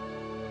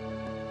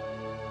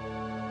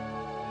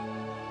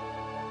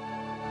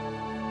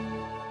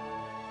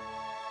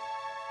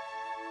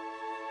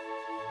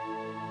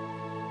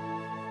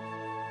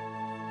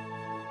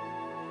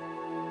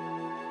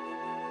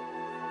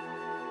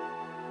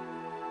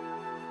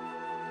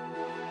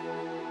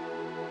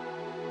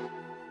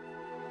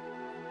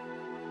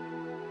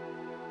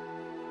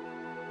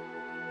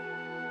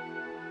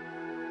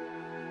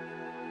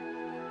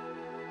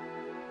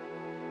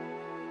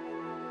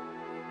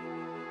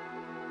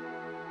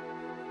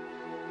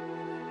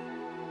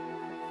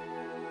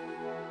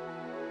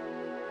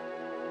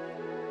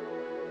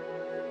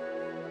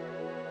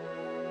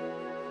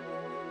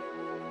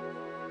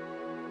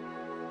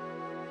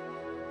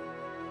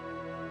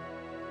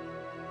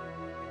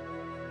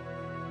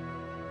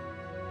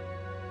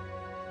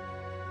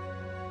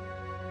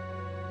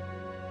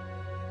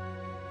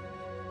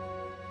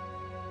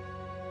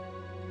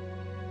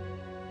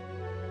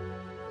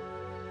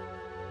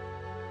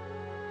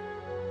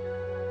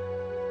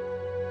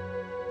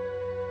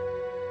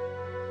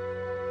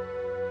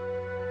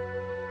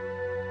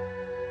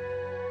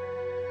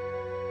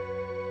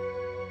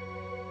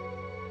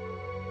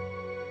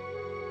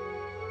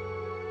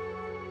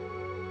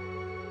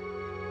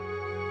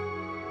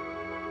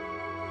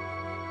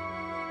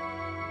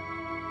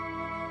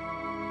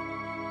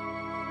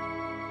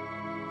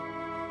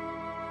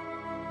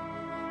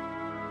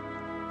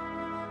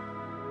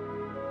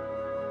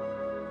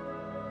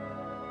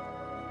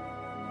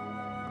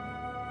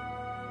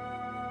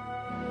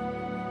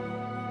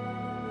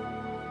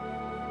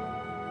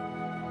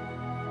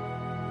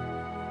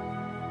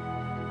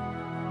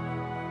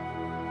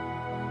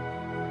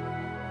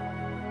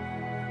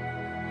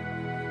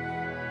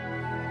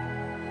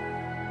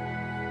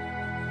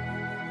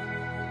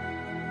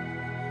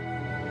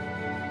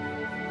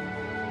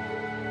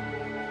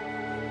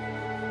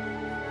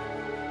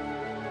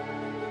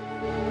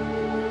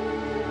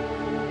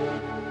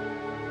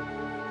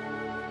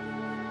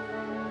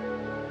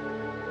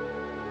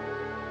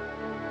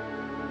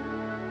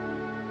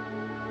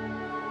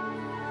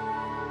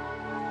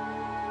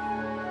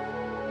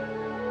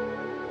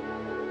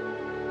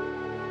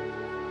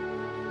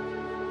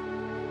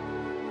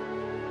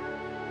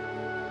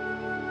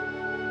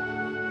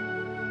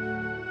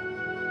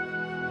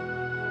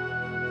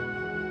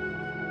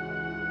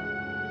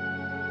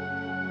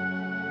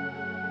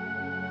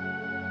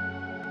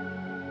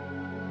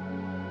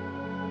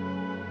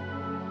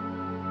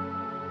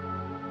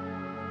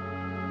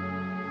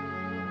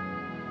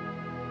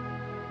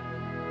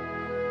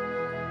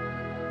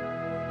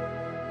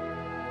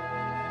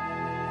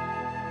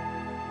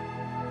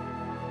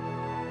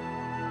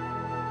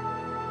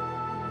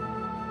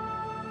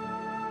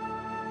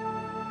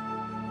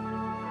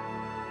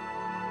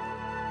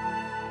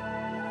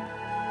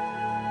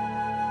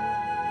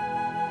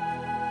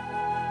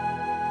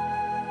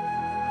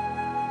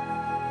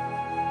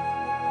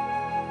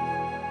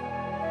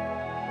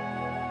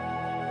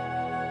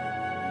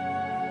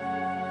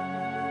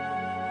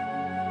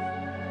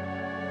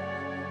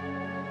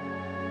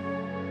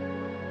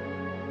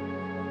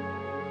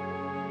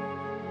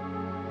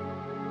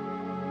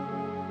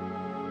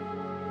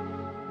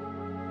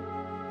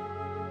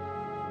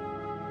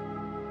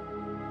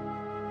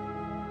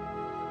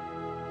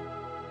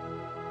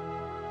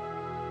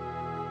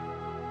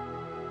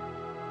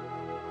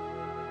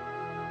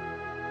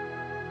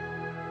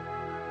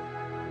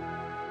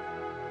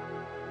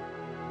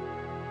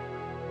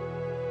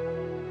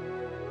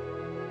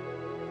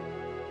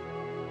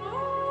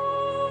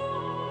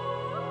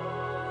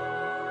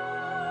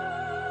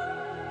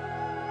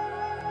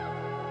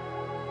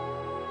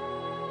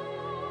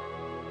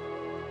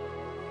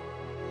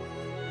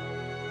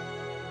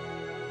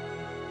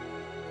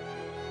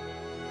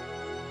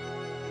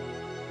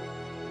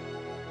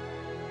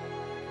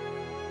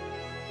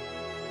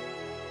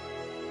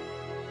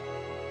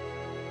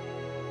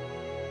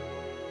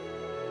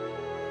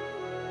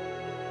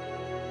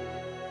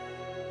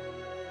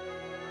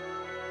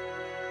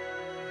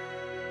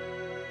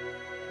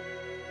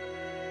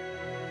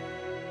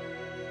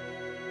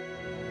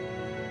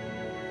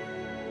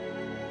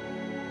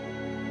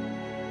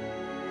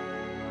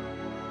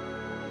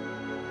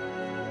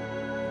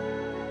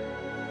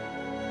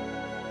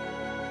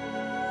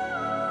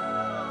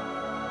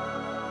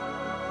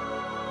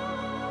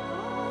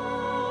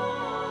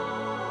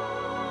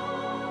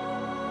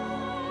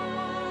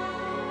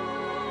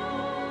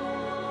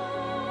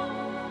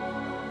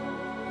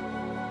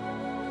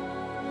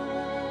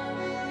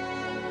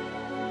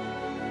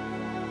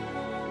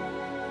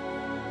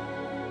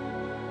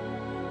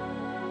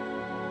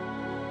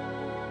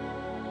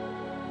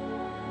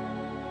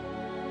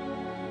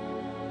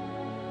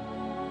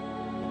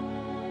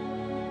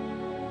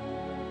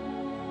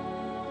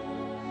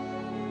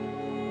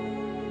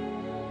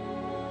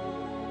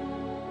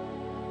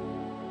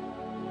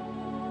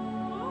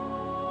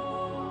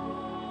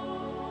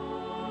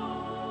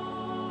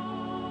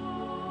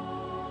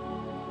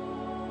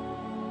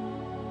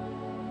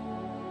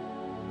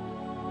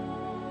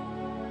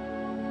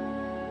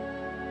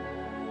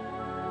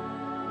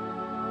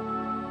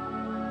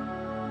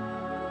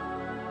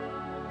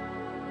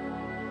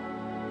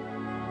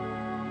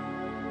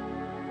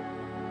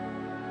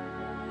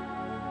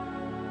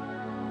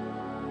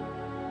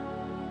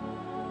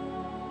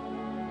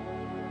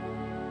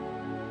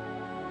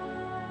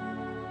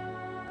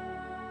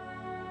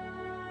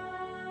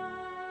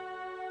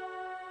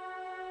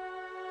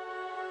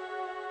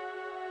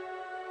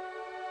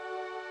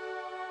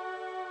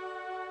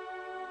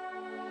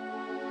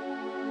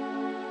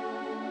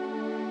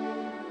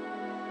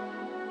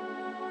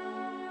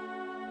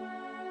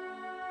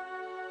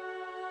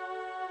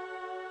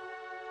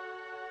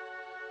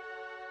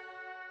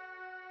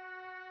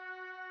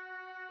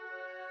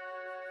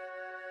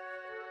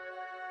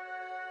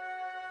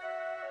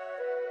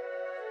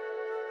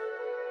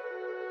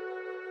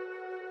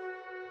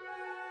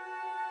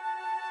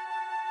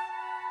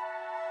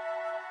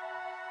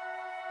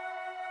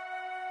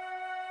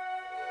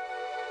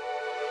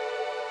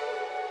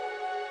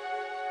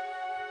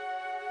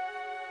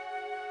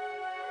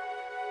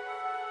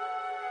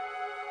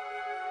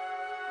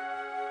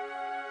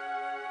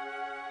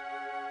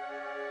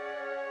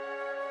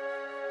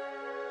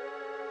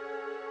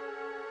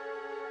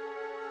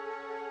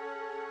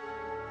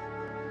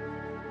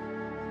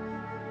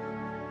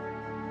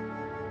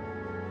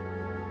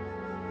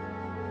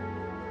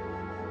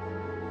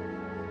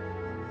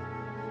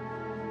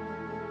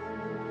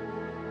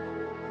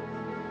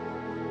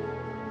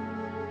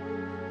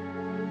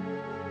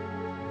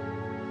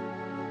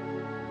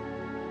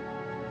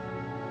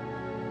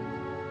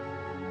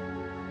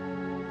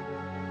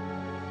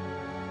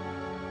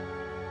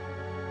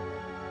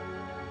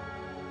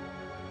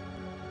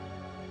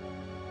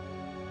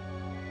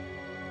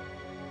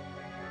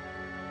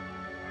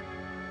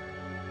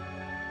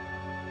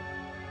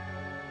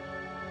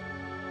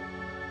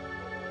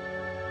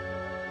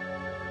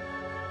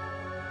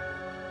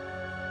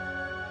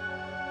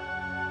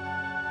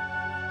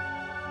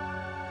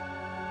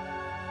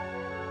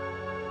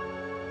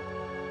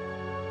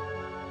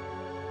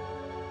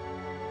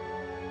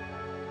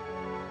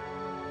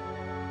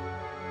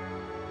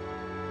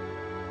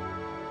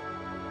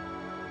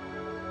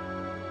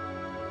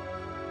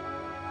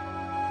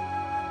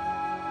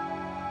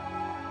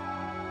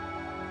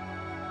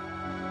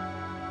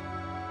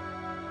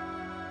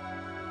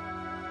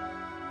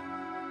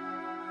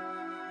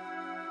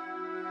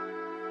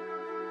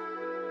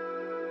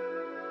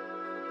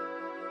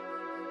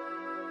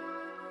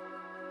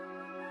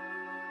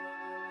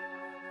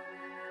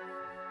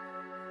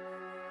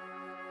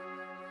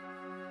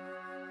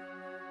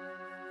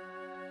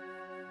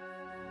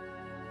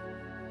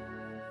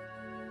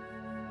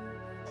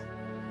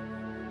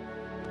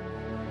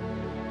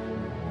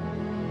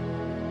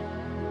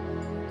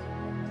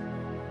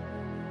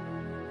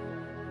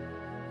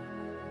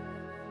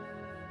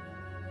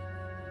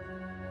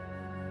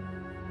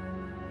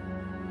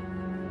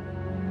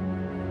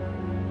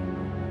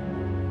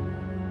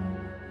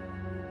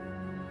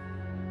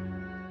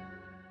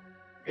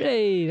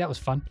 Hey, that was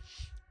fun.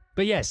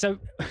 But yeah, so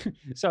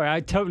sorry, I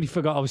totally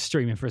forgot I was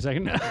streaming for a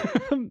second.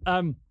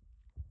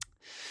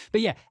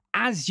 But yeah,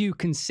 as you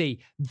can see,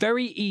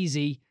 very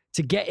easy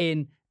to get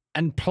in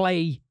and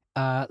play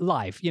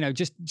live, you know,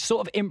 just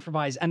sort of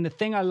improvise. And the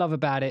thing I love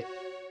about it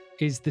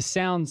is the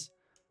sounds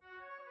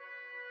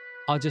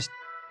are just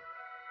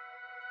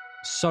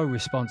so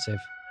responsive.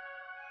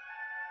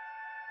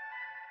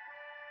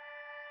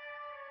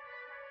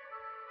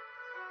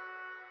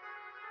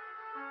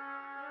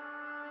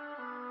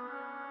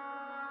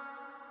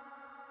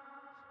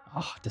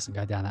 Oh, it doesn't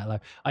go down that low.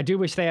 I do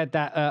wish they had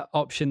that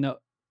option that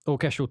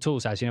Orchestral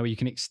Tools has, you know, where you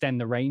can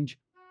extend the range.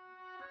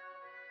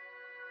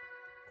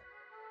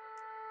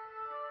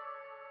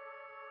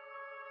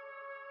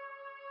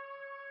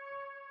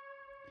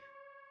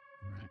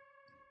 Right.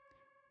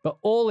 But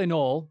all in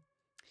all,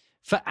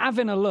 for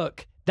Avin a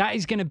Look, that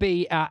is going to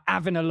be our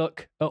Avin a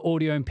Look at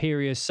Audio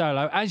Imperia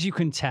solo. As you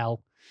can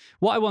tell,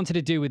 what I wanted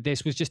to do with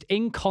this was just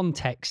in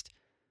context,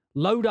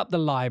 load up the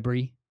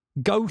library,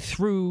 go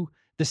through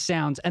the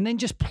sounds, and then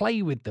just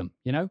play with them,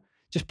 you know?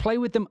 Just play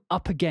with them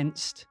up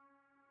against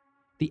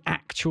the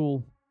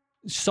actual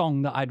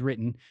song that I'd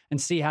written and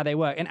see how they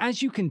work. And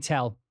as you can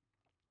tell,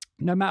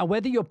 no matter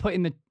whether you're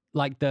putting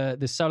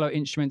the solo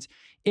instruments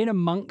in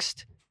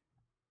amongst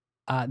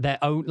their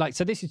own, like,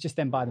 so this is just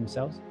them by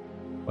themselves.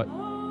 But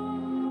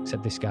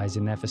except this guy's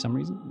in there for some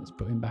reason. Let's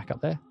put him back up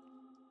there.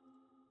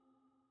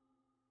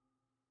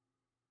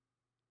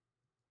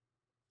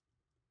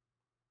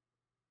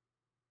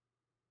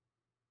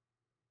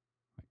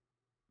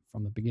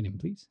 From the beginning,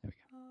 please. There we go.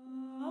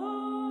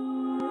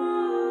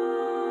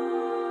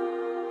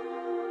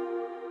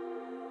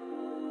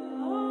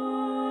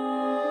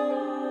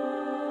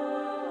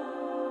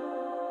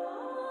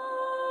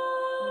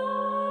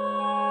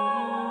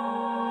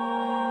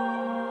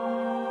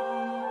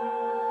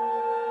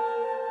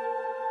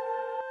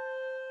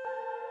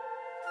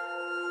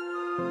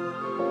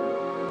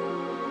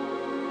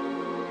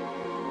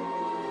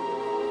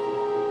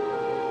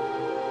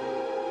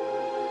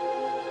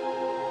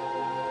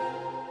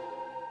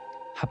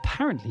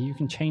 Apparently, you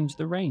can change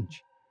the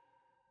range.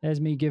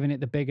 There's me giving it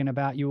the big and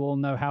about. You all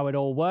know how it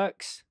all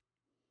works.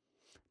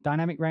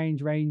 Dynamic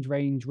range, range,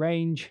 range,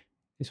 range.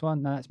 This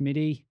one, no, that's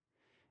MIDI.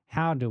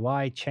 How do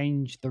I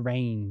change the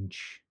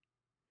range?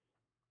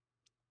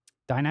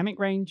 Dynamic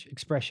range,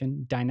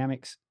 expression,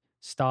 dynamics,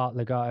 start,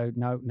 legato,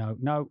 no, no,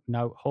 no,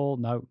 no, hall,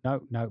 no,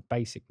 no, no,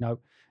 basic, no.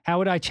 How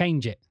would I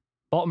change it?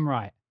 Bottom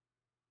right.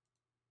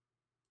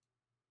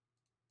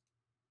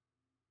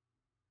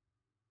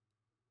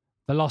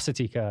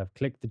 Velocity curve.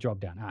 Click the drop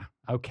down. Ah,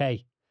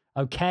 okay.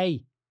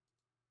 Okay.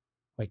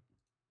 Wait.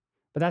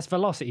 But that's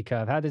velocity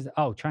curve. How does...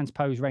 Oh,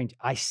 transpose range.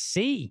 I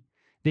see.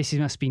 This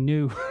must be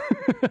new.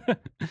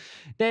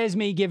 There's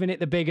me giving it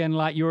the big and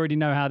like, you already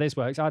know how this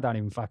works. I don't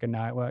even fucking know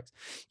how it works.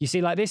 You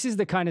see, like, this is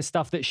the kind of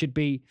stuff that should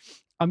be...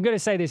 I'm going to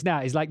say this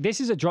now. Is like, this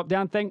is a drop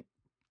down thing.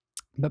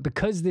 But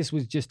because this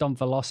was just on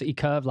velocity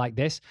curve like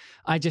this,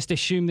 I just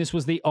assumed this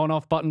was the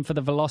on-off button for the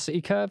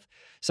velocity curve.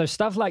 So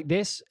stuff like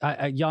this,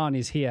 Yarn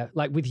is here.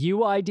 Like with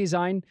UI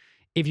design,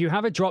 if you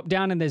have a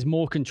drop-down and there's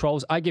more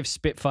controls, I give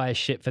Spitfire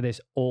shit for this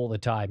all the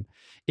time.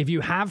 If you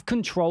have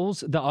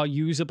controls that are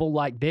usable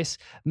like this,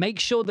 make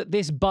sure that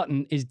this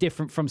button is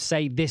different from,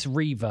 say, this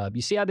reverb.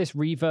 You see how this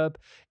reverb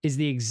is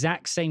the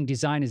exact same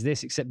design as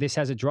this, except this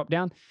has a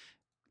drop-down?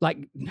 Like,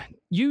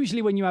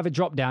 usually when you have a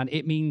drop down,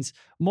 it means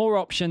more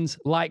options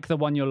like the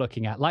one you're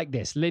looking at, like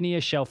this, linear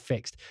shelf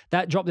fixed.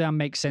 That drop down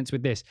makes sense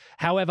with this.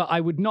 However,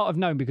 I would not have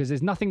known because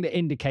there's nothing that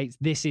indicates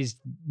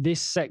this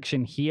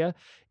section here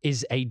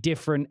is a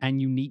different and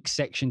unique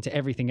section to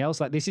everything else.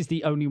 Like, this is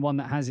the only one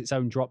that has its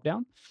own drop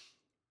down.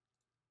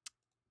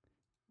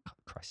 Oh,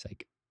 Christ's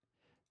sake.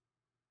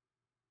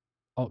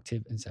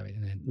 Octave and so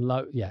and then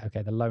low. Yeah,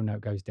 okay, the low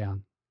note goes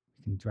down.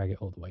 You can drag it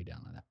all the way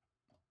down like that.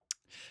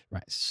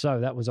 Right, so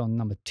that was on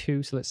number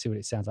 2. So let's see what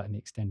it sounds like in the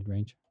extended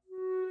range.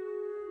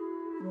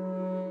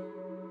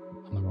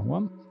 On the wrong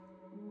one.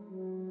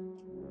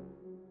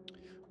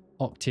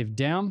 Octave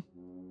down.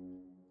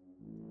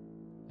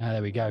 Ah,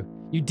 there we go.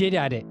 You did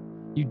add it.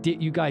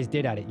 You guys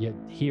did add it. You're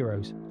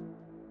heroes.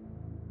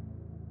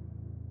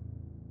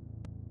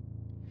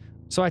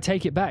 So I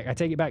take it back. I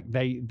take it back.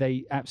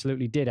 They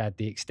absolutely did add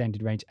the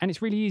extended range. And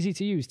it's really easy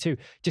to use too.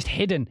 Just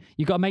hidden.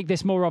 You got to make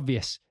this more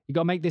obvious. You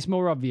got to make this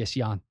more obvious,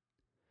 Yarn.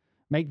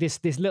 Make this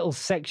little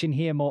section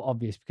here more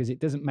obvious because it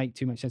doesn't make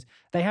too much sense.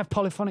 They have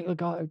polyphonic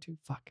legato too.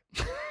 Fuck.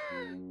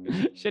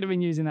 Should have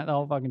been using that the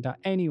whole fucking time.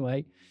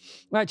 Anyway.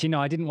 Well, actually, no,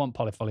 I didn't want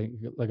polyphonic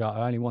legato.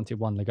 I only wanted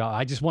one legato.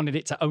 I just wanted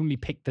it to only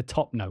pick the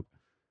top note.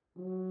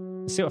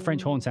 Let's see what a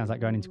French horn sounds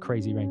like going into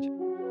crazy range.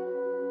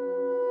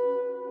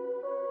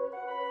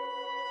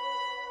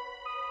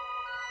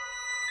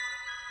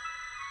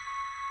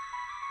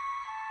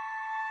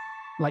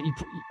 Like,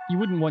 you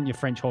wouldn't want your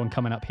French horn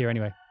coming up here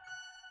anyway.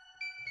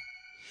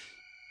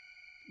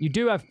 You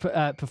do have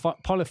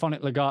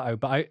polyphonic legato,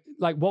 but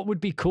what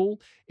would be cool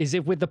is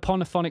if with the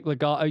polyphonic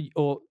legato,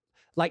 or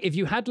like if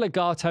you had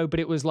legato, but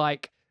it was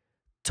like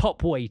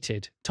top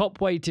weighted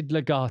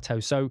legato.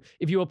 So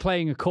if you were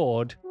playing a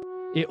chord,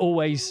 it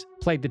always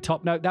played the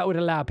top note. That would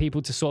allow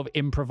people to sort of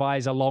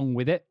improvise along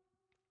with it.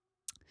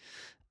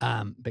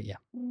 But yeah.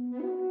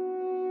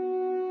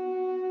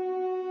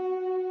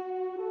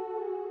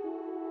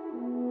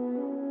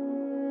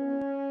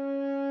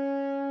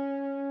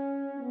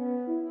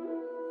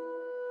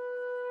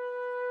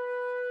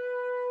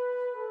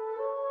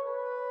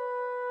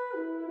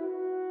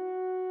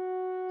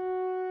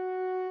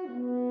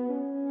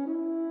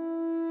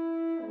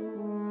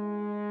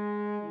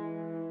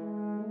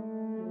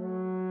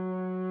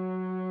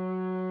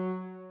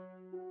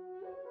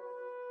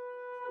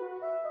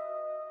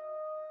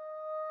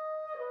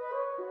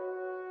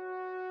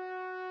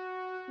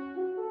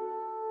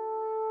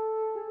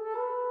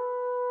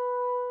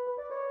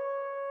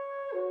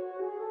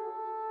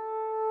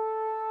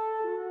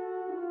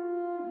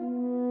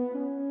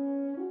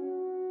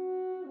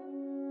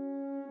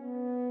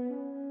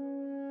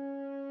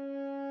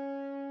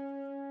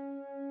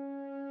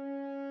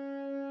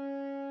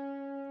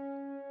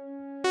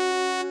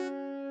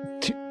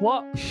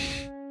 What?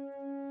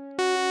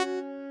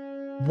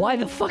 Why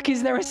the fuck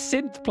is there a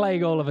synth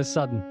playing all of a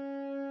sudden?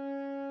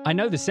 I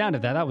know the sound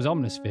of that. That was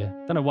Omnisphere.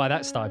 Don't know why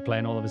that started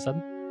playing all of a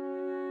sudden.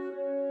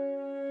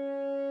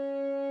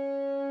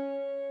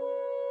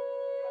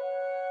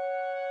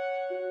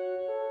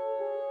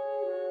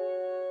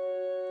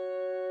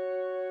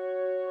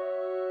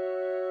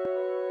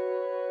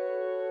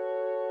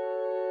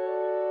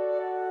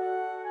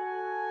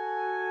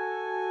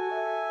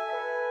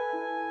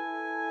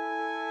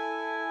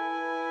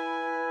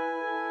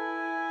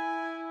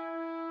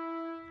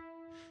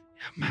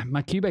 Man,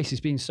 my Cubase is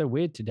being so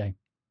weird today.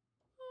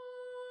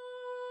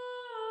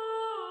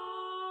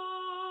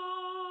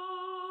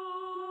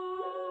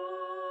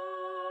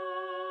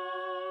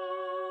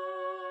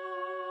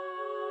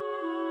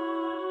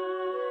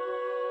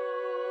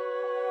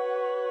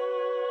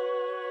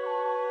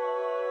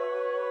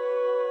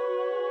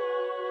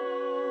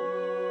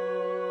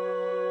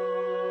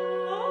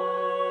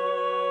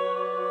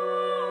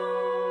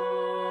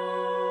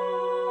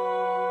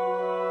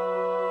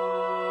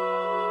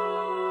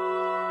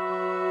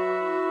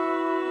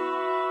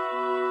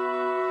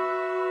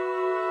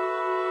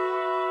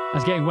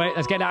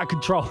 That's getting out of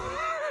control.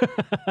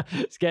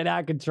 It's getting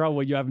out of control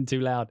when you're having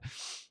too loud.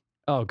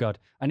 Oh God,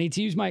 I need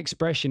to use my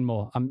expression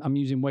more. I'm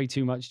using way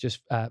too much.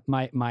 Just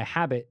my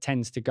habit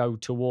tends to go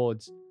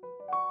towards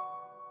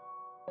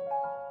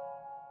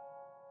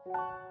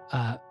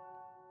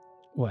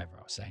whatever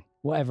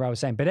I was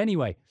saying. But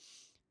anyway,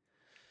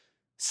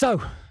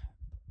 so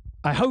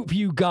I hope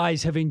you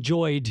guys have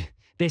enjoyed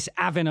this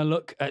Avin a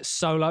look at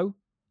solo.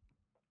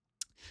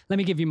 Let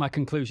me give you my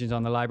conclusions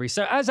on the library.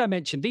 So as I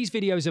mentioned, these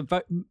videos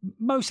are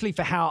mostly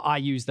for how I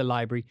use the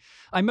library.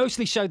 I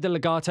mostly showed the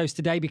legatos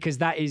today because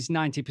that is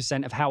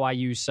 90% of how I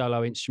use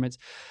solo instruments.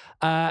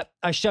 I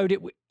showed it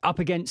up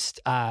against,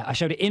 I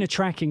showed it in a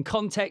track in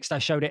context. I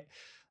showed it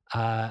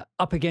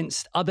up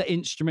against other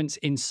instruments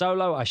in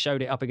solo. I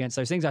showed it up against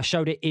those things. I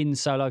showed it in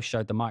solo,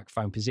 showed the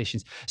microphone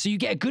positions. So you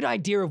get a good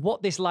idea of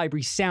what this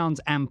library sounds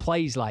and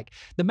plays like.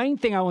 The main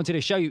thing I wanted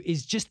to show you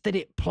is just that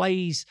it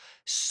plays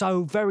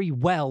so very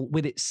well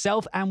with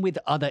itself and with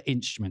other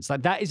instruments.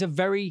 Like that is a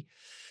very,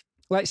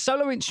 like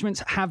solo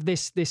instruments have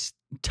this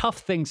tough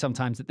thing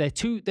sometimes that they're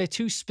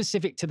too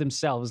specific to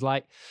themselves.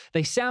 Like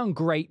they sound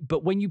great,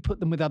 but when you put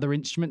them with other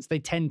instruments, they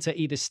tend to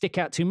either stick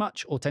out too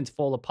much or tend to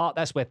fall apart.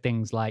 That's where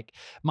things like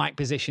mic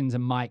positions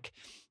and mic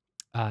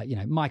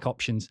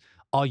options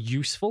are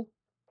useful.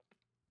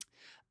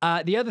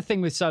 The other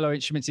thing with solo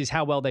instruments is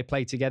how well they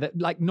play together.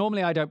 Like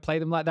normally I don't play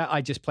them like that.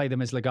 I just play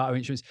them as legato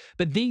instruments.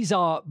 But these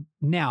are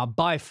now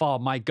by far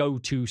my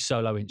go-to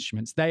solo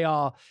instruments. They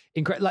are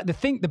incredible. Like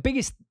the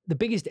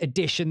biggest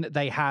addition that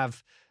they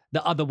have,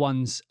 the other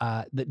ones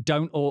that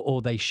don't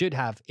or they should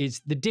have,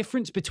 is the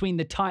difference between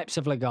the types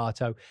of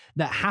legato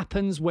that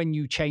happens when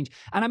you change.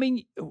 And I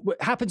mean,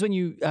 happens when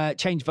you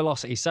change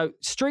velocity. So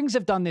strings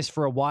have done this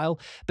for a while,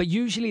 but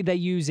usually they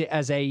use it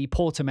as a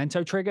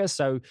portamento trigger.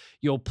 So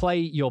you'll play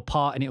your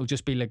part and it'll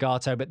just be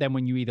legato. But then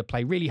when you either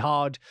play really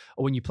hard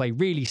or when you play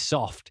really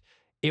soft,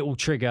 it will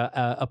trigger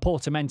a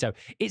portamento.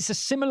 It's a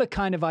similar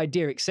kind of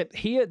idea, except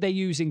here they're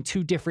using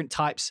two different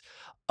types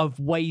of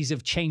ways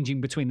of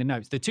changing between the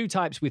notes. The two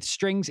types with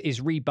strings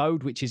is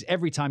rebowed, which is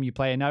every time you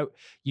play a note,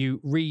 you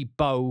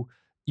rebow,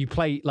 you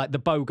play like the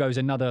bow goes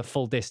another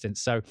full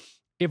distance. So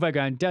if we're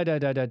going da da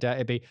da da da,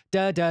 it'd be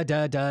da da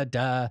da da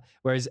da.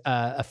 Whereas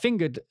a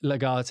fingered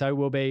legato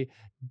will be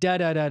da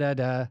da da da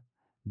da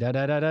da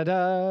da da da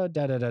da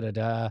da da da da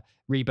da.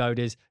 Rebowed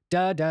is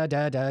da da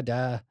da da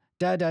da.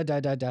 Da, da, da,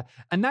 da, da.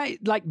 And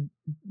that, like,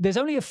 there's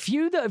only a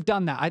few that have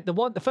done that.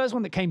 The first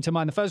one that came to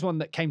mind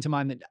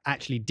that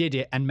actually did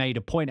it and made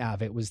a point out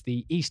of it was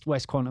the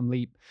East-West Quantum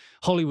Leap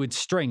Hollywood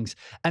Strings.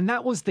 And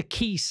that was the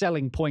key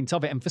selling point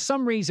of it. And for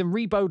some reason,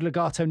 rebowed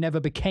legato never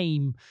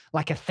became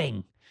like a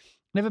thing,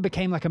 never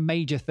became like a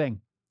major thing.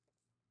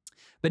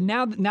 But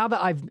now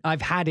that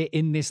I've had it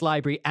in this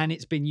library and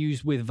it's been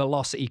used with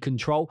velocity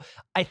control,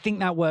 I think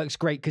that works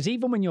great. Because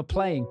even when you're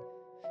playing,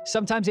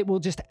 sometimes it will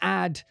just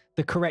add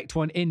the correct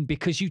one in,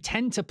 because you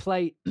tend to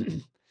play.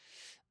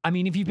 I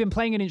mean, if you've been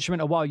playing an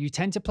instrument a while, you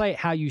tend to play it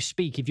how you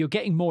speak. If you're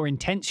getting more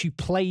intense, you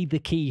play the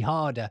key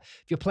harder.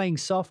 If you're playing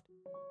soft,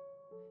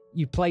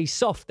 you play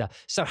softer.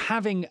 So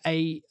having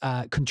a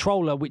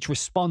controller which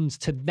responds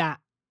to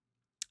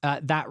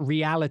that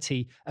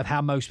reality of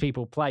how most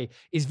people play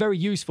is very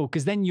useful,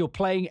 because then you're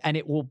playing and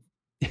it will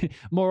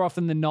more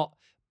often than not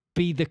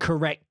be the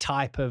correct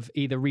type of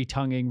either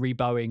retonguing,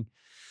 rebowing,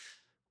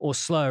 or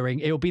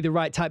slurring. It'll be the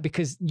right type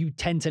because you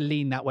tend to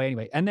lean that way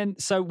anyway. And then,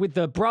 so with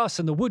the brass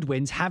and the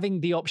woodwinds, having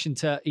the option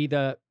to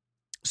either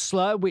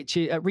slur, which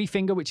is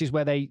refinger, which is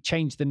where they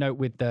change the note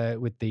with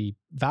the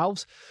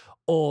valves,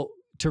 or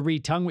to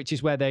retongue, which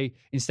is where they,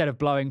 instead of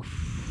blowing,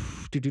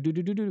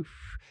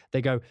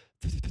 they go,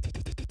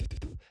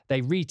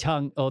 they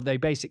retongue, or they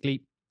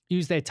basically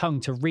use their tongue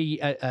to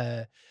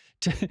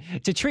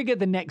to trigger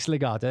the next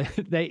legato.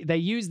 They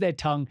use their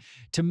tongue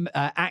to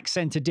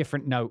accent a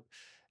different note.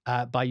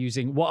 By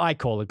using what I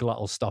call a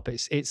glottal stop.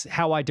 It's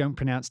how I don't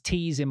pronounce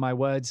T's in my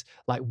words,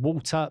 like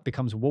water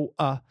becomes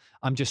water.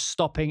 I'm just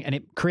stopping, and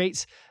it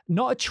creates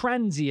not a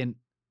transient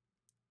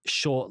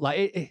short,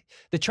 like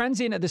the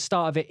transient at the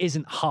start of it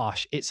isn't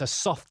harsh. It's a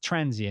soft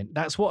transient.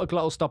 That's what a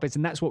glottal stop is,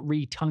 and that's what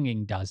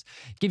retonguing does.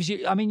 Gives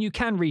you, I mean, you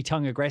can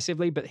retongue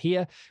aggressively, but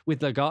here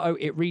with legato,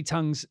 it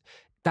retongues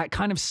that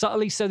kind of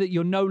subtly so that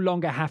you're no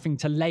longer having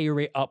to layer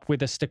it up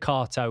with a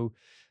staccato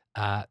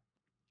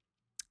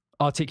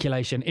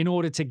articulation in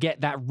order to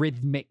get that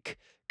rhythmic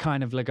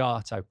kind of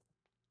legato.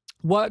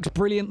 Works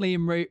brilliantly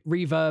in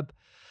reverb,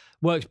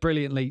 works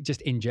brilliantly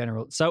just in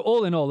general. So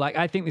all in all, like,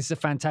 I think this is a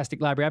fantastic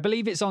library. I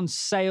believe it's on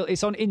sale.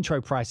 It's on intro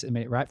price at the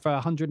minute, right? For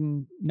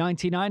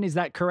 $199. Is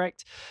that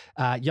correct?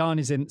 Jan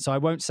is in, so I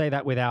won't say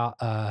that without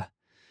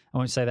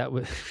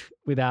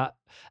without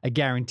a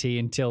guarantee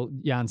until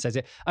Jan says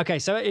it. Okay,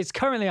 so it's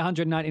currently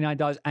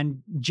 $199,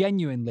 and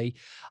genuinely,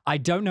 I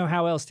don't know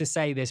how else to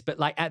say this, but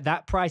like at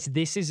that price,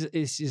 this is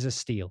a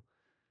steal.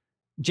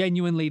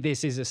 Genuinely,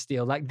 this is a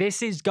steal. Like,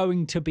 this is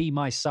going to be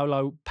my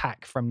solo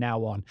pack from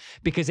now on,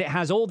 because it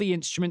has all the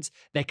instruments.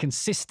 They're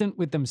consistent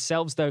with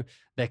themselves, though.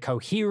 They're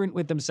coherent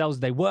with themselves.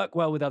 They work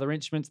well with other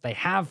instruments. They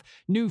have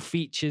new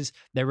features.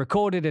 They're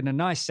recorded in a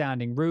nice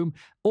sounding room.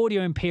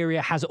 Audio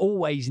Imperia has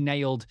always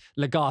nailed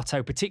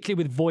legato,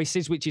 particularly with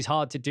voices, which is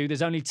hard to do.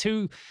 There's only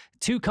two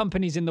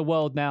companies in the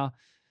world now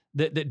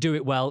that do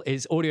it well.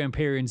 Is Audio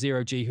Imperia and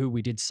Zero G, who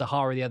we did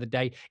Sahara the other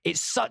day.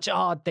 It's such a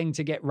hard thing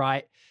to get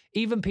right.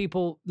 Even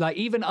people, like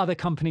even other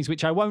companies,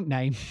 which I won't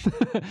name,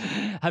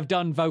 have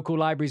done vocal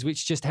libraries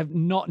which just have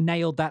not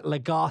nailed that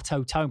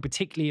legato tone,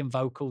 particularly in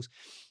vocals.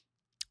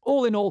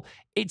 All in all,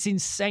 it's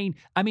insane.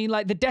 I mean,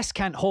 like the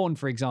descant horn,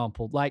 for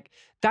example, like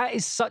that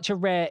is such a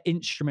rare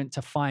instrument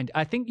to find.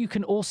 I think you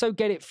can also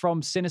get it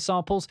from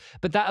Cinesamples,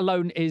 but that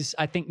alone is,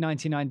 I think,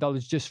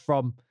 $99 just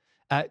from...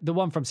 the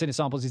one from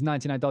Cinesamples is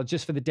 $99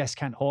 just for the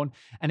descant horn.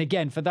 And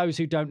again, for those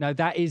who don't know,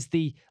 that is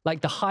the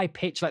high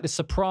pitch, like the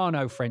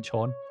soprano French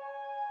horn.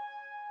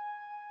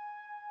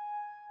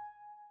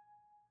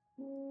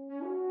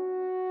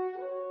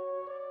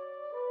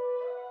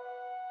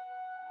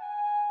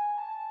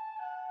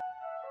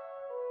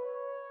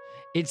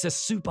 It's a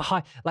super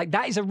high, like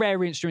that is a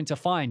rare instrument to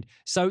find.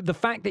 So the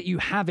fact that you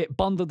have it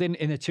bundled in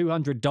a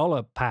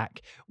 $200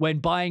 pack when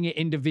buying it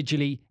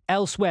individually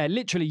elsewhere,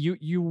 literally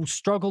you will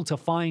struggle to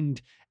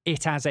find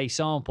it as a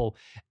sample,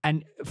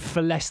 and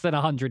for less than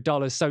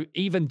 $100. So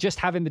even just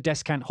having the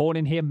descant horn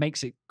in here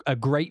makes it a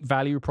great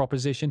value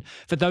proposition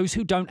for those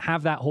who don't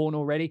have that horn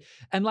already.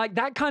 And like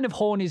that kind of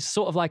horn is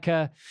sort of like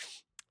a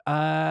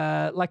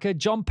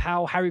John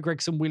Powell, Harry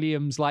Gregson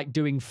Williams, like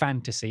doing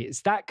fantasy.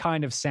 It's that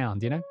kind of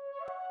sound, you know?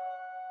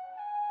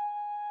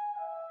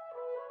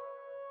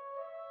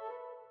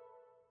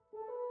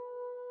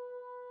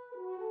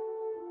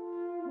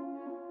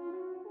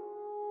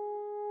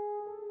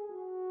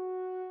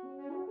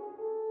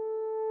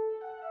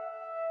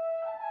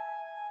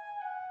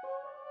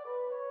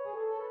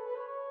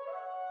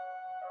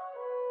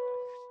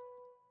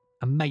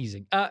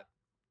 Amazing.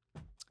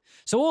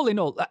 So all in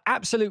all,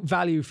 absolute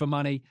value for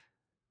money.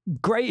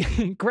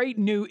 Great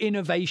new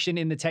innovation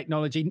in the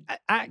technology,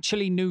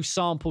 actually new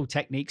sample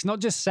techniques, not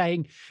just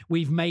saying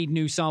we've made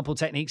new sample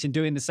techniques and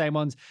doing the same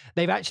ones.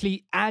 They've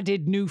actually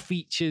added new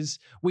features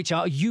which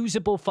are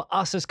usable for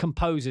us as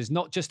composers,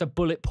 not just a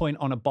bullet point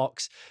on a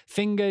box.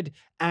 Fingered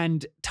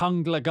and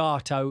tongued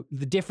legato,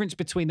 the difference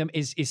between them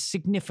is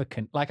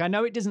significant. Like, I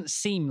know it doesn't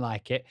seem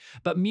like it,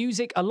 but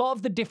music, a lot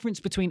of the difference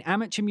between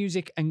amateur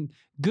music and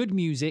good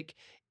music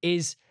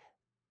is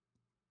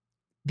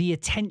the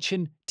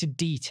attention to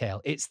detail.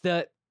 It's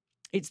the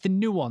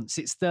nuance.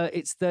 It's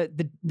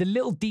the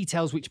little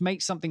details which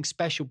make something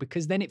special,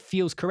 because then it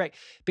feels correct.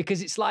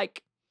 Because it's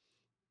like,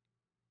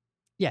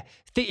 yeah,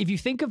 if you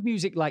think of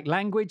music like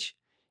language,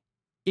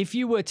 if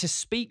you were to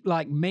speak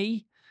like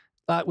me,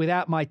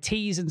 without my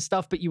T's and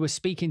stuff, but you were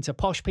speaking to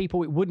posh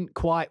people, it wouldn't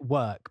quite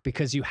work,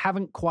 because you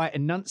haven't quite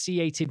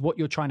enunciated what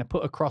you're trying to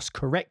put across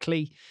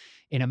correctly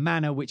in a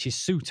manner which is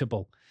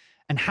suitable.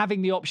 and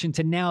having the option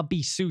to now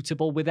be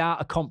suitable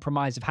without a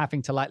compromise of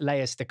having to like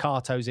layer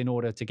staccatos in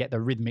order to get the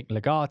rhythmic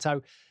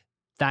legato.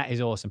 That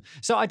is awesome.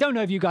 So I don't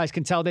know if you guys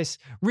can tell this.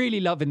 Really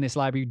loving this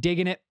library,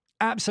 digging it.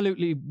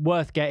 Absolutely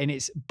worth getting.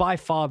 It's by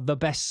far the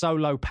best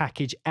solo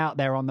package out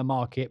there on the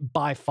market,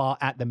 by far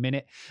at the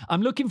minute.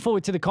 I'm looking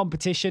forward to the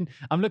competition.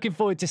 I'm looking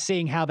forward to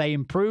seeing how they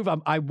improve.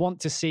 I want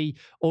to see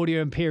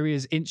Audio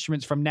Imperia's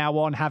instruments from now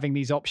on having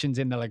these options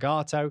in the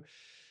legato.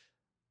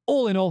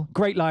 All in all,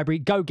 great library.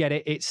 Go get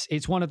it.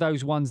 It's one of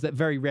those ones that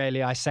very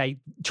rarely I say,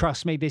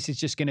 trust me, this is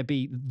just going to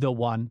be the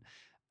one.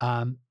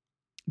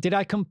 Did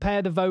I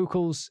compare the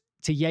vocals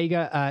to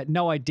Jaeger?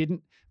 No, I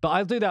didn't. But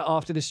I'll do that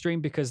after the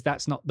stream because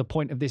that's not the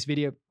point of this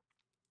video.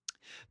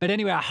 But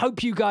anyway, I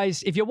hope you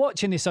guys, if you're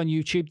watching this on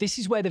YouTube, this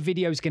is where the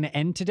video is going to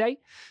end today.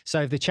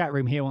 So if the chat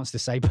room here wants to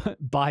say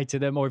bye to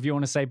them, or if you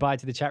want to say bye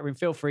to the chat room,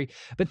 feel free.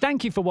 But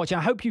thank you for watching.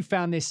 I hope you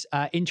found this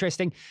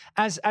interesting.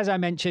 As I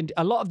mentioned,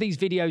 a lot of these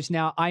videos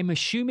now, I'm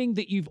assuming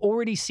that you've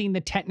already seen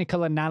the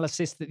technical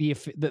analysis that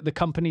the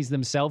companies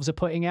themselves are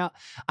putting out.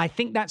 I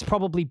think that's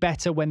probably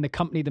better when the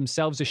company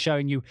themselves are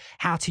showing you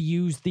how to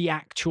use the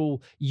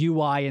actual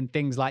UI and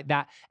things like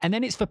that. And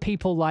then it's for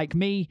people like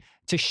me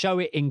to show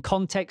it in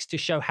context, to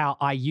show how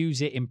I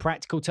use it in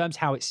practical terms,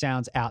 how it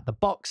sounds out the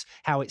box,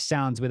 how it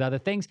sounds with other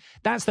things.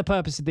 That's the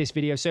purpose of this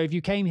video. So if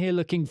you came here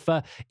looking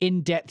for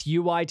in-depth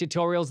UI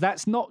tutorials,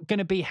 that's not going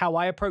to be how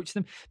I approach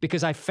them,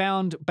 because I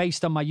found,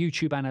 based on my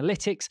YouTube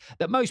analytics,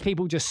 that most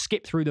people just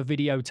skip through the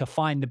video to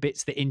find the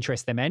bits that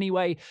interest them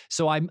anyway.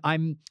 So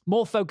I'm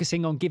more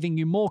focusing on giving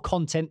you more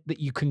content that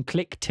you can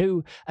click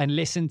to and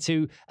listen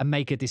to and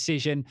make a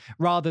decision,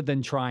 rather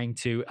than trying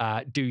to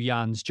do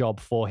Jan's job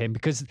for him,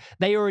 because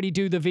they already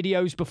do the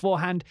videos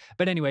beforehand.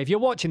 But anyway, if you're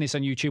watching this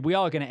on YouTube, we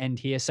are going to end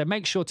here. So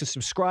make sure to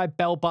subscribe,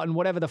 bell button,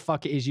 whatever the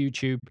fuck it is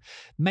YouTube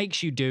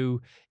makes you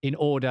do in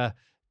order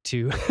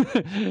to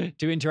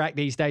to interact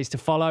these days, to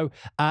follow.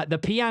 The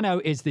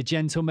piano is the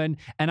gentleman,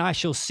 and I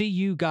shall see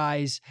you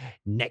guys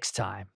next time.